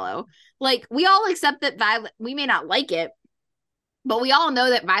 Violet and Gallo. Like we all accept that Violet, we may not like it, but we all know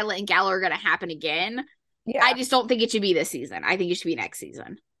that Violet and Gallo are going to happen again. Yeah. I just don't think it should be this season. I think it should be next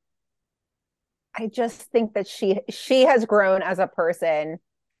season. I just think that she has grown as a person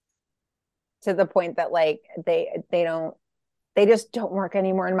to the point that like they just don't work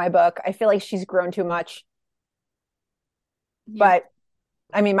anymore in my book. I feel like she's grown too much. Yeah. But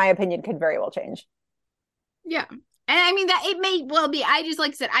I mean, my opinion could very well change. Yeah. And I mean that it may well be, I just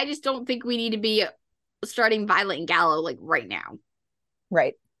like I said, I just don't think we need to be starting Violet and Gallo like right now.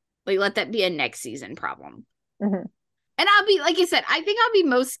 Right. Like let that be a next season problem. Mm-hmm. And I'll be, like I said, I think I'll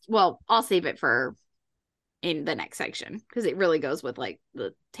be I'll save it for in the next section because it really goes with like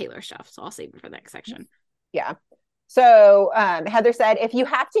the Taylor stuff. So I'll save it for the next section. Yeah. So Heather said, if you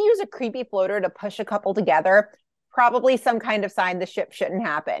have to use a creepy floater to push a couple together, probably some kind of sign the ship shouldn't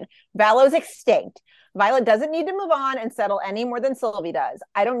happen. Valo's extinct. Violet doesn't need to move on and settle any more than Sylvie does.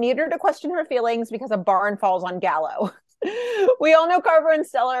 I don't need her to question her feelings because a barn falls on Gallo. We all know Carver and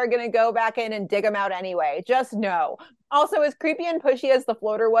Stella are going to go back in and dig him out anyway. Just no. Also, as creepy and pushy as the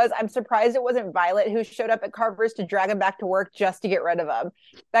floater was, I'm surprised it wasn't Violet who showed up at Carver's to drag him back to work just to get rid of him.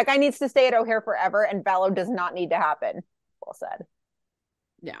 That guy needs to stay at O'Hare forever, and Valo does not need to happen. Well said.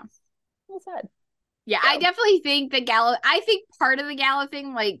 Yeah. Well said. Yeah, so. I definitely think that Gallo, I think part of the Gallo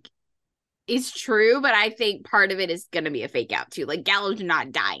thing, like, is true, but I think part of it is going to be a fake out, too. Like, Gallo's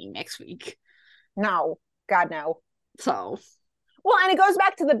not dying next week. No. God, no. So, well, and it goes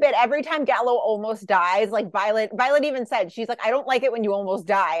back to the bit. Every time Gallo almost dies, like Violet even said, she's like, I don't like it when you almost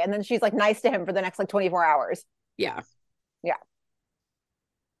die. And then she's like nice to him for the next like 24 hours. Yeah. Yeah.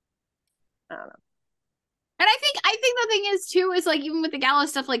 I don't know. And I think the thing is too, is like, even with the Gallo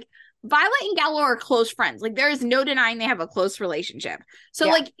stuff, like Violet and Gallo are close friends. Like there is no denying they have a close relationship. So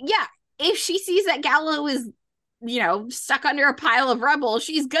like, yeah, if she sees that Gallo is, you know, stuck under a pile of rubble,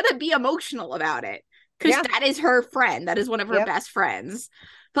 she's going to be emotional about it. Because that is her friend. That is one of her best friends.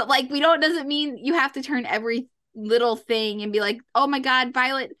 But, like, doesn't mean you have to turn every little thing and be like, oh, my God,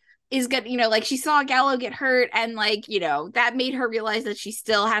 Violet is good. You know, like, she saw Gallo get hurt and, like, you know, that made her realize that she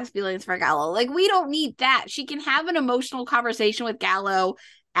still has feelings for Gallo. Like, we don't need that. She can have an emotional conversation with Gallo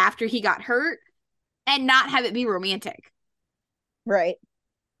after he got hurt and not have it be romantic. Right.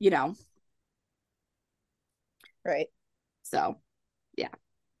 You know? Right. So, yeah.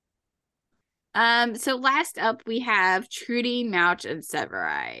 So last up we have Trudy, Mouch, and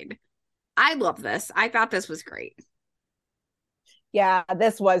Severide. I love this. I thought this was great. Yeah,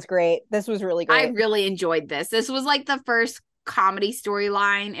 this was great. This was really great. I really enjoyed this. This was like the first comedy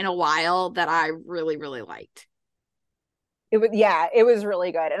storyline in a while that I really, really liked. It was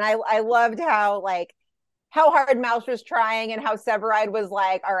really good. And I loved how hard Mouch was trying and how Severide was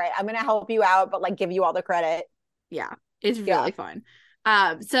like, all right, I'm going to help you out, but like give you all the credit. Yeah, it's really fun.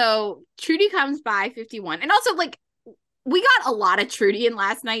 So Trudy comes by 51. And also, like, we got a lot of Trudy in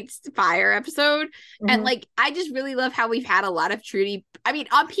last night's Fire episode. Mm-hmm. And, like, I just really love how we've had a lot of Trudy. I mean,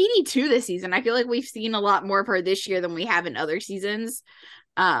 on PD2 this season, I feel like we've seen a lot more of her this year than we have in other seasons.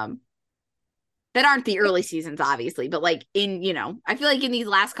 That aren't the early seasons, obviously. But, like, I feel like in these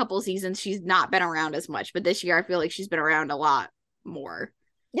last couple of seasons, she's not been around as much. But this year, I feel like she's been around a lot more.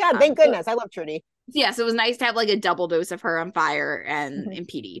 Yeah, thank goodness. I love Trudy. Yeah, so it was nice to have like a double dose of her on Fire and in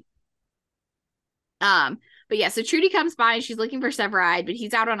PD. But But yeah, so Trudy comes by and she's looking for Severide, but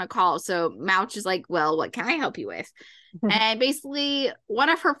he's out on a call. So Mouch is like, well, what can I help you with? And basically, one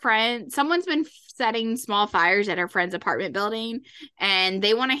of her friends, someone's been setting small fires at her friend's apartment building, and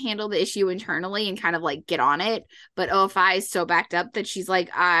they want to handle the issue internally and kind of like get on it. But OFI is so backed up that she's like,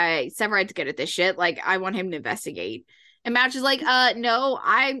 Severide's good at this shit. Like, I want him to investigate. And Mouch is like, no,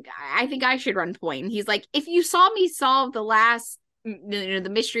 I think I should run point. And he's like, if you saw me solve the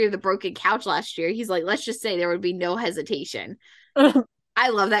mystery of the broken couch last year, he's like, let's just say there would be no hesitation. I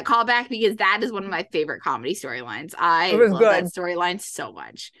love that callback because that is one of my favorite comedy storylines. I love that storyline so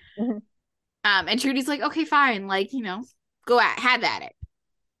much. Mm-hmm. And Trudy's like, okay, fine. Like, have at it.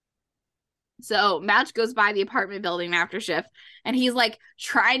 So Mouch goes by the apartment building after shift, and he's like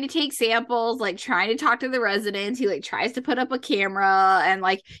trying to take samples, like trying to talk to the residents. He like tries to put up a camera, and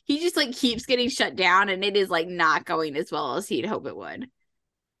like he just like keeps getting shut down, and it is like not going as well as he'd hope it would.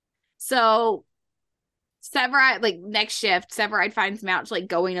 So Severide, like next shift, Severide finds Mouch like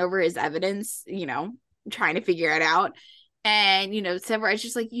going over his evidence, trying to figure it out. And, Severide's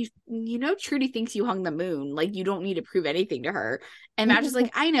just like, Trudy thinks you hung the moon. Like, you don't need to prove anything to her. And Mouch is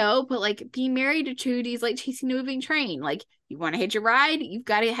like, I know, but like being married to Trudy is like chasing a moving train. Like, you want to hitch a ride, you've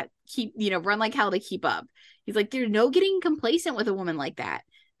got to keep, run like hell to keep up. He's like, there's no getting complacent with a woman like that.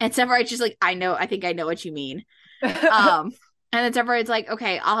 And Severide's just like, I think I know what you mean. And then Severide's like,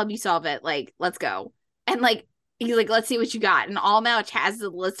 okay, I'll help you solve it. Like, let's go. And like, he's like, let's see what you got. And all Mouch has is a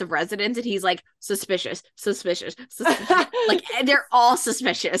list of residents, and he's like, suspicious. Like, they're all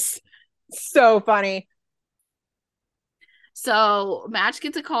suspicious. So funny. So Mouch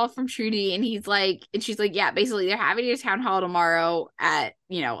gets a call from Trudy, and she's like, yeah, basically they're having a town hall tomorrow at,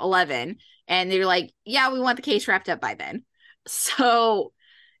 11. And they're like, yeah, we want the case wrapped up by then. So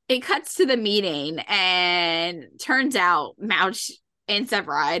it cuts to the meeting, and turns out Mouch and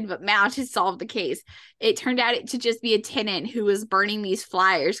Severide, but Mouch has solved the case. It turned out to just be a tenant who was burning these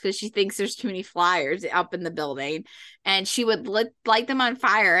flyers because she thinks there's too many flyers up in the building, and she would light them on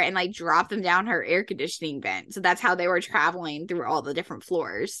fire and like drop them down her air conditioning vent. So that's how they were traveling through all the different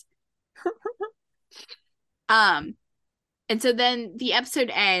floors. And so then the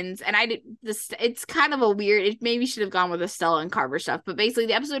episode ends, and it's kind of a weird, it maybe should have gone with the Stella and Carver stuff, but basically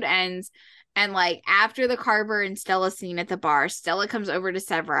the episode ends. And like after the Carver and Stella scene at the bar, Stella comes over to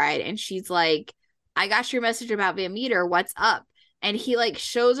Severide, and she's like, I got your message about Van Meter. What's up? And he like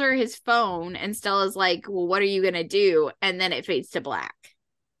shows her his phone, and Stella's like, well, what are you going to do? And then it fades to black.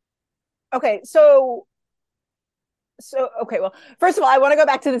 Okay. So, okay. Well, first of all, I want to go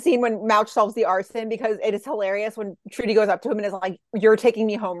back to the scene when Mouch solves the arson, because it is hilarious when Trudy goes up to him and is like, you're taking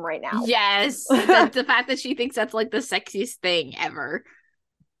me home right now. Yes. the fact that she thinks that's like the sexiest thing ever.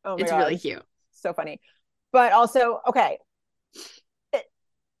 Oh my God. Really cute. So funny. But also, okay.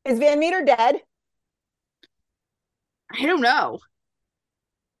 Is Van Meter dead? I don't know.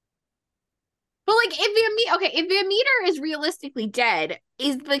 But like if Van Meter is realistically dead,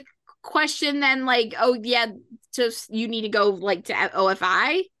 is the question then like, oh yeah, just you need to go like to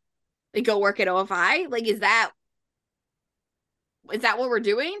OFI? Like go work at OFI? Like is that what we're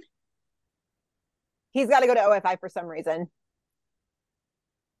doing? He's got to go to OFI for some reason.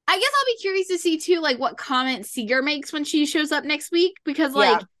 I guess I'll be curious to see too, like what comment Seeger makes when she shows up next week, because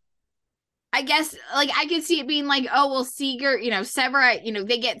like, I guess like I could see it being like, oh, well, Seeger, Severide,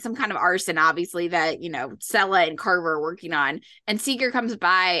 they get some kind of arson, obviously, that, Stella and Carver are working on, and Seeger comes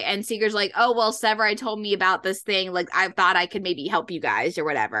by, and Seeger's like, oh, well, Severide told me about this thing. Like, I thought I could maybe help you guys or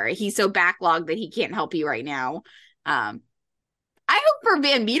whatever. He's so backlogged that he can't help you right now. I hope for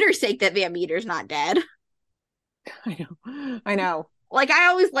Van Meter's sake that Van Meter's not dead. I know. Like, I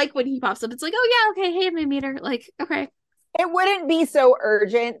always like when he pops up. It's like, oh, yeah, okay, hey, Van Meter. Like, okay. It wouldn't be so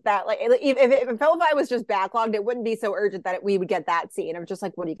urgent that, like, if Philippi was just backlogged, it wouldn't be so urgent that we would get that scene of just,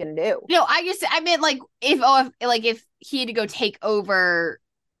 like, what are you going to do? No, I meant, like, if he had to go take over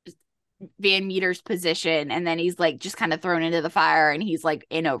Van Meter's position, and then he's, like, just kind of thrown into the fire, and he's, like,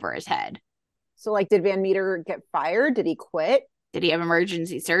 in over his head. So, like, did Van Meter get fired? Did he quit? Did he have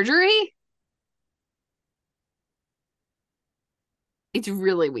emergency surgery? It's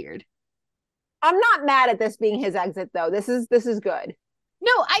really weird. I'm not mad at this being his exit, though. This is good.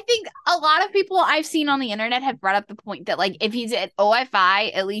 No, I think a lot of people I've seen on the internet have brought up the point that, like, if he's at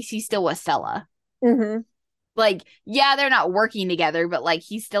OFI, at least he's still with Stella. Mm-hmm. Like, yeah, they're not working together, but, like,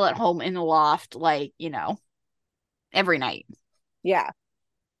 he's still at home in the loft, like, every night. Yeah.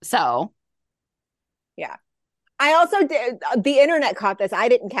 So. Yeah. I also did, the internet caught this. I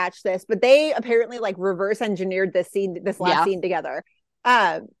didn't catch this, but they apparently, like, reverse engineered this last scene together.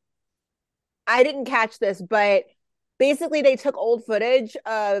 I didn't catch this, but basically they took old footage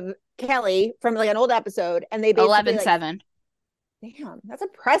of Kelly from like an old episode, and they basically 11/7. Damn, that's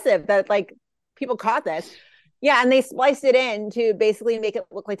impressive that like people caught this. Yeah, and they spliced it in to basically make it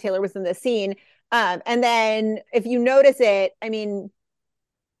look like Taylor was in the scene. And then if you notice it, I mean,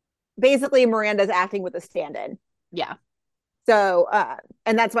 basically Miranda's acting with a stand-in. Yeah. So,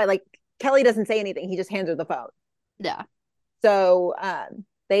 and that's why like Kelly doesn't say anything. He just hands her the phone. Yeah. So,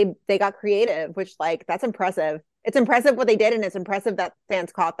 they got creative, which like, that's impressive. It's impressive what they did, and it's impressive that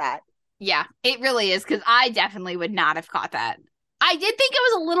fans caught that. Yeah, it really is, because I definitely would not have caught that. I did think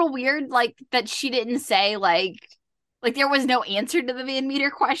it was a little weird, like, that she didn't say, like there was no answer to the Van Meter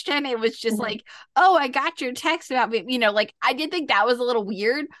question. It was just like, oh, I got your text about me. You know, like, I did think that was a little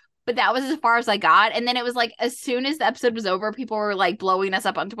weird, but that was as far as I got. And then it was like, as soon as the episode was over, people were like blowing us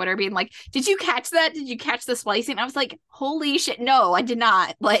up on Twitter, being like, did you catch that? Did you catch the splicing? I was like, holy shit, no, I did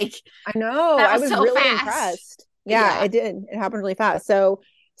not. Like, I know. I was so really impressed. Yeah, it did. It happened really fast. So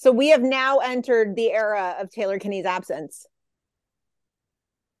we have now entered the era of Taylor Kinney's absence.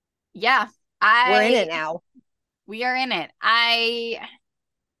 Yeah. We're in it now. We are in it.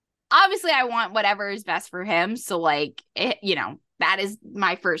 Obviously I want whatever is best for him. So like, you know, that is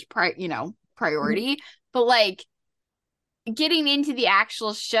my first priority. Mm-hmm. But like getting into the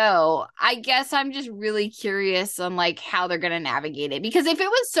actual show, I guess I'm just really curious on like how they're going to navigate it, because if it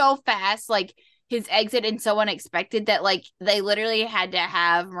was so fast, like his exit and so unexpected that like they literally had to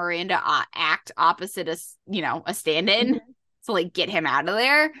have Miranda act opposite a stand-in to like get him out of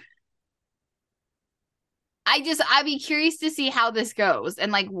there. I'd be curious to see how this goes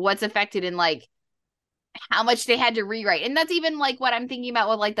and like what's affected and like how much they had to rewrite. And that's even like what I'm thinking about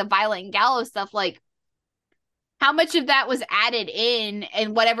with like the Violet and Gallo stuff. Like how much of that was added in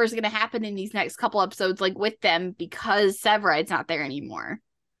and whatever's going to happen in these next couple episodes, like with them, because Severide's not there anymore.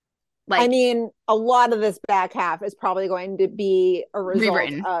 Like, I mean, a lot of this back half is probably going to be a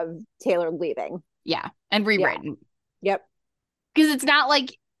result of Taylor leaving. Yeah. And rewritten. Yeah. Yep. Because it's not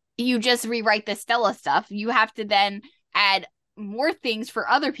like you just rewrite the Stella stuff. You have to then add more things for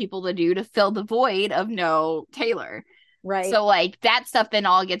other people to do to fill the void of no Taylor. Right. So like that stuff then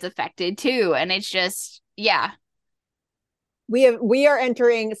all gets affected too. And it's just, yeah. We are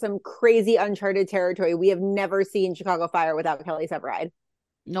entering some crazy uncharted territory. We have never seen Chicago Fire without Kelly Severide.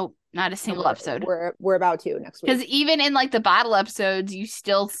 Nope, not a single episode. We're about to next week. Because even in like the bottle episodes, you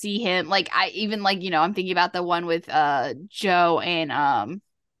still see him. Like I'm thinking about the one with Joe and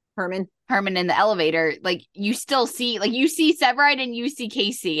Herman in the elevator. Like you still see, like you see Severide and you see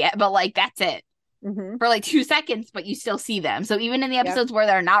Casey, but like that's it for like 2 seconds, but you still see them. So even in the episodes where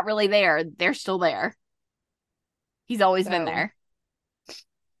they're not really there, they're still there. He's always been there.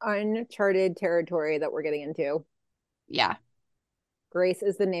 Uncharted territory that we're getting into. Yeah. Grace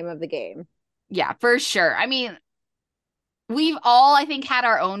is the name of the game. Yeah, for sure. I mean, we've all, I think, had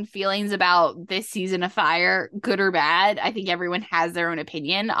our own feelings about this season of Fire, good or bad. I think everyone has their own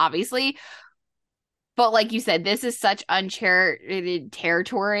opinion, obviously. But like you said, this is such uncharted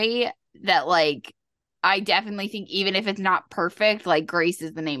territory that, like, I definitely think even if it's not perfect, like, Grace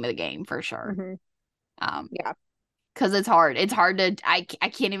is the name of the game for sure. Yeah. Because it's hard. It's hard to, I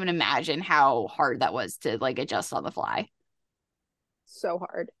can't even imagine how hard that was to, like, adjust on the fly. So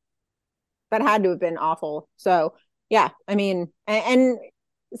hard. That had to have been awful. So yeah, I mean, and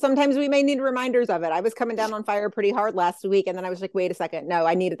sometimes we may need reminders of it. I was coming down on Fire pretty hard last week, and then I was like, wait a second, no,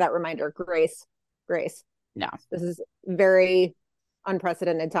 I needed that reminder. Grace. No, this is very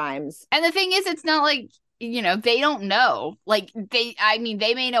unprecedented times. And the thing is, it's not like, you know, they don't know. Like they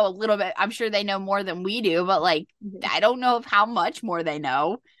may know a little bit. I'm sure they know more than we do, but like I don't know of how much more they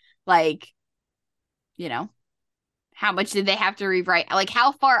know. Like, you know, how much did they have to rewrite? Like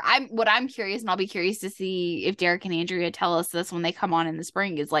how far? What I'm curious, and I'll be curious to see if Derek and Andrea tell us this when they come on in the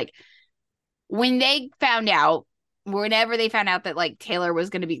spring, is like when they found out, whenever they found out that like Taylor was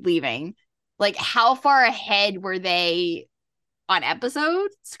going to be leaving, like how far ahead were they on episode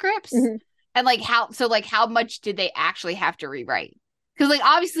scripts? And like how much did they actually have to rewrite? Because like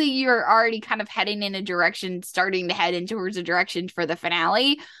obviously you're already kind of heading in a direction, starting to head in towards a direction for the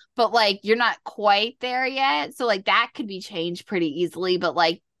finale, but like you're not quite there yet. So like that could be changed pretty easily. But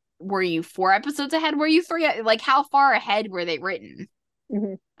like, were you 4 episodes ahead? Were you 3? Like how far ahead were they written?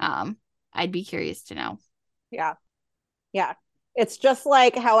 I'd be curious to know. Yeah. It's just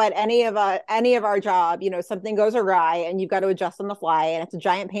like how at any of our job, you know, something goes awry and you've got to adjust on the fly, and it's a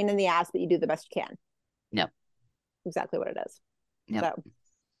giant pain in the ass, but you do the best you can. Yep. Exactly what it is. Yep. So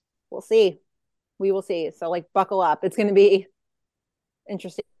we'll see. We will see. So like buckle up. It's going to be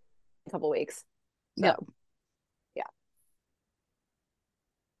interesting in a couple weeks. So yep. Yeah.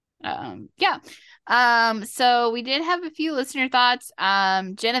 Yeah. So we did have a few listener thoughts.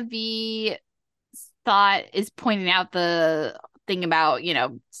 Genevieve is pointing out the thing about,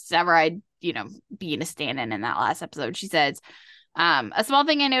 Severide, being a stand-in in that last episode. She says, a small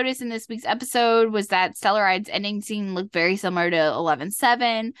thing I noticed in this week's episode was that Stellaride's ending scene looked very similar to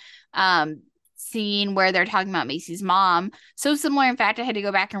 11-7. Scene where they're talking about Macy's mom. So similar, in fact, I had to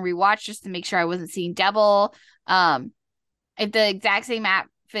go back and rewatch just to make sure I wasn't seeing double. If the exact same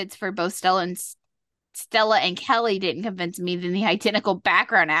outfits for both Stella and Kelly didn't convince me, then the identical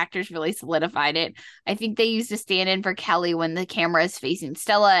background actors really solidified it. I think they used a stand-in for Kelly when the camera is facing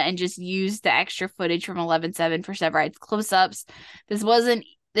Stella and just used the extra footage from 11-7 for Severide's close-ups. This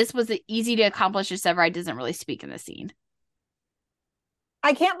was easy to accomplish as Severide doesn't really speak in the scene.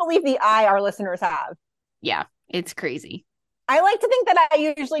 I can't believe the eye our listeners have. Yeah, it's crazy. I like to think that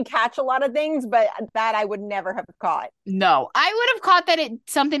I usually catch a lot of things, but that I would never have caught. No, I would have caught that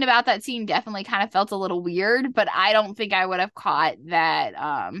something about that scene definitely kind of felt a little weird, but I don't think I would have caught that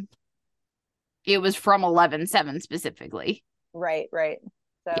it was from 11-7 specifically. Right.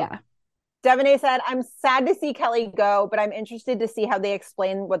 So yeah. Devonay said, I'm sad to see Kelly go, but I'm interested to see how they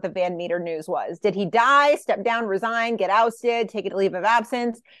explain what the Van Meter news was. Did he die, step down, resign, get ousted, take a leave of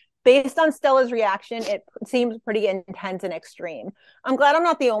absence? Based on Stella's reaction, it seems pretty intense and extreme. I'm glad I'm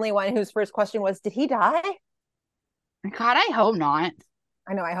not the only one whose first question was, did he die? God, I hope not.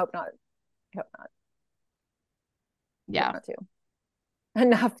 I know, I hope not. Yeah. Not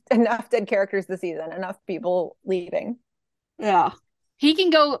to. Enough dead characters this season. Enough people leaving. Yeah. He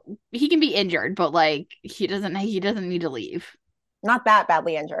can be injured, but he doesn't need to leave. Not that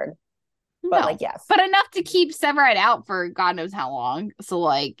badly injured. But no, yes. But enough to keep Severide out for God knows how long. So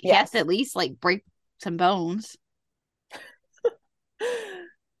he has to at least break some bones.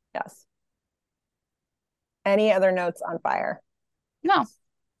 Yes. Any other notes on Fire? No.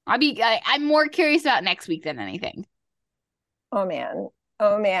 I'm more curious about next week than anything. Oh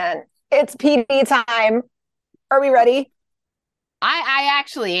man. It's PD time. Are we ready? I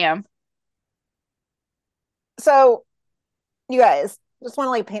actually am. So, you guys, just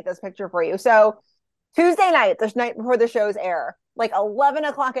want to paint this picture for you. So, Tuesday night, the night before the shows air, 11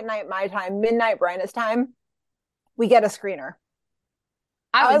 o'clock at night my time, midnight Brandis time, we get a screener.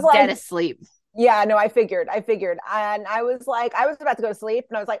 I was dead asleep. Yeah, no, I figured. And I was about to go to sleep,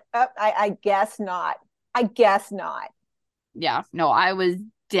 and I was like, oh, I guess not. Yeah, no, I was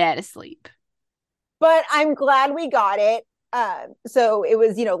dead asleep. But I'm glad we got it. So it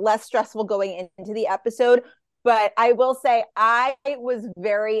was, less stressful going into the episode. But I will say I was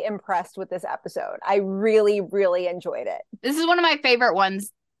very impressed with this episode. I really, really enjoyed it. This is one of my favorite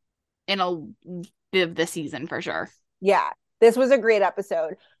ones in a bit of the season for sure. Yeah, this was a great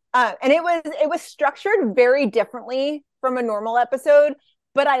episode. And it was structured very differently from a normal episode,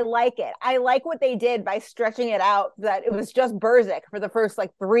 but I like it. I like what they did by stretching it out, that it was just Burzek for the first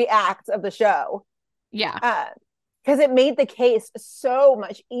 3 acts of the show. Yeah. Because it made the case so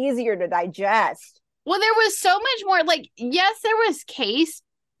much easier to digest. Well, there was so much more, yes, there was case,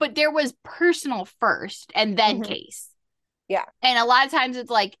 but there was personal first and then case. Yeah. And a lot of times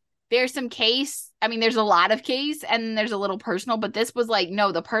it's there's some case. I mean, there's a lot of case and there's a little personal, but this was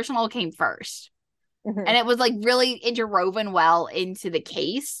no, the personal came first. And it was really interwoven well into the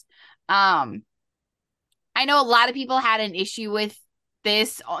case. I know a lot of people had an issue with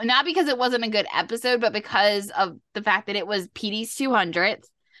this, not because it wasn't a good episode, but because of the fact that it was PD's 200th.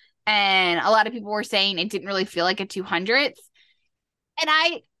 And a lot of people were saying it didn't really feel like a 200th. And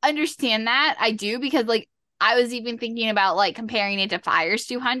I understand that. I do, because I was even thinking about comparing it to Fire's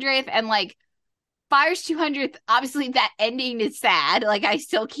 200th, and Fire's 200th, obviously that ending is sad. I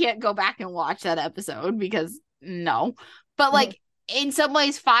still can't go back and watch that episode because no. But in some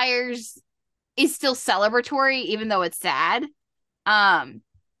ways Fire's is still celebratory even though it's sad. And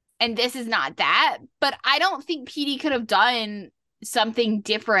this is not that, but I don't think PD could have done something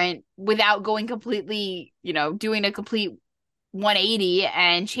different without going completely, doing a complete 180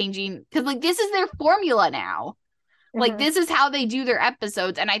 and changing, because this is their formula now. This is how they do their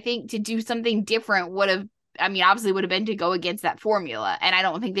episodes, and I think to do something different would have been to go against that formula, and I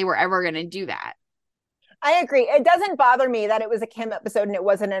don't think they were ever going to do that. I agree. It doesn't bother me that it was a Kim episode and it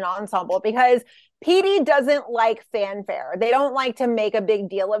wasn't an ensemble, because PD doesn't like fanfare. They don't like to make a big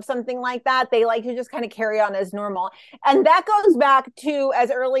deal of something like that. They like to just kind of carry on as normal. And that goes back to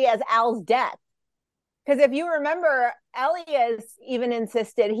as early as Al's death. Because if you remember, Elias even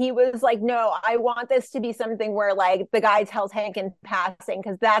insisted, he was like, no, I want this to be something where the guy tells Hank in passing,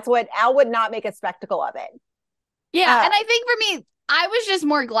 because that's what Al would not make a spectacle of it. Yeah. And I think for me, I was just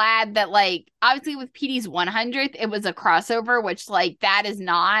more glad that, like, obviously with PD's 100th, it was a crossover, which, like, that is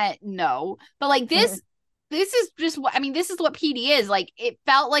not, no. But, like, this is just what, I mean, this is what PD is. Like, it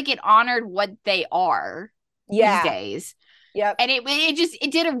felt like it honored what they are these days. Yep. And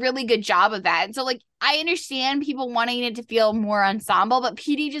it did a really good job of that. And so, like, I understand people wanting it to feel more ensemble, but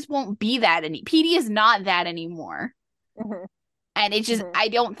PD just won't be that PD is not that anymore. Mm-hmm. And it just, I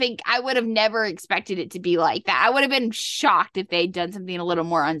don't think, I would have never expected it to be like that. I would have been shocked if they'd done something a little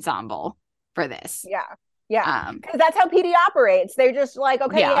more ensemble for this. Yeah. Yeah. Because that's how PD operates. They're just like,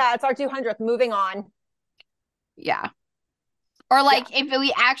 okay, yeah, it's our 200th, moving on. Yeah. Or like if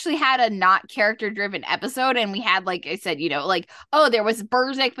we actually had a not character driven episode and we had, like I said, you know, like, oh, there was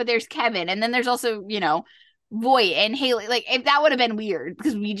Burzek, but there's Kevin. And then there's also, you know, Voight and Haley. Like, if that would have been weird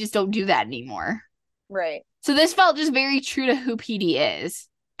because we just don't do that anymore. Right. So this felt just very true to who PD is.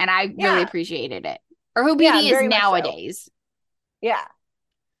 And I really appreciated it. Or who PD is nowadays. So. Yeah.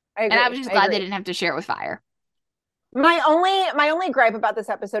 I agree. And I was just glad they didn't have to share it with Fire. My only gripe about this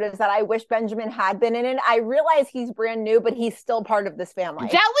episode is that I wish Benjamin had been in it. I realize he's brand new, but he's still part of this family.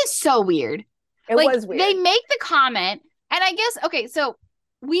 That was so weird. It was weird. They make the comment, and I guess, okay, so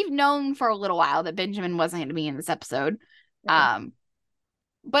we've known for a little while that Benjamin wasn't going to be in this episode. Mm-hmm.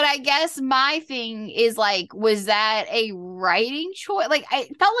 But I guess my thing is, like, was that a writing choice? Like, I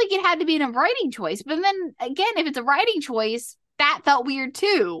felt like it had to be a writing choice. But then, again, if it's a writing choice, that felt weird,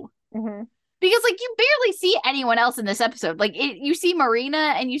 too. Mm-hmm. Because, like, you barely see anyone else in this episode. Like, you see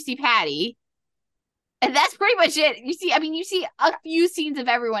Marina and you see Patty. And that's pretty much it. You see a few scenes of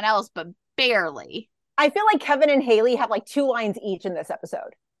everyone else, but barely. I feel like Kevin and Haley have, like, 2 lines each in this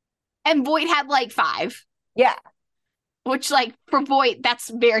episode. And Voight had, like, 5. Yeah. Which, like, for Voight,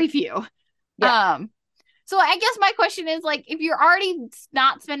 that's very few. Yeah. So I guess my question is, like, if you're already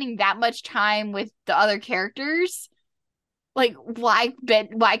not spending that much time with the other characters, like, why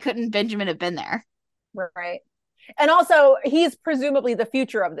couldn't Benjamin have been there? Right. And also, he's presumably the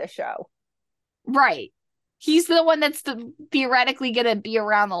future of this show. Right. He's the one that's theoretically going to be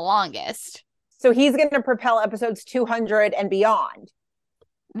around the longest. So he's going to propel episodes 200 and beyond.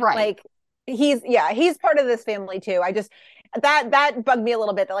 Right. Like, he's part of this family too. I just, that bugged me a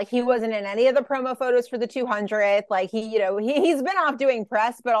little bit that, like, he wasn't in any of the promo photos for the 200th. Like, he's been off doing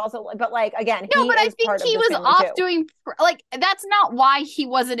press, but like, again, no, but I think he was off doing, like, that's not why he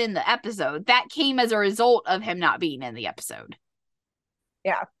wasn't in the episode. That came as a result of him not being in the episode.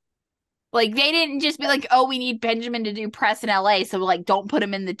 Yeah. Like, they didn't just be like, oh, we need Benjamin to do press in LA, so, like, don't put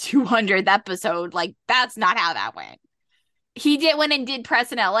him in the 200th episode. Like, that's not how that went. He went and did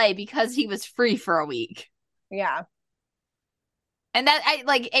press in LA because he was free for a week. Yeah. And that,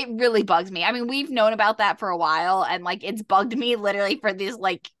 it really bugs me. I mean, we've known about that for a while, and, like, it's bugged me literally for these,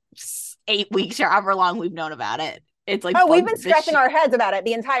 like, 8 weeks or however long we've known about it. It's like, we've been scratching our heads about it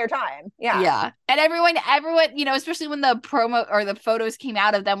the entire time. Yeah. Yeah. And everyone, you know, especially when the promo or the photos came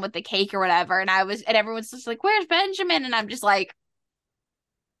out of them with the cake or whatever, and everyone's just like, where's Benjamin? And I'm just like,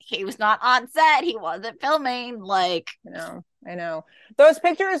 he was not on set. He wasn't filming. Like, I know. Those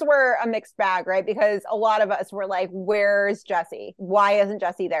pictures were a mixed bag, right? Because a lot of us were like, where's Jesse? Why isn't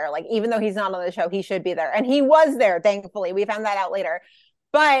Jesse there? Like, even though he's not on the show, he should be there. And he was there, thankfully. We found that out later.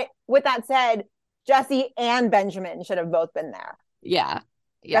 But with that said, Jesse and Benjamin should have both been there. Yeah.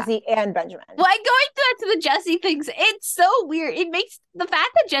 Jesse and Benjamin. Like, going to the Jesse things, it's so weird. It makes the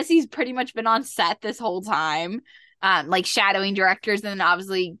fact that Jesse's pretty much been on set this whole time, like shadowing directors, and then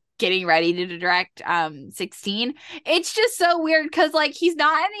obviously getting ready to direct 16. It's just so weird because, like, he's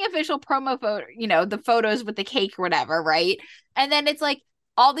not in the official promo photo, you know, the photos with the cake or whatever, right? And then it's like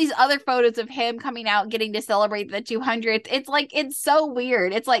all these other photos of him coming out getting to celebrate the 200th. It's like, it's so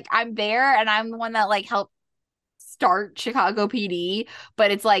weird. It's like, I'm there and I'm the one that, like, helped start Chicago PD,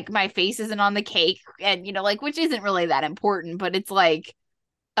 but it's like my face isn't on the cake, and, you know, like, which isn't really that important, but it's like,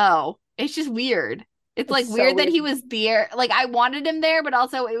 oh, it's just weird. It's like so weird that he was there. Like, I wanted him there, but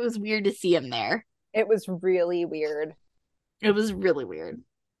also it was weird to see him there. It was really weird. It was really weird.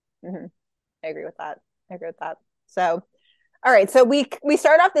 Mm-hmm. I agree with that. So, all right. So we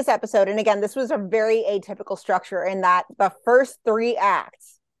start off this episode, and again, this was a very atypical structure in that the first 3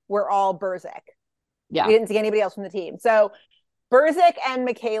 acts were all Burzek. Yeah. We didn't see anybody else from the team. So Burzek and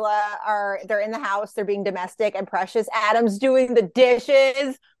Michaela they're in the house. They're being domestic, and Precious Adams doing the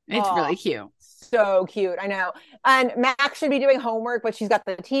dishes. It's really cute. So cute. I know. And Max should be doing homework, but she's got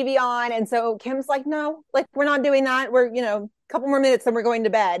the TV on. And so Kim's like, no, like, we're not doing that. We're, you know, a couple more minutes and we're going to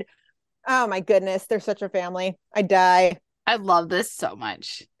bed. Oh my goodness. They're such a family. I die. I love this so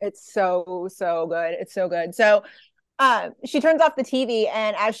much. It's so good. It's so good. So She turns off the TV,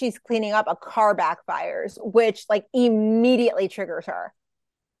 and as she's cleaning up, a car backfires, which like immediately triggers her.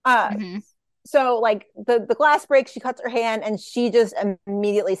 So like the glass breaks, she cuts her hand, and she just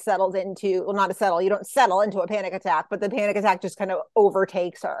immediately settles into, well, not to settle, you don't settle into a panic attack, but the panic attack just kind of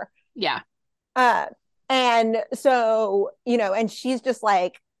overtakes her. Yeah. And so, you know, and she's just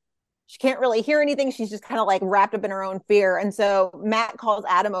like, she can't really hear anything. She's just kind of like wrapped up in her own fear. And so Matt calls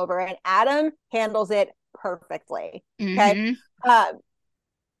Adam over, and Adam handles it perfectly. Okay.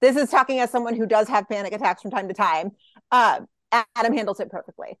 This is talking as someone who does have panic attacks from time to time. Adam handles it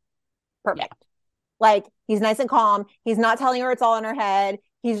perfectly. Perfect. Yeah. Like, he's nice and calm. He's not telling her it's all in her head.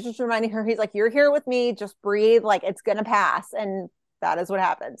 He's just reminding her, he's like, you're here with me. Just breathe. Like, it's going to pass. And that is what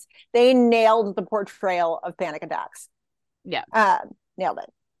happens. They nailed the portrayal of panic attacks. Yeah. Nailed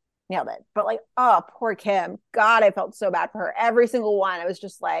it. But like, oh, poor Kim. God, I felt so bad for her. Every single one. I was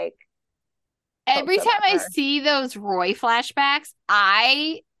just like, every time I see those Roy flashbacks,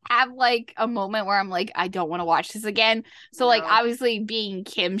 I have like a moment where I'm like, I don't want to watch this again. So like, obviously being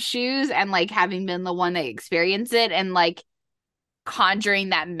Kim's shoes and like having been the one that experienced it and like conjuring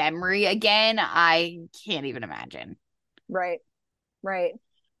that memory again, I can't even imagine. Right.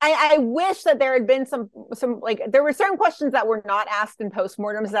 I wish that there had been some like, there were certain questions that were not asked in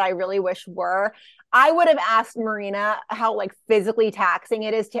postmortems that I really wish were. I would have asked Marina how like physically taxing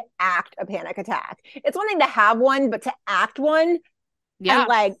it is to act a panic attack. It's one thing to have one, but to act one, and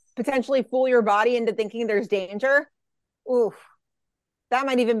like potentially fool your body into thinking there's danger. Oof. That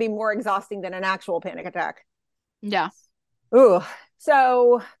might even be more exhausting than an actual panic attack. Yeah. Ooh.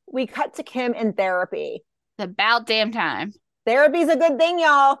 So we cut to Kim in therapy. It's about damn time. Therapy's a good thing,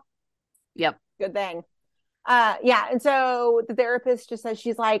 y'all. Yep. Good thing. Yeah. And so the therapist just says,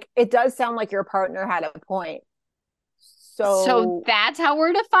 she's like, it does sound like your partner had a point. So that's how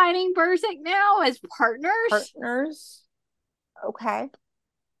we're defining Burzek now, as partners? Okay.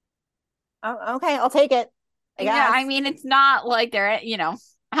 Oh, okay. I'll take it. Yeah. I mean, it's not like they're, you know,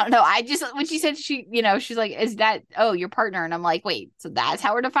 I don't know. I just, when she said she, you know, she's like, is that, oh, your partner? And I'm like, wait, so that's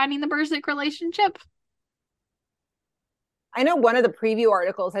how we're defining the Burzek relationship? I know one of the preview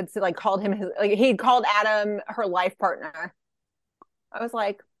articles had like called him he'd called Adam her life partner. I was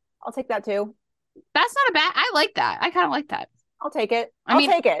like, I'll take that too. That's not a bad. I like that. I kind of like that. I'll take it. I'll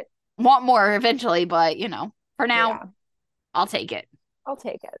take it. Want more eventually, but you know, for now, I'll take it. I'll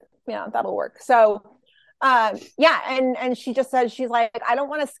take it. Yeah, that'll work. So, and she just says, she's like, I don't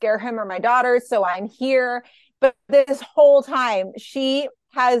want to scare him or my daughters, so I'm here. But this whole time, she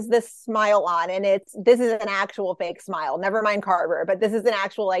has this smile on, and this is an actual fake smile. Never mind Carver, but this is an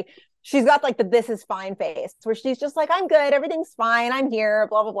actual, like, she's got like the "this is fine" face, where she's just like, I'm good, everything's fine, I'm here,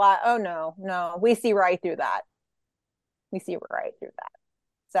 blah blah blah. Oh no, we see right through that.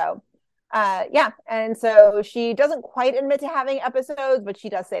 So, and so she doesn't quite admit to having episodes, but she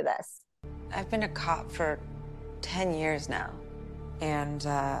does say this. I've been a cop for 10 years now, and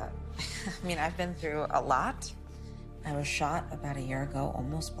I mean, I've been through a lot. I was shot about a year ago,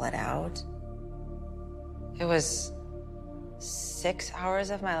 almost bled out. It was 6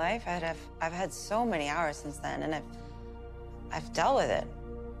 hours of my life. I've had so many hours since then, and I've dealt with it.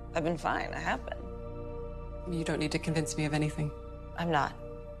 I've been fine. I have been. You don't need to convince me of anything. I'm not.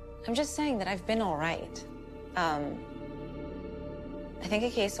 I'm just saying that I've been all right. I think a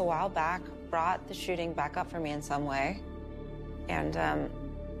case a while back brought the shooting back up for me in some way, and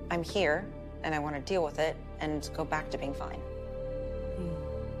I'm here, and I want to deal with it and go back to being fine.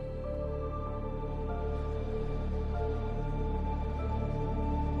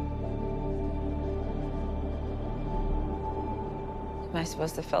 Am I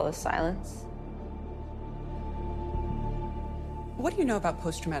supposed to fill the silence? What do you know about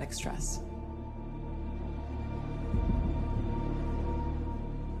post-traumatic stress?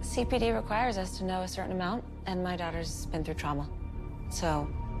 CPD requires us to know a certain amount, and my daughter's been through trauma. So,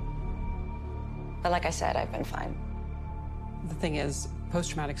 but like I said, I've been fine. The thing is,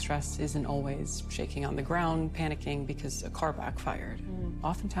 post-traumatic stress isn't always shaking on the ground, panicking because a car backfired.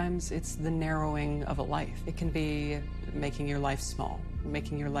 Oftentimes, it's the narrowing of a life. It can be making your life small,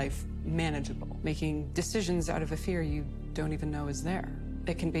 making your life manageable, making decisions out of a fear you don't even know is there.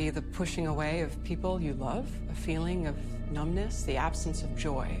 It can be the pushing away of people you love, a feeling of numbness, the absence of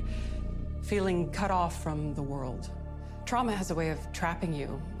joy, feeling cut off from the world. Trauma has a way of trapping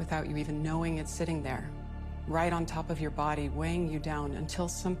you without you even knowing it's sitting there, right on top of your body, weighing you down until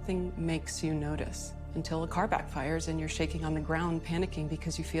something makes you notice, until a car backfires and you're shaking on the ground, panicking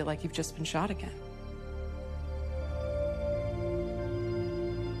because you feel like you've just been shot again.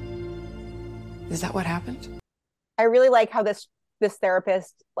 Is that what happened? I really like how this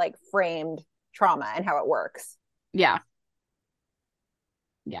therapist like framed trauma and how it works. Yeah.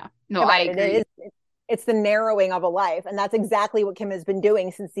 No, I agree. It's the narrowing of a life, and that's exactly what Kim has been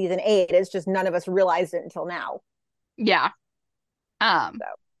doing since season 8. It's just none of us realized it until now. Yeah.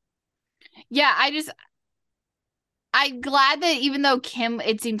 Yeah, I'm glad that even though Kim,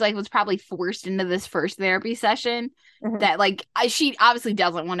 it seems like, was probably forced into this first therapy session, that like she obviously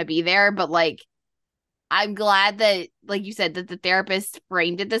doesn't want to be there, but like I'm glad that, like you said, that the therapist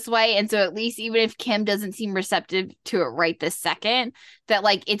framed it this way. And so at least even if Kim doesn't seem receptive to it right this second, that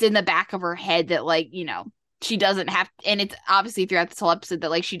like it's in the back of her head that like, you know, she doesn't have, and it's obviously throughout this whole episode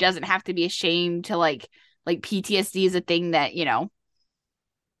that like she doesn't have to be ashamed to like PTSD is a thing that, you know,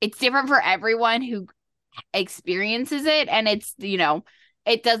 it's different for everyone who experiences it, and it's, you know,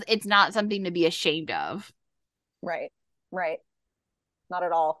 it's not something to be ashamed of. Right. Not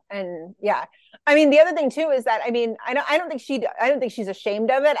at all. And yeah, I mean, the other thing too is that, I mean, I don't think she's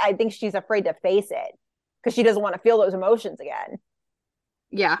ashamed of it. I think she's afraid to face it because she doesn't want to feel those emotions again.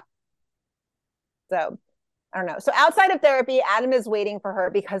 Yeah. So I don't know. So outside of therapy, Adam is waiting for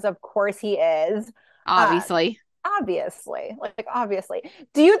her because of course he is. Obviously. Obviously.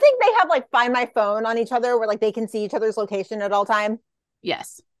 Do you think they have like Find My Phone on each other where like they can see each other's location at all time?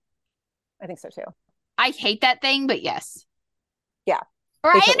 Yes. I think so too. I hate that thing, but yes. Yeah. Or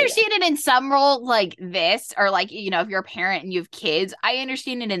I understand it in some role like this, or like, you know, if you're a parent and you have kids, I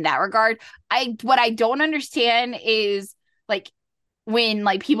understand it in that regard. What I don't understand is like when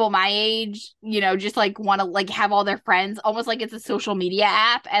like people my age, you know, just like want to like have all their friends almost like it's a social media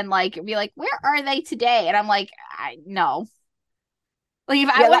app and like be like, where are they today? And I'm like, I know. Like if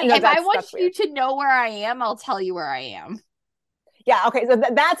I want you to know where I am, I'll tell you where I am. Yeah, okay, so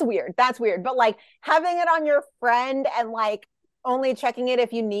that's weird. But like having it on your friend and like only checking it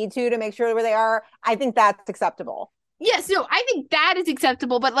if you need to make sure where they are, I think that's acceptable. Yes, no, I think that is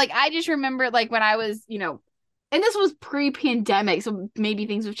acceptable. But like, I just remember like when I was, you know, and this was pre-pandemic, so maybe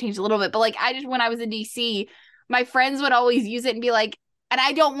things have changed a little bit. But like, when I was in DC, my friends would always use it and be like, and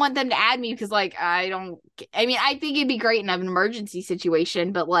I don't want them to add me because like, I think it'd be great in an emergency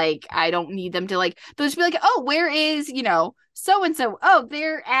situation, but like, I don't need them to like, they'll just be like, oh, where is, you know, so-and-so, oh,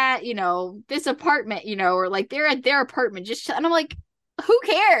 they're at, you know, this apartment, you know, or like they're at their apartment, and I'm like, who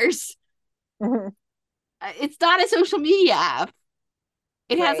cares? Mm-hmm. It's not a social media app.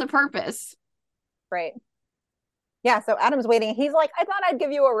 It has a purpose. Right. Yeah, so Adam's waiting. He's like, I thought I'd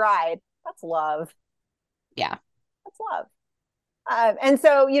give you a ride. That's love. Yeah. That's love. And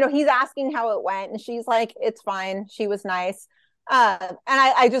so, you know, he's asking how it went, and she's like, it's fine. She was nice. And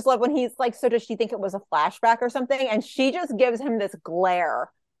I just love when he's like, so does she think it was a flashback or something? And she just gives him this glare.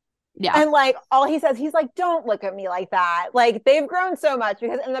 Yeah. And like all he says, he's like, don't look at me like that. Like they've grown so much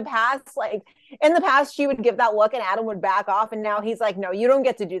because in the past, she would give that look and Adam would back off. And now he's like, no, you don't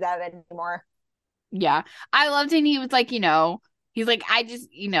get to do that anymore. Yeah. I loved it. He was like, you know, he's like, I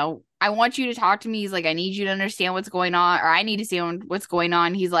just, you know, I want you to talk to me. He's like, I need you to understand what's going on, or I need to see what's going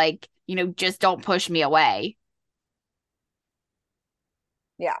on. He's like, you know, just don't push me away.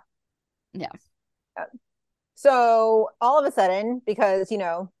 Yeah. Yeah. So all of a sudden, because, you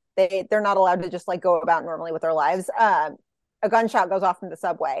know, they're not allowed to just like go about normally with their lives, a gunshot goes off in the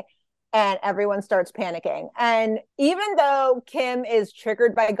subway and everyone starts panicking. And even though Kim is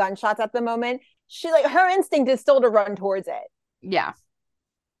triggered by gunshots at the moment, her instinct is still to run towards it. Yeah.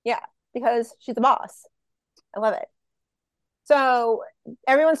 Yeah, because she's a boss. I love it. So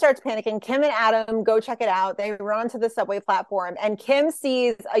everyone starts panicking. Kim and Adam go check it out. They run onto the subway platform, and Kim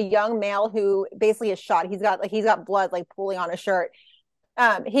sees a young male who basically is shot. He's got blood like pooling on his shirt.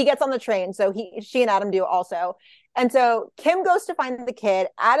 He gets on the train, so she and Adam do also. And so Kim goes to find the kid.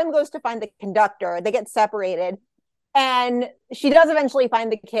 Adam goes to find the conductor. They get separated. And she does eventually find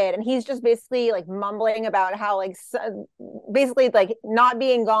the kid, and he's just basically like mumbling about how like basically like not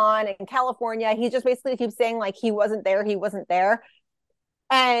being gone in California. He just basically keeps saying like he wasn't there.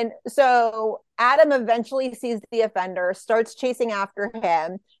 And so Adam eventually sees the offender, starts chasing after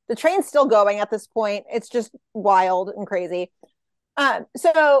him. The train's still going at this point. It's just wild and crazy.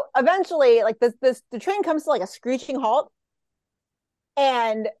 So eventually like the train comes to like a screeching halt,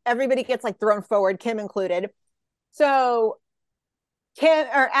 and everybody gets like thrown forward, Kim included. So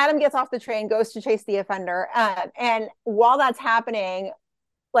Adam gets off the train, goes to chase the offender. And while that's happening,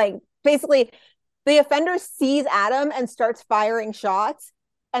 like basically the offender sees Adam and starts firing shots.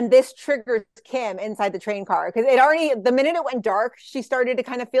 And this triggers Kim inside the train car because the minute it went dark, she started to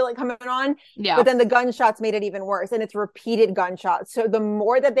kind of feel it coming on. Yeah. But then the gunshots made it even worse, and it's repeated gunshots. So the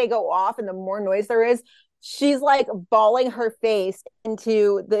more that they go off and the more noise there is, she's like bawling her face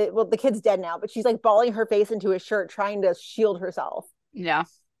into the kid's dead now, but she's like bawling her face into his shirt, trying to shield herself. Yeah.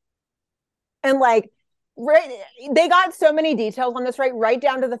 And like, Right. They got so many details on this, right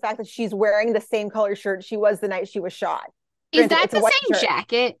down to the fact that she's wearing the same color shirt she was the night she was shot. Is Granted, that it's a the white same shirt.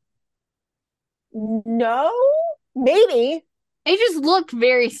 jacket? No, maybe. It just looked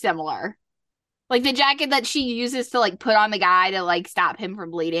very similar. Like the jacket that she uses to like put on the guy to like stop him from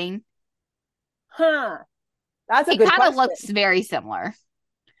bleeding. Huh. That's a good question. It kind of looks very similar.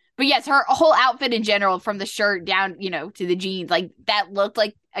 But yes, her whole outfit in general, from the shirt down, to the jeans, like that looked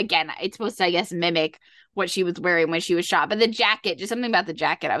like, again, it's supposed to, I guess, mimic what she was wearing when she was shot. But the jacket, just something about the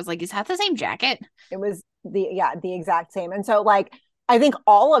jacket, I was like, is that the same jacket? It was the exact same. And so like, I think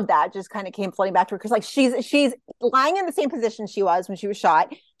all of that just kind of came flooding back to her because like she's lying in the same position she was when she was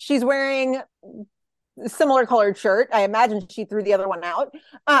shot. She's wearing a similar colored shirt. I imagine she threw the other one out.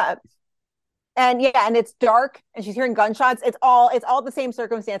 And it's dark and she's hearing gunshots. It's all the same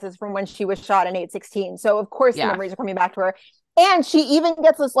circumstances from when she was shot in 8/16. So of course the memories are coming back to her. And she even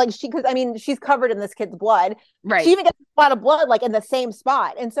gets this like she's covered in this kid's blood. Right. She even gets a lot of blood like in the same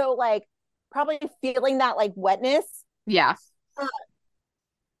spot. And so like probably feeling that like wetness. Yeah.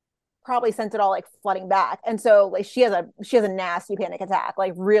 Probably sent it all like flooding back. And so like she has a nasty panic attack,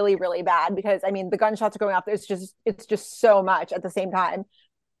 like really, really bad, because I mean the gunshots are going off. It's just so much at the same time.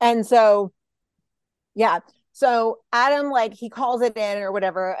 And so so Adam, like he calls it in or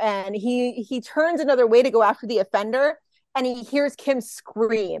whatever, and he turns another way to go after the offender, and he hears Kim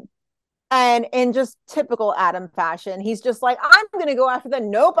scream. And in just typical Adam fashion, he's just like, I'm gonna go after them.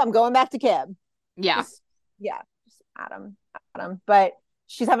 Nope, I'm going back to Kim. Yeah. Just Adam. But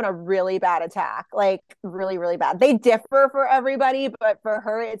she's having a really bad attack, like really, really bad. They differ for everybody, but for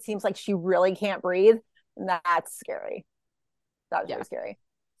her, it seems like she really can't breathe. And that's scary. That's really scary.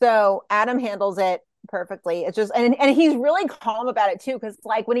 So Adam handles it perfectly. It's just, and he's really calm about it too. Cause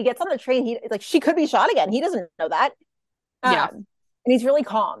like when he gets on the train, he like, she could be shot again. He doesn't know that. And he's really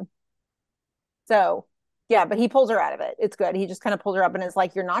calm. So but he pulls her out of it. It's good. He just kind of pulls her up and is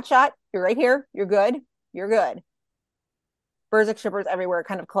like, you're not shot. You're right here. You're good. You're good. Burzek shippers everywhere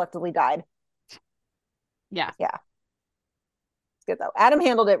kind of collectively died. Yeah. It's good though. Adam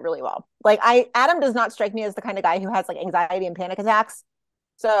handled it really well. Like Adam does not strike me as the kind of guy who has like anxiety and panic attacks.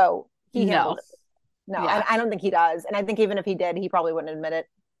 So he handled it. No, I don't think he does. And I think even if he did, he probably wouldn't admit it.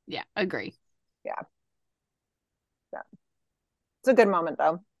 Yeah, agree. Yeah. It's a good moment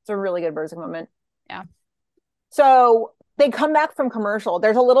though. It's a really good Burzek moment. Yeah. So they come back from commercial.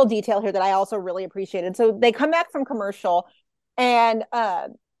 There's a little detail here that I also really appreciated. So they come back from commercial and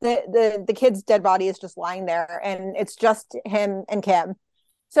the kid's dead body is just lying there and it's just him and Kim.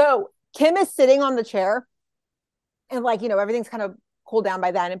 So Kim is sitting on the chair and like, everything's kind of cooled down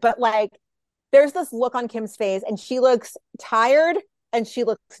by then, but like there's this look on Kim's face and she looks tired and she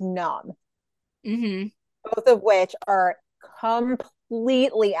looks numb. Mm-hmm. Both of which are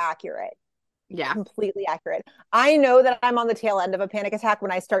completely accurate. Yeah. Completely accurate. I know that I'm on the tail end of a panic attack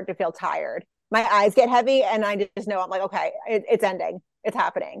when I start to feel tired. My eyes get heavy and I just know I'm like, okay, it's ending. It's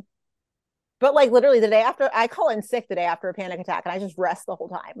happening. But like literally the day after, I call in sick the day after a panic attack and I just rest the whole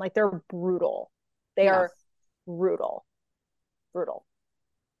time. Like they're brutal. They are brutal.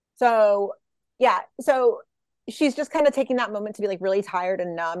 So so she's just kind of taking that moment to be like really tired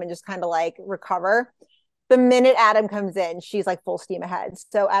and numb and just kind of like recover. The minute Adam comes in, she's like full steam ahead.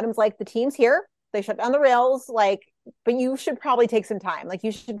 So Adam's like, the team's here. They shut down the rails. Like, but you should probably take some time. Like,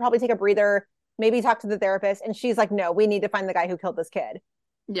 you should probably take a breather, maybe talk to the therapist. And she's like, no, we need to find the guy who killed this kid.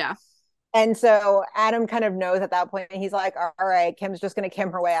 Yeah. And so Adam kind of knows at that point. He's like, all right, Kim's just going to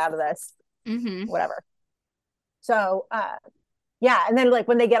Kim her way out of this. Mm-hmm. Whatever. So, and then like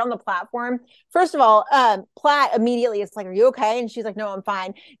when they get on the platform, first of all, Platt immediately is like, are you okay? And she's like, no, I'm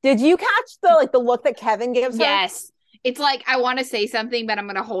fine. Did you catch the look that Kevin gives her? Yes. It's like, I want to say something, but I'm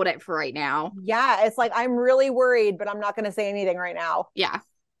going to hold it for right now. Yeah. It's like, I'm really worried, but I'm not going to say anything right now. Yeah.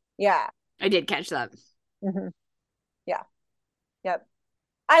 Yeah. I did catch that. Mm-hmm. Yeah. Yep.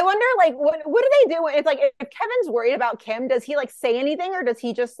 I wonder, like, what do they do? It's like, if Kevin's worried about Kim, does he like say anything or does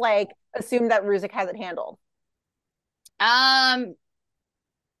he just like assume that Ruzek has it handled?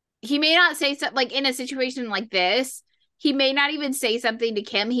 He may not say something like in a situation like this. He may not even say something to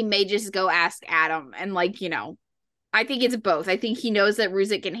Kim. He may just go ask Adam and like, I think it's both. I think he knows that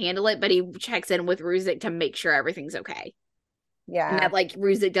Ruzek can handle it, but he checks in with Ruzek to make sure everything's okay. Yeah. And that like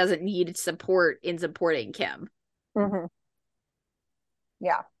Ruzek doesn't need support in supporting Kim. Mm-hmm.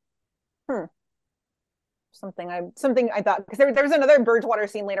 Yeah. Something I thought, because there was another Bridgewater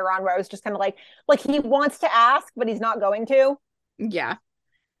scene later on where I was just kind of like he wants to ask, but he's not going to. Yeah.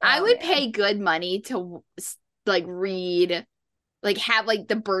 I would pay good money to like read, like have like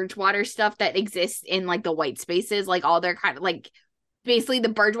the Bridgewater stuff that exists in like the white spaces, like all their kind of like basically the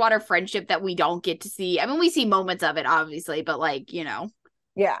Bridgewater friendship that we don't get to see. I mean, we see moments of it, obviously, but like, you know.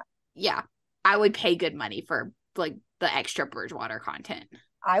 Yeah. Yeah. I would pay good money for like the extra Bridgewater content.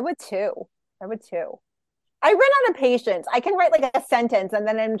 I would too. I run out of patience. I can write like a sentence and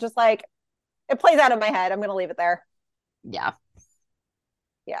then I'm just like, it plays out in my head. I'm going to leave it there. Yeah.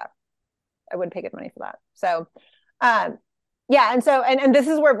 Yeah. I would pay good money for that. So, yeah. And so, and this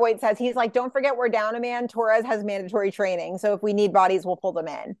is where Voight says, he's like, don't forget we're down a man. Torres has mandatory training. So if we need bodies, we'll pull them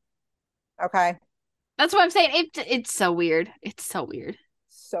in. Okay. That's what I'm saying. It's so weird. It's so weird.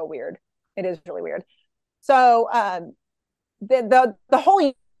 So weird. It is really weird. So, the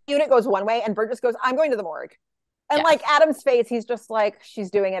whole unit goes one way and Burgess goes, I'm going to the morgue. And like Adam's face, he's just like, she's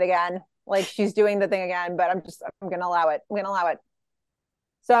doing it again. Like she's doing the thing again, but I'm going to allow it.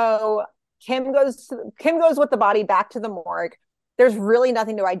 So Kim goes with the body back to the morgue. There's really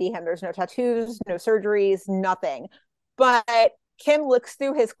nothing to ID him. There's no tattoos, no surgeries, nothing. But Kim looks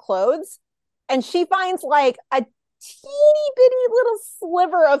through his clothes and she finds like a teeny bitty little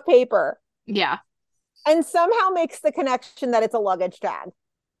sliver of paper. Yeah. And somehow makes the connection that it's a luggage tag.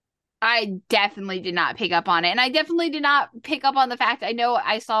 I definitely did not pick up on it. And I definitely did not pick up on the fact, I know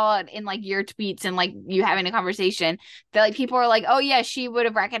I saw it in like your tweets and like you having a conversation that like people are like, oh yeah, she would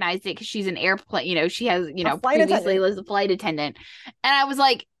have recognized it because she's an airplane, you know, she has, you know, previously was a flight attendant. And I was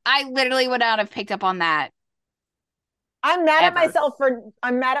like, I literally would not have picked up on that. I'm mad at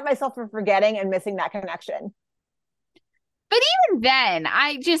myself for forgetting and missing that connection. But even then,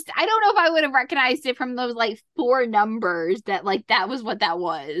 I don't know if I would have recognized it from those like 4 numbers that like that was what that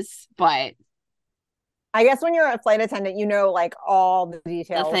was. But I guess when you're a flight attendant, you know, like all the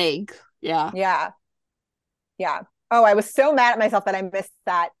details. The thing. Yeah. Yeah. Yeah. Oh, I was so mad at myself that I missed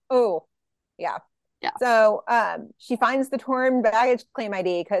that. Oh, yeah. Yeah. So she finds the torn baggage claim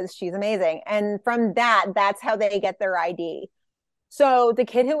ID because she's amazing. And from that's how they get their ID. So the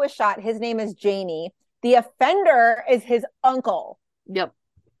kid who was shot, his name is Jamie. The offender is his uncle. Yep.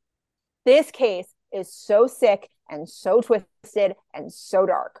 This case is so sick and so twisted and so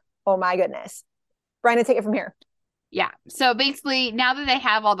dark. Oh my goodness. Brian, take it from here. Yeah. So basically, now that they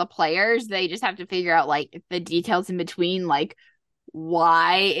have all the players, they just have to figure out like the details in between, like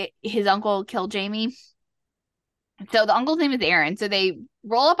why his uncle killed Jamie. So the uncle's name is Aaron. So they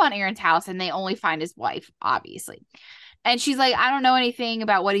roll up on Aaron's house and they only find his wife, obviously. And she's like, I don't know anything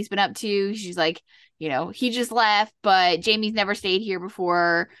about what he's been up to. She's like, you know, he just left, but Jamie's never stayed here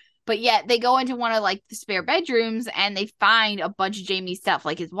before. But yet they go into one of like the spare bedrooms and they find a bunch of Jamie's stuff,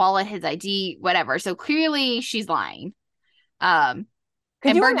 like his wallet, his ID, whatever. So clearly she's lying. Could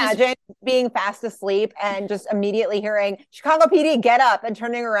you imagine being fast asleep and just immediately hearing Chicago PD, get up, and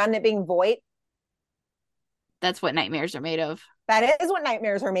turning around and it being Voight? That's what nightmares are made of. That is what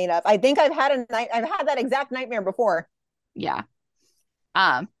nightmares are made of. I think I've had that exact nightmare before. Yeah.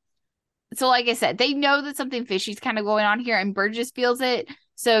 So like I said, they know that something fishy's kind of going on here and Burgess feels it.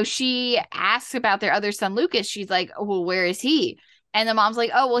 So she asks about their other son, Lucas. She's like, oh, well, where is he? And the mom's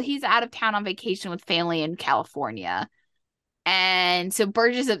like, oh, well, he's out of town on vacation with family in California. And so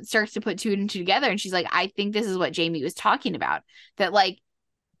Burgess starts to put 2 and 2 together. And she's like, I think this is what Jamie was talking about. That like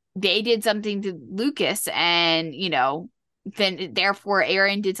they did something to Lucas and, you know, then therefore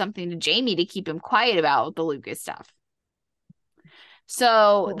Aaron did something to Jamie to keep him quiet about the Lucas stuff.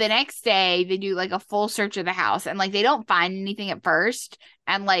 So the next day they do like a full search of the house and like they don't find anything at first.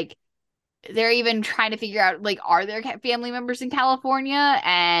 And like they're even trying to figure out like, are there family members in California?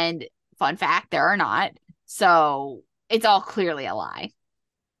 And fun fact, there are not. So it's all clearly a lie.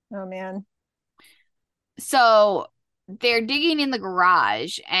 Oh man. So they're digging in the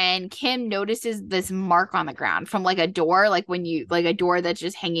garage and Kim notices this mark on the ground from like a door, like when you like a door that's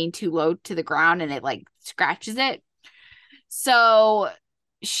just hanging too low to the ground and it like scratches it. So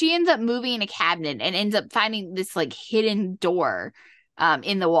she ends up moving a cabinet and ends up finding this like hidden door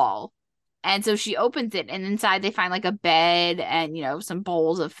in the wall. And so she opens it and inside they find like a bed and, you know, some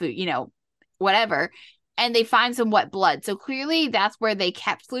bowls of food, you know, whatever. And they find some wet blood. So clearly that's where they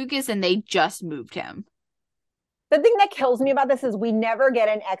kept Lucas and they just moved him. The thing that kills me about this is we never get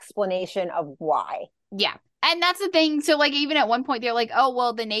an explanation of why. Yeah. And that's the thing. So, like, even at one point, they're like, oh,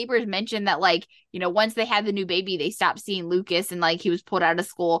 well, the neighbors mentioned that, like, you know, once they had the new baby, they stopped seeing Lucas and, like, he was pulled out of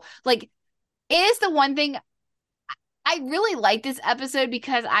school. Like, it is the one thing I really like this episode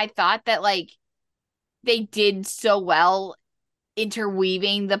because I thought that, like, they did so well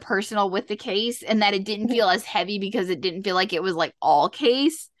interweaving the personal with the case and that it didn't feel as heavy because it didn't feel like it was, like, all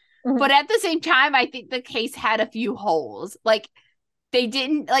case. Mm-hmm. But at the same time, I think the case had a few holes. Like, they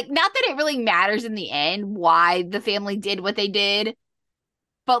didn't, like, not that it really matters in the end why the family did what they did,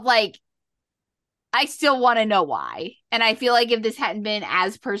 but, like, I still want to know why. And I feel like if this hadn't been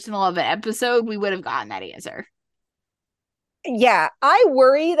as personal of an episode, we would have gotten that answer. Yeah, I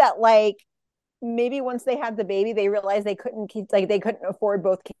worry that like maybe once they had the baby, they realized they couldn't afford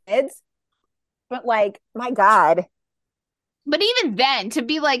both kids. But like, my God. But even then, to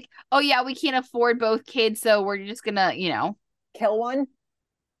be like, oh yeah, we can't afford both kids, so we're just gonna, kill one.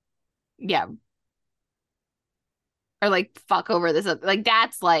 Yeah. Or like fuck over this. Like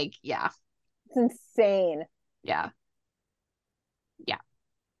that's like, yeah. It's insane. Yeah. Yeah.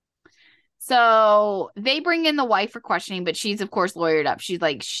 So they bring in the wife for questioning, but she's of course lawyered up. She's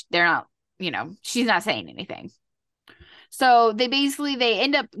like, they're not, she's not saying anything. So they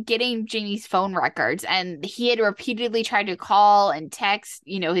end up getting Jamie's phone records, and he had repeatedly tried to call and text,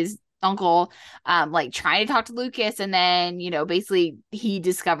 his uncle, like trying to talk to Lucas. And then, basically he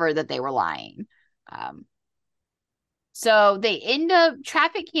discovered that they were lying. So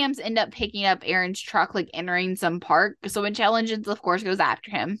traffic cams end up picking up Aaron's truck, like entering some park. So Intelligence, of course, goes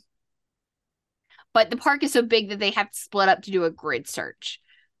after him. But the park is so big that they have to split up to do a grid search.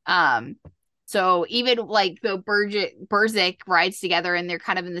 So even like the Burzek rides together and they're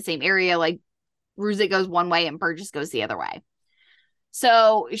kind of in the same area, like Ruzek goes one way and Burgess goes the other way.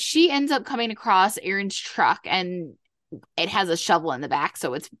 So she ends up coming across Aaron's truck and it has a shovel in the back.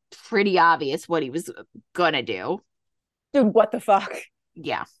 So it's pretty obvious what he was going to do. Dude, what the fuck?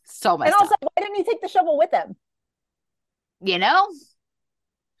 Yeah, so messed up. And also, up. Why didn't he take the shovel with him?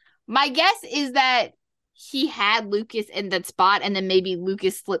 My guess is that he had Lucas in that spot and then maybe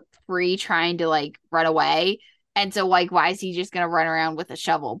Lucas slipped free trying to like run away. And so like, why is he just going to run around with a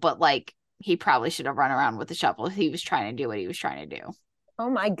shovel? But like, he probably should have run around with a shovel if he was trying to do what he was trying to do. Oh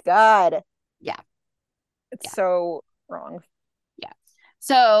my God. Yeah. It's so wrong. Yeah.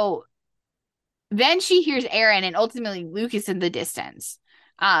 So then she hears Aaron and ultimately Lucas in the distance.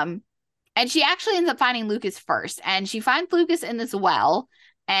 And she actually ends up finding Lucas first. And she finds Lucas in this well.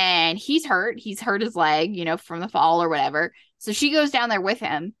 And he's hurt. He's hurt his leg, from the fall or whatever. So she goes down there with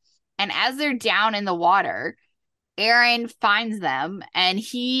him. And as they're down in the water, Aaron finds them. And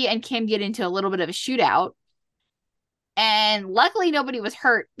he and Kim get into a little bit of a shootout. And luckily nobody was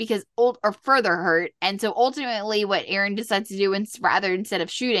hurt or further hurt. And so ultimately what Aaron decides to do, instead of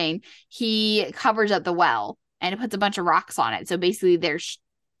shooting, he covers up the well and puts a bunch of rocks on it. So basically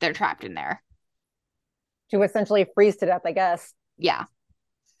they're trapped in there. To essentially freeze to death, I guess. Yeah.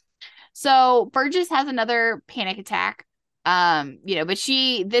 So Burgess has another panic attack. But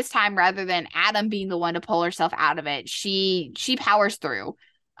she, this time, rather than Adam being the one to pull herself out of it, she powers through.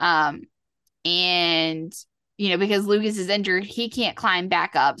 And because Lucas is injured, he can't climb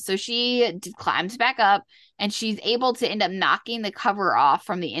back up. So she climbs back up and she's able to end up knocking the cover off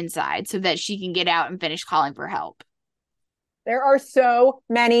from the inside so that she can get out and finish calling for help. There are so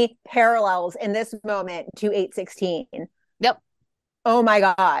many parallels in this moment to 8/16. Yep. Oh my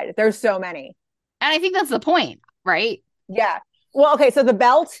God. There's so many. And I think that's the point, right? Yeah. Well, okay. So the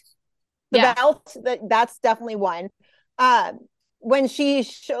belt, that's definitely one. When she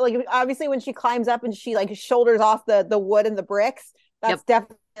obviously when she climbs up and she like shoulders off the wood and the bricks, that's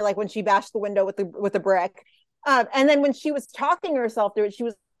definitely like when she bashed the window with the brick. And then when she was talking herself through it, she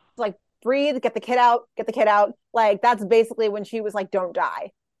was like, breathe, get the kid out. Like that's basically when she was like, don't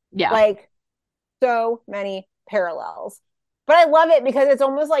die. Yeah. Like so many parallels. But I love it because it's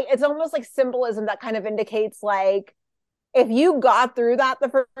almost like symbolism that kind of indicates like if you got through that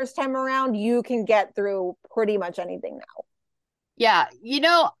the first time around, you can get through pretty much anything now. Yeah,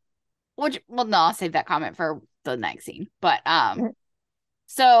 I'll save that comment for the next scene. But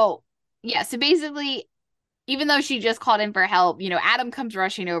so basically, even though she just called in for help, Adam comes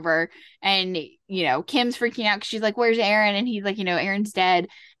rushing over and Kim's freaking out because she's like, "Where's Aaron?" And he's like, "Aaron's dead."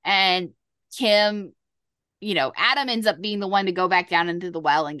 And Kim, Adam ends up being the one to go back down into the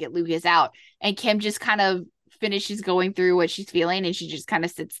well and get Lucas out. And Kim just kind of finishes going through what she's feeling and she just kind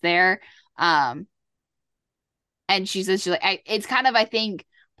of sits there. And she's like, it's kind of, I think,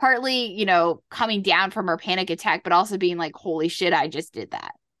 partly, coming down from her panic attack, but also being like, holy shit, I just did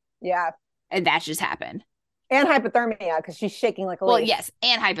that. Yeah. And that just happened. And hypothermia, because she's shaking like a leaf. Well, yes,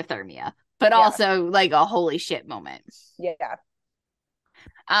 and hypothermia, but also like a holy shit moment. Yeah.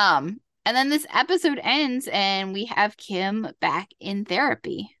 And then this episode ends and we have Kim back in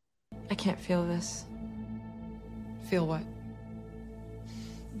therapy. I can't feel this. Feel what?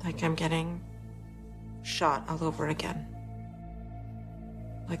 Like I'm getting shot all over again.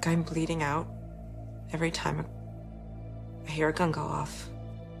 Like I'm bleeding out every time I hear a gun go off.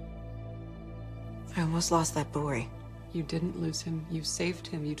 I almost lost that boy. You didn't lose him. You saved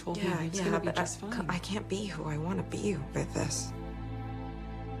him. You told him he's gonna be just fine. I can't be who I want to be with this.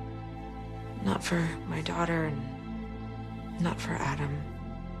 Not for my daughter and not for Adam.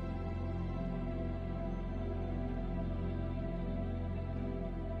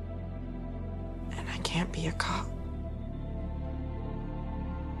 And I can't be a cop.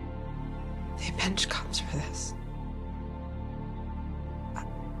 They bench cops for this.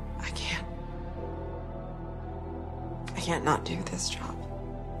 I can't. I can't not do this job.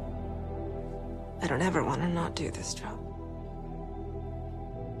 I don't ever want to not do this job.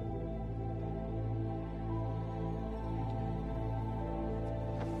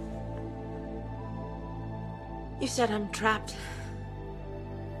 You said I'm trapped.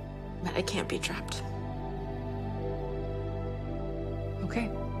 But I can't be trapped.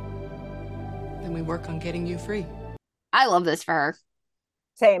 Okay. Then we work on getting you free. I love this for her.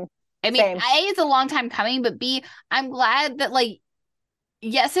 Same. I mean, A, it's a long time coming, but B, I'm glad that, like,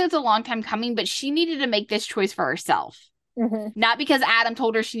 yes, it's a long time coming, but she needed to make this choice for herself. Mm-hmm. Not because Adam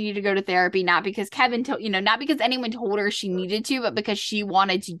told her she needed to go to therapy, not because Kevin told, not because anyone told her she needed to, but because she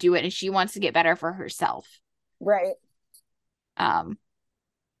wanted to do it and she wants to get better for herself. Right.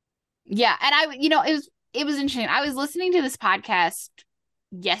 Yeah, and it was interesting. I was listening to this podcast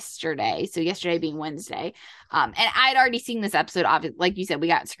yesterday, so yesterday being Wednesday, and I'd already seen this episode. Obviously, like you said, we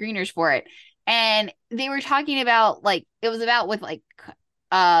got screeners for it, and they were talking about, like, it was with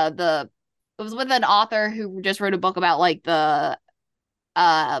an author who just wrote a book about, like, the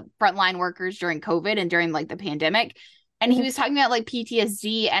frontline workers during COVID and during, like, the pandemic, and he was talking about, like,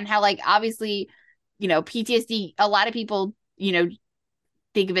 PTSD and how, like, obviously, PTSD, a lot of people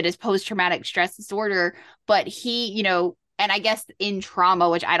think of it as post-traumatic stress disorder, but he, and I guess in trauma,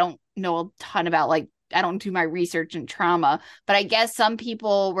 which I don't know a ton about, like, I don't do my research in trauma, but I guess some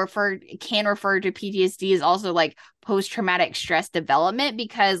people can refer to PTSD as also, like, post-traumatic stress development,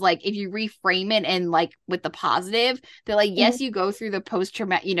 because, like, if you reframe it and, like, with the positive, they're like, yes, you go through the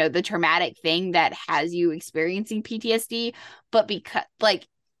post-traumatic, the traumatic thing that has you experiencing PTSD, but because, like,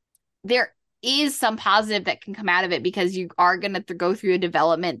 there is some positive that can come out of it, because you are going to go through a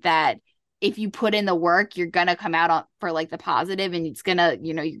development that if you put in the work, you're going to come out for, like, the positive, and it's going to,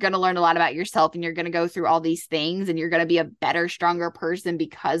 you're going to learn a lot about yourself, and you're going to go through all these things, and you're going to be a better, stronger person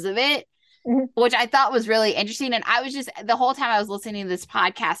because of it, which I thought was really interesting. And I was just, the whole time I was listening to this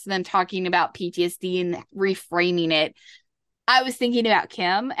podcast and them talking about PTSD and reframing it, I was thinking about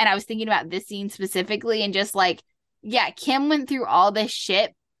Kim, and I was thinking about this scene specifically, and just like, yeah, Kim went through all this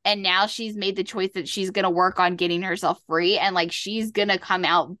shit, and now she's made the choice that she's going to work on getting herself free. And, like, she's going to come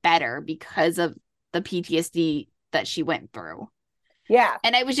out better because of the PTSD that she went through. Yeah.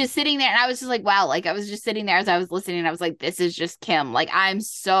 And I was just sitting there, and I was just like, wow, like, I was just sitting there as I was listening, and I was like, this is just Kim. Like, I'm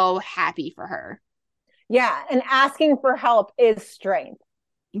so happy for her. Yeah. And asking for help is strength.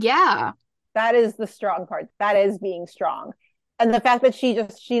 Yeah. That is the strong part. That is being strong. And the fact that she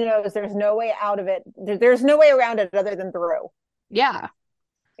knows there's no way out of it. There's no way around it other than through. Yeah.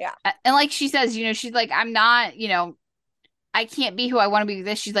 Yeah. And like she says, she's like, I'm not, I can't be who I want to be with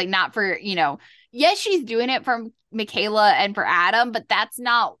this. She's like, not for, yes, she's doing it for Michaela and for Adam, but that's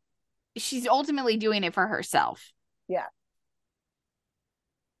not, she's ultimately doing it for herself. Yeah.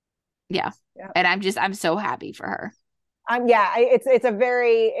 Yeah. And I'm so happy for her. Yeah, it's a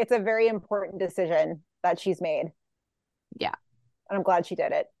very important decision that she's made. Yeah. And I'm glad she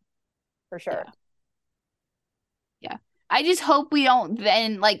did it. For sure. Yeah. I just hope we don't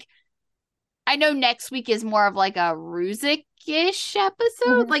then, like, I know next week is more of, like, a Ruzek-ish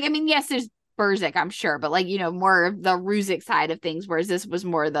episode. Like, I mean, yes, there's Burzek, I'm sure, but, like, more of the Ruzek side of things, whereas this was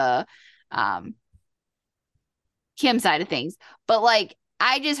more the Kim side of things. But, like,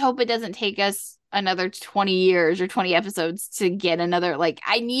 I just hope it doesn't take us another 20 years or 20 episodes to get another, like,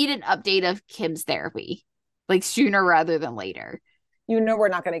 I need an update of Kim's therapy, like, sooner rather than later. We're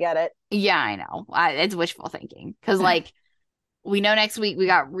not going to get it. Yeah, I know. It's wishful thinking. Because, like, we know next week we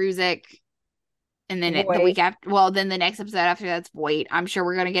got Ruzek, and then the week after, then the next episode after that's Voight. I'm sure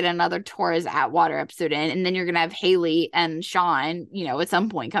we're going to get another Torres Atwater episode in, and then you're going to have Haley and Sean, at some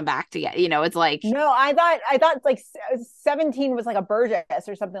point come back together. It's like... No, I thought like 17 was like a Burgess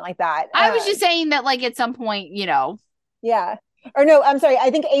or something like that. I was just saying that, like, at some point, Yeah. Or no, I'm sorry. I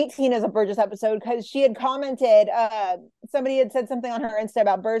think 18 is a Burgess episode, because she had commented, somebody had said something on her Insta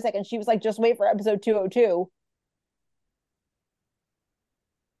about Burzek, and she was like, just wait for episode 202.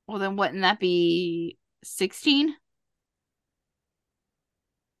 Well, then wouldn't that be 16?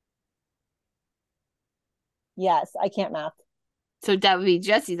 Yes, I can't math. So that would be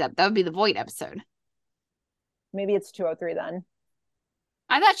Jesse's that would be the Voight episode. Maybe it's 203 then.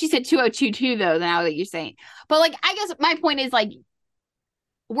 I thought she said 2022 though, now that you're saying. But, like, I guess my point is, like,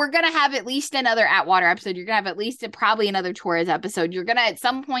 we're going to have at least another Atwater episode. You're going to have at least probably another Torres episode. You're going to at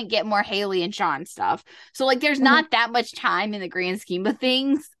some point get more Haley and Sean stuff. So like there's not that much time in the grand scheme of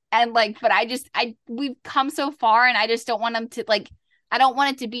things. And like, but we've come so far and I just don't want them to like, I don't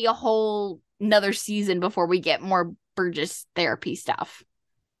want it to be a whole another season before we get more Burgess therapy stuff.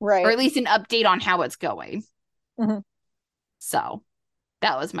 Right. Or at least an update on how it's going. Mm-hmm. So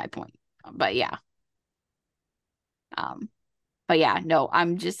that was my point. But yeah. But yeah, no,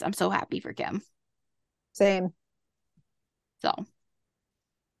 I'm so happy for Kim. Same. So,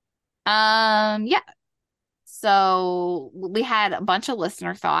 yeah. So we had a bunch of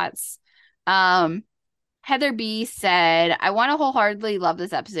listener thoughts. Heather B said, I want to wholeheartedly love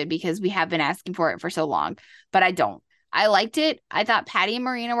this episode because we have been asking for it for so long, but I don't. I liked it. I thought Patty and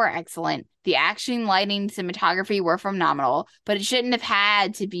Marina were excellent. The action, lighting, cinematography were phenomenal, but it shouldn't have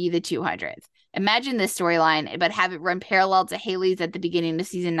had to be the 200th. Imagine this storyline, but have it run parallel to Haley's at the beginning of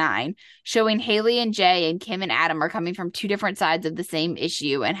season 9, showing Haley and Jay and Kim and Adam are coming from two different sides of the same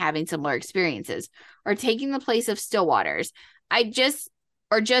issue and having similar experiences, or taking the place of Stillwater's. Just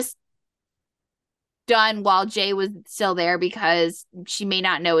done while Jay was still there because she may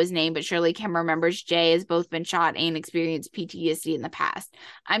not know his name, but surely Kim remembers Jay has both been shot and experienced PTSD in the past.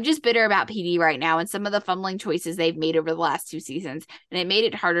 I'm just bitter about PD right now and some of the fumbling choices they've made over the last 2 seasons, and it made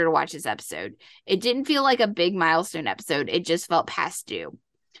it harder to watch this episode. It didn't feel like a big milestone episode. It just felt past due.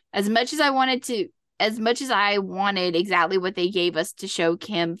 As much as I wanted exactly what they gave us to show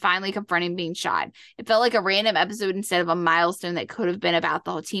Kim finally confronting being shot, it felt like a random episode instead of a milestone that could have been about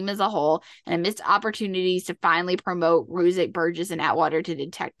the whole team as a whole, and I missed opportunities to finally promote Ruzek, Burgess, and Atwater to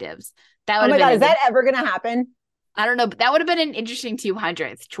detectives. Oh my God, is that ever going to happen? I don't know, but that would have been an interesting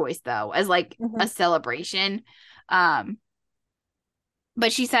 200th choice, though, as like a celebration.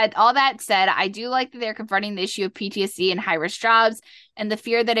 But she said, all that said, I do like that they're confronting the issue of PTSD and high-risk jobs and the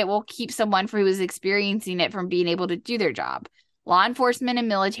fear that it will keep someone who is experiencing it from being able to do their job. Law enforcement and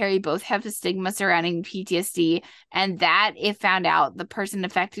military both have a stigma surrounding PTSD, and that, if found out, the person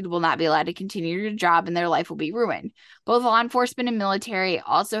affected will not be allowed to continue their job and their life will be ruined. Both law enforcement and military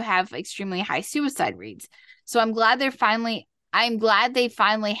also have extremely high suicide rates. So I'm glad they finally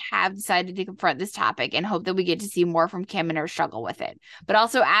have decided to confront this topic and hope that we get to see more from Kim and her struggle with it, but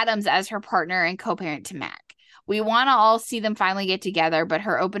also Adams as her partner and co-parent to Mac. We want to all see them finally get together, but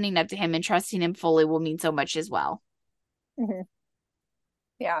her opening up to him and trusting him fully will mean so much as well. Mm-hmm.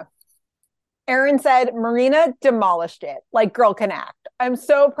 Yeah. Aaron said, Marina demolished it. Like, girl can act. I'm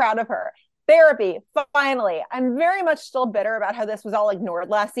so proud of her. Therapy, finally. I'm very much still bitter about how this was all ignored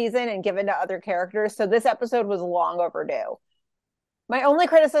last season and given to other characters, so this episode was long overdue. My only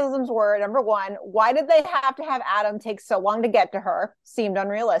criticisms were, number 1, why did they have to have Adam take so long to get to her? Seemed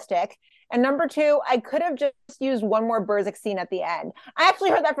unrealistic. And number 2, I could have just used one more Burzek scene at the end. I actually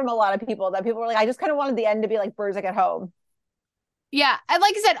heard that from a lot of people, that people were like, I just kind of wanted the end to be like Burzek at home. Yeah, and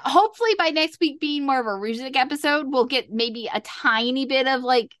like I said, hopefully by next week being more of a Ruzek episode, we'll get maybe a tiny bit of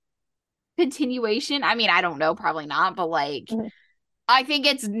like continuation. I mean, I don't know, probably not, but like I think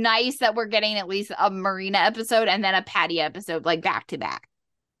it's nice that we're getting at least a Marina episode and then a Patty episode, like back to back.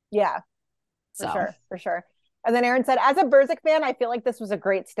 Yeah, for sure. And then Aaron said, as a Burzek fan, I feel like this was a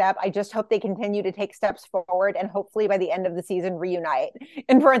great step. I just hope they continue to take steps forward and hopefully by the end of the season reunite.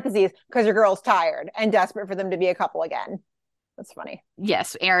 In parentheses, because your girl's tired and desperate for them to be a couple again. That's funny.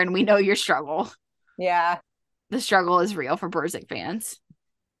 Yes, Aaron, we know your struggle. Yeah. The struggle is real for Burzek fans.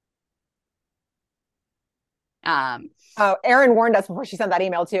 Erin warned us before she sent that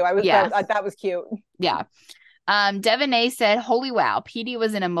email too. That was cute. Yeah. Devin A said, holy wow, PD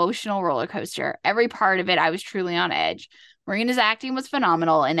was an emotional roller coaster. Every part of it, I was truly on edge. Marina's acting was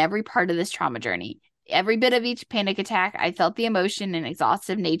phenomenal in every part of this trauma journey. Every bit of each panic attack, I felt the emotion and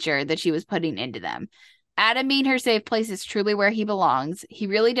exhaustive nature that she was putting into them. Adam being her safe place is truly where he belongs. He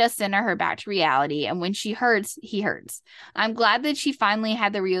really does center her back to reality, and when she hurts, he hurts. I'm glad that she finally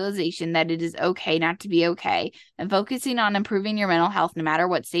had the realization that it is okay not to be okay, and focusing on improving your mental health no matter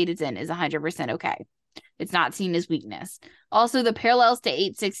what state it's in is 100% okay. It's not seen as weakness. Also, the parallels to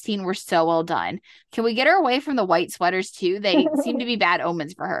 816 were so well done. Can we get her away from the white sweaters too? They seem to be bad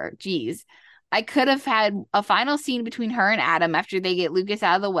omens for her. Jeez. I could have had a final scene between her and Adam after they get Lucas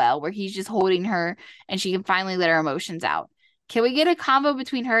out of the well where he's just holding her and she can finally let her emotions out. Can we get a convo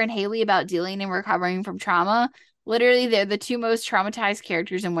between her and Haley about dealing and recovering from trauma? Literally, they're the two most traumatized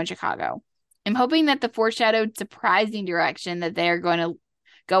characters in One Chicago. I'm hoping that the foreshadowed surprising direction that they are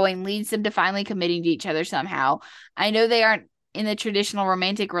going leads them to finally committing to each other somehow. I know they aren't in the traditional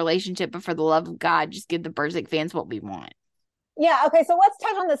romantic relationship, but for the love of God, just give the Burzek fans what we want. Yeah, okay, so let's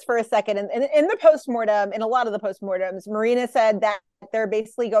touch on this for a second. In the postmortem, in a lot of the postmortems, Marina said that they're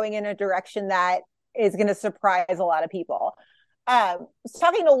basically going in a direction that is going to surprise a lot of people. I was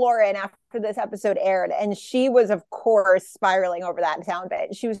talking to Lauren after this episode aired, and she was, of course, spiraling over that sound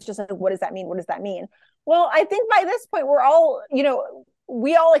bit. She was just like, what does that mean? What does that mean? Well, I think by this point, we're all,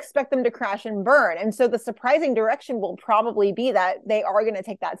 we all expect them to crash and burn. And so the surprising direction will probably be that they are going to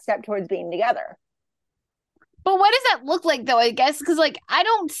take that step towards being together. But what does that look like, though, I guess? Because, like, I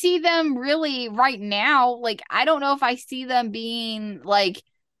don't see them really right now. Like, I don't know if I see them being, like,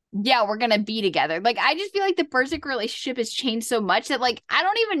 yeah, we're going to be together. Like, I just feel like the Berserk relationship has changed so much that, like, I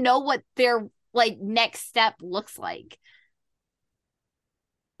don't even know what their, like, next step looks like.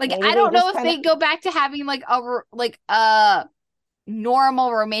 Like, maybe I don't know if they go back to having, like, a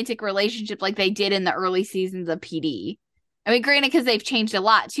normal romantic relationship like they did in the early seasons of PD. I mean, granted, because they've changed a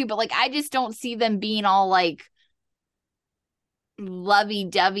lot, too, but, like, I just don't see them being all, like,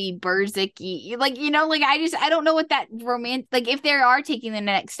 lovey-dovey, Berserk-y. Like, like, I don't know what that romance, like, if they are taking the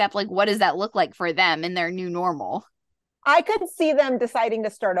next step, like, what does that look like for them in their new normal? I could see them deciding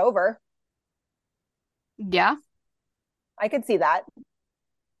to start over. Yeah. I could see that.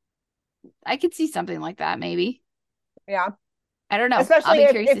 I could see something like that, maybe. Yeah. I don't know. Especially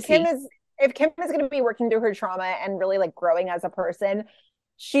if Kim is going to be working through her trauma and really, like, growing as a person,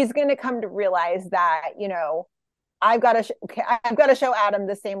 she's going to come to realize that, I've got to show Adam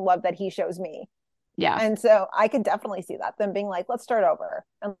the same love that he shows me. Yeah. And so I could definitely see that, them being like, let's start over,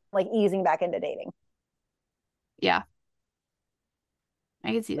 and, like, easing back into dating. Yeah.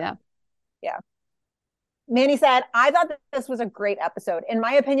 I can see that. Yeah. Manny said, I thought that this was a great episode. In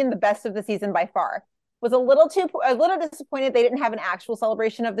my opinion, the best of the season by far. Was a little disappointed they didn't have an actual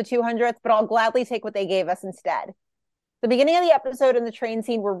celebration of the 200th, but I'll gladly take what they gave us instead. The beginning of the episode and the train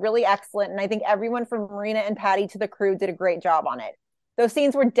scene were really excellent, and I think everyone from Marina and Patty to the crew did a great job on it. Those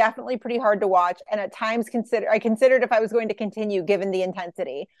scenes were definitely pretty hard to watch, and at times I considered if I was going to continue given the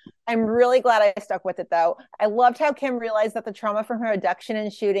intensity. I'm really glad I stuck with it, though. I loved how Kim realized that the trauma from her abduction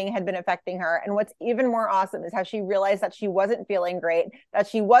and shooting had been affecting her, and what's even more awesome is how she realized that she wasn't feeling great, that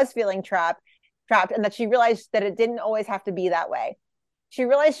she was feeling trapped, and that she realized that it didn't always have to be that way. She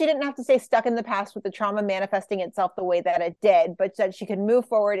realized she didn't have to stay stuck in the past with the trauma manifesting itself the way that it did, but that she could move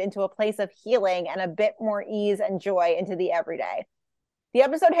forward into a place of healing and a bit more ease and joy into the everyday. The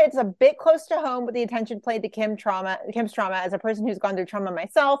episode hits a bit close to home with the attention played to Kim's trauma as a person who's gone through trauma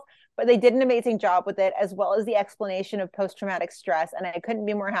myself, but they did an amazing job with it, as well as the explanation of post-traumatic stress, and I couldn't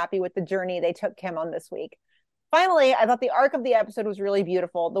be more happy with the journey they took Kim on this week. Finally, I thought the arc of the episode was really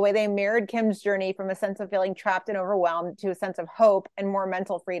beautiful. The way they mirrored Kim's journey from a sense of feeling trapped and overwhelmed to a sense of hope and more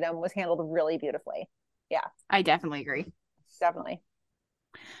mental freedom was handled really beautifully. Yeah. I definitely agree. Definitely.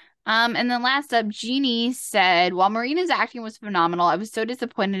 And then last up, Jeannie said, while Marina's acting was phenomenal, I was so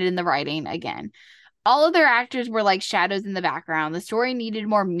disappointed in the writing again. All of their actors were like shadows in the background. The story needed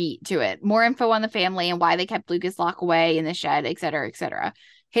more meat to it, more info on the family and why they kept Lucas locked away in the shed, etc., etc.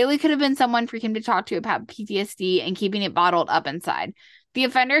 Haley could have been someone for Kim to talk to about PTSD and keeping it bottled up inside. The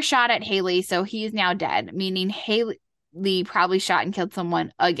offender shot at Haley, so he is now dead, meaning Haley probably shot and killed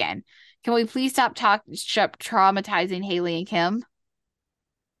someone again. Can we please stop traumatizing Haley and Kim?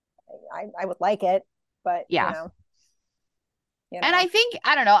 I would like it, but yeah. And I think,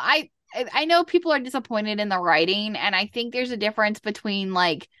 I don't know, I know people are disappointed in the writing, and I think there's a difference between,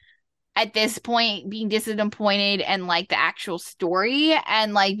 like, at this point being disappointed and, like, the actual story,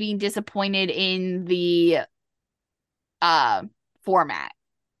 and, like, being disappointed in the format.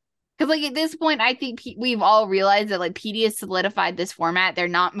 Because, like, at this point, I think we've all realized that, like, PD has solidified this format. They're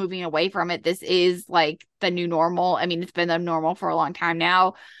not moving away from it. This is, like, the new normal. I mean, it's been the normal for a long time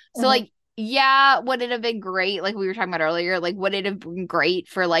now. So, like, yeah, would it have been great, like we were talking about earlier, like, would it have been great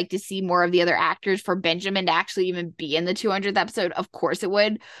for, like, to see more of the other actors, for Benjamin to actually even be in the 200th episode? Of course it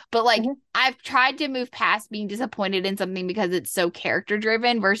would. But, like, I've tried to move past being disappointed in something because it's so character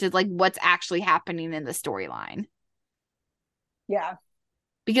driven versus, like, what's actually happening in the storyline. Yeah.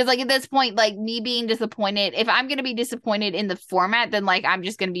 Because, like, at this point, like, me being disappointed, if I'm going to be disappointed in the format, then, like, I'm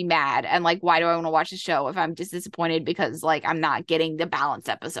just going to be mad. And, like, why do I want to watch the show if I'm just disappointed because, like, I'm not getting the balanced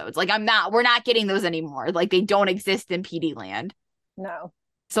episodes? Like, we're not getting those anymore. Like, they don't exist in PD land. No.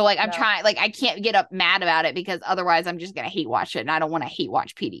 So, like, I'm trying, like, I can't get up mad about it because otherwise I'm just going to hate watch it. And I don't want to hate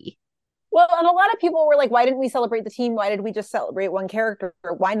watch PD. Well, and a lot of people were like, why didn't we celebrate the team? Why did we just celebrate one character?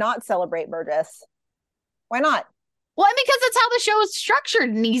 Why not celebrate Burgess? Why not? Well, and because that's how the show is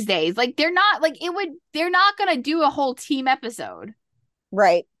structured these days. Like, they're not going to do a whole team episode.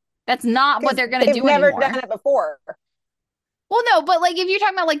 Right. That's not what they're going to do anymore. They've never done it before. Well, no, but, like, if you're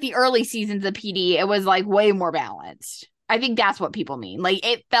talking about, like, the early seasons of PD, it was, like, way more balanced. I think that's what people mean. Like,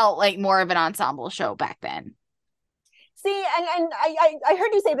 it felt like more of an ensemble show back then. See, and I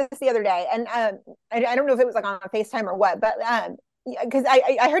heard you say this the other day, and I don't know if it was like on FaceTime or what, but because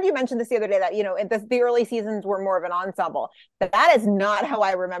I heard you mention this the other day that, you know, the early seasons were more of an ensemble. But that is not how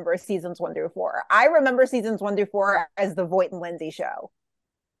I remember seasons 1 through 4. I remember seasons 1 through 4 as the Voight and Lindsay show.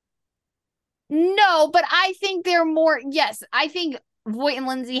 No, but I think they're more. Yes, I think Voight and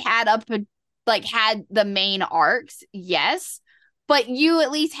Lindsay had had the main arcs. Yes. But you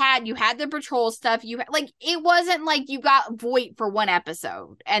at least had the patrol stuff. You it wasn't like you got Voight for one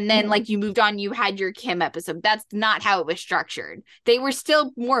episode and then like you moved on. You had your Kim episode. That's not how it was structured. They were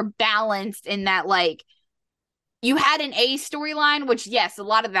still more balanced in that like you had an A storyline, which yes, a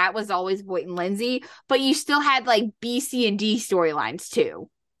lot of that was always Voight and Lindsay, but you still had like B, C, and D storylines too.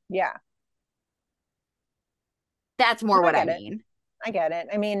 Yeah, that's more what I mean. I get it.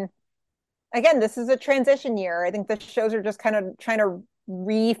 I mean, again, this is a transition year. I think the shows are just kind of trying to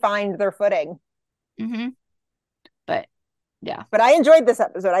re-find their footing. Mm-hmm. But yeah. But I enjoyed this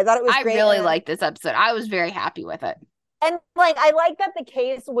episode. I thought it was great. I really liked this episode. I was very happy with it. And like, I like that the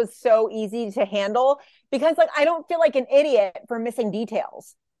case was so easy to handle because like, I don't feel like an idiot for missing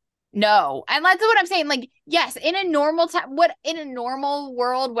details. No. And that's what I'm saying. Like, yes, in a normal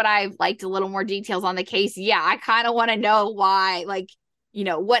world, would I have liked a little more details on the case? Yeah. I kind of want to know why, like, you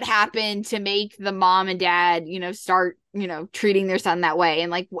know, what happened to make the mom and dad, you know, start, you know, treating their son that way.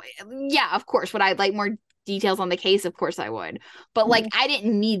 And like, yeah, of course, would I like more details on the case? Of course I would. But like, I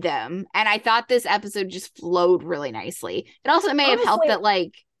didn't need them. And I thought this episode just flowed really nicely. It also may have helped that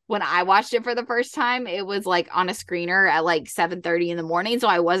like when I watched it for the first time, it was like on a screener at like 7:30 in the morning. So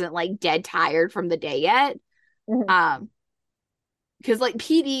I wasn't like dead tired from the day yet. Because like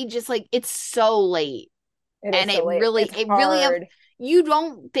PD just like, it's so late. It really you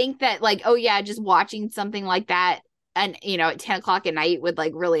don't think that like, oh yeah, just watching something like that and, you know, at 10 o'clock at night would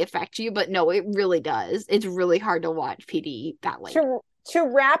like really affect you. But no, it really does. It's really hard to watch PD that late. To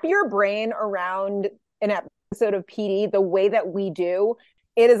wrap your brain around an episode of PD the way that we do,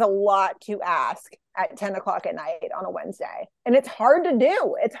 it is a lot to ask at 10 o'clock at night on a Wednesday. And it's hard to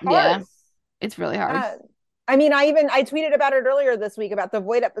do. It's hard. Yeah, it's really hard. I mean, I tweeted about it earlier this week about the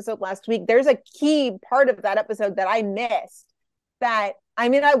Voight episode last week. There's a key part of that episode that I missed. That, I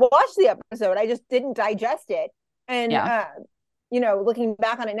mean, I watched the episode, I just didn't digest it. And, you know, looking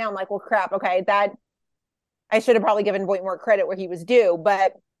back on it now, I'm like, well, crap, okay, that I should have probably given Voight more credit where he was due,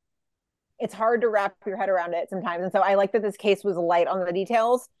 but it's hard to wrap your head around it sometimes. And so I like that this case was light on the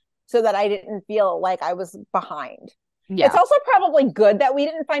details so that I didn't feel like I was behind. Yeah. It's also probably good that we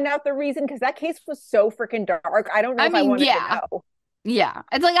didn't find out the reason because that case was so freaking dark. I don't know if I wanted to know. Yeah.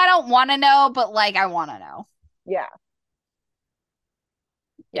 It's like, I don't want to know, but like, I want to know. Yeah.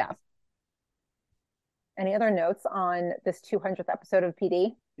 Yeah. Any other notes on this 200th episode of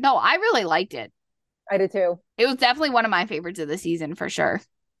PD? No, I really liked it. I did too. It was definitely one of my favorites of the season for sure.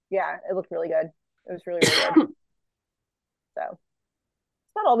 Yeah, it looked really good. It was really, really good. So that's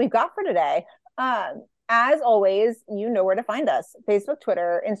not all we've got for today. As always, you know where to find us. Facebook,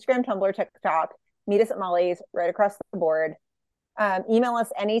 Twitter, Instagram, Tumblr, TikTok. Meet us at Molly's right across the board. Email us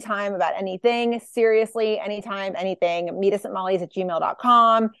anytime about anything. Seriously, anytime, anything. Meet us at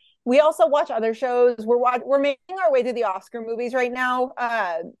mollys@gmail.com. We also watch other shows. We're making our way through the Oscar movies right now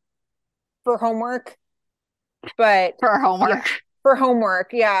for homework. But for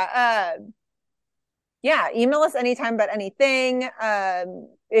homework. Yeah. Email us anytime about anything.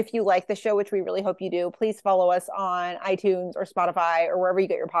 If you like the show, which we really hope you do, please follow us on iTunes or Spotify or wherever you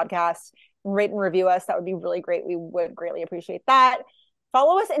get your podcasts. Rate and review us. That would be really great. We would greatly appreciate that.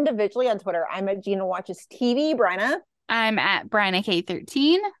 Follow us individually on Twitter. I'm at Gina Watches TV. Bryna. I'm at Bryna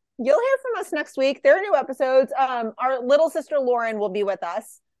K13. You'll hear from us next week. There are new episodes. Our little sister Lauren will be with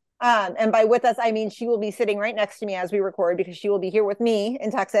us. And by with us, I mean she will be sitting right next to me as we record because she will be here with me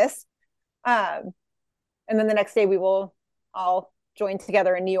in Texas. And then the next day we will all join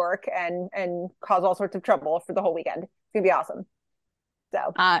together in New York and cause all sorts of trouble for the whole weekend. It's gonna be awesome. So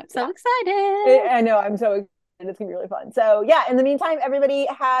excited. I know, I'm so excited. It's gonna be really fun. So yeah, in the meantime, everybody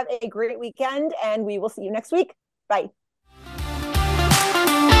have a great weekend and we will see you next week. Bye.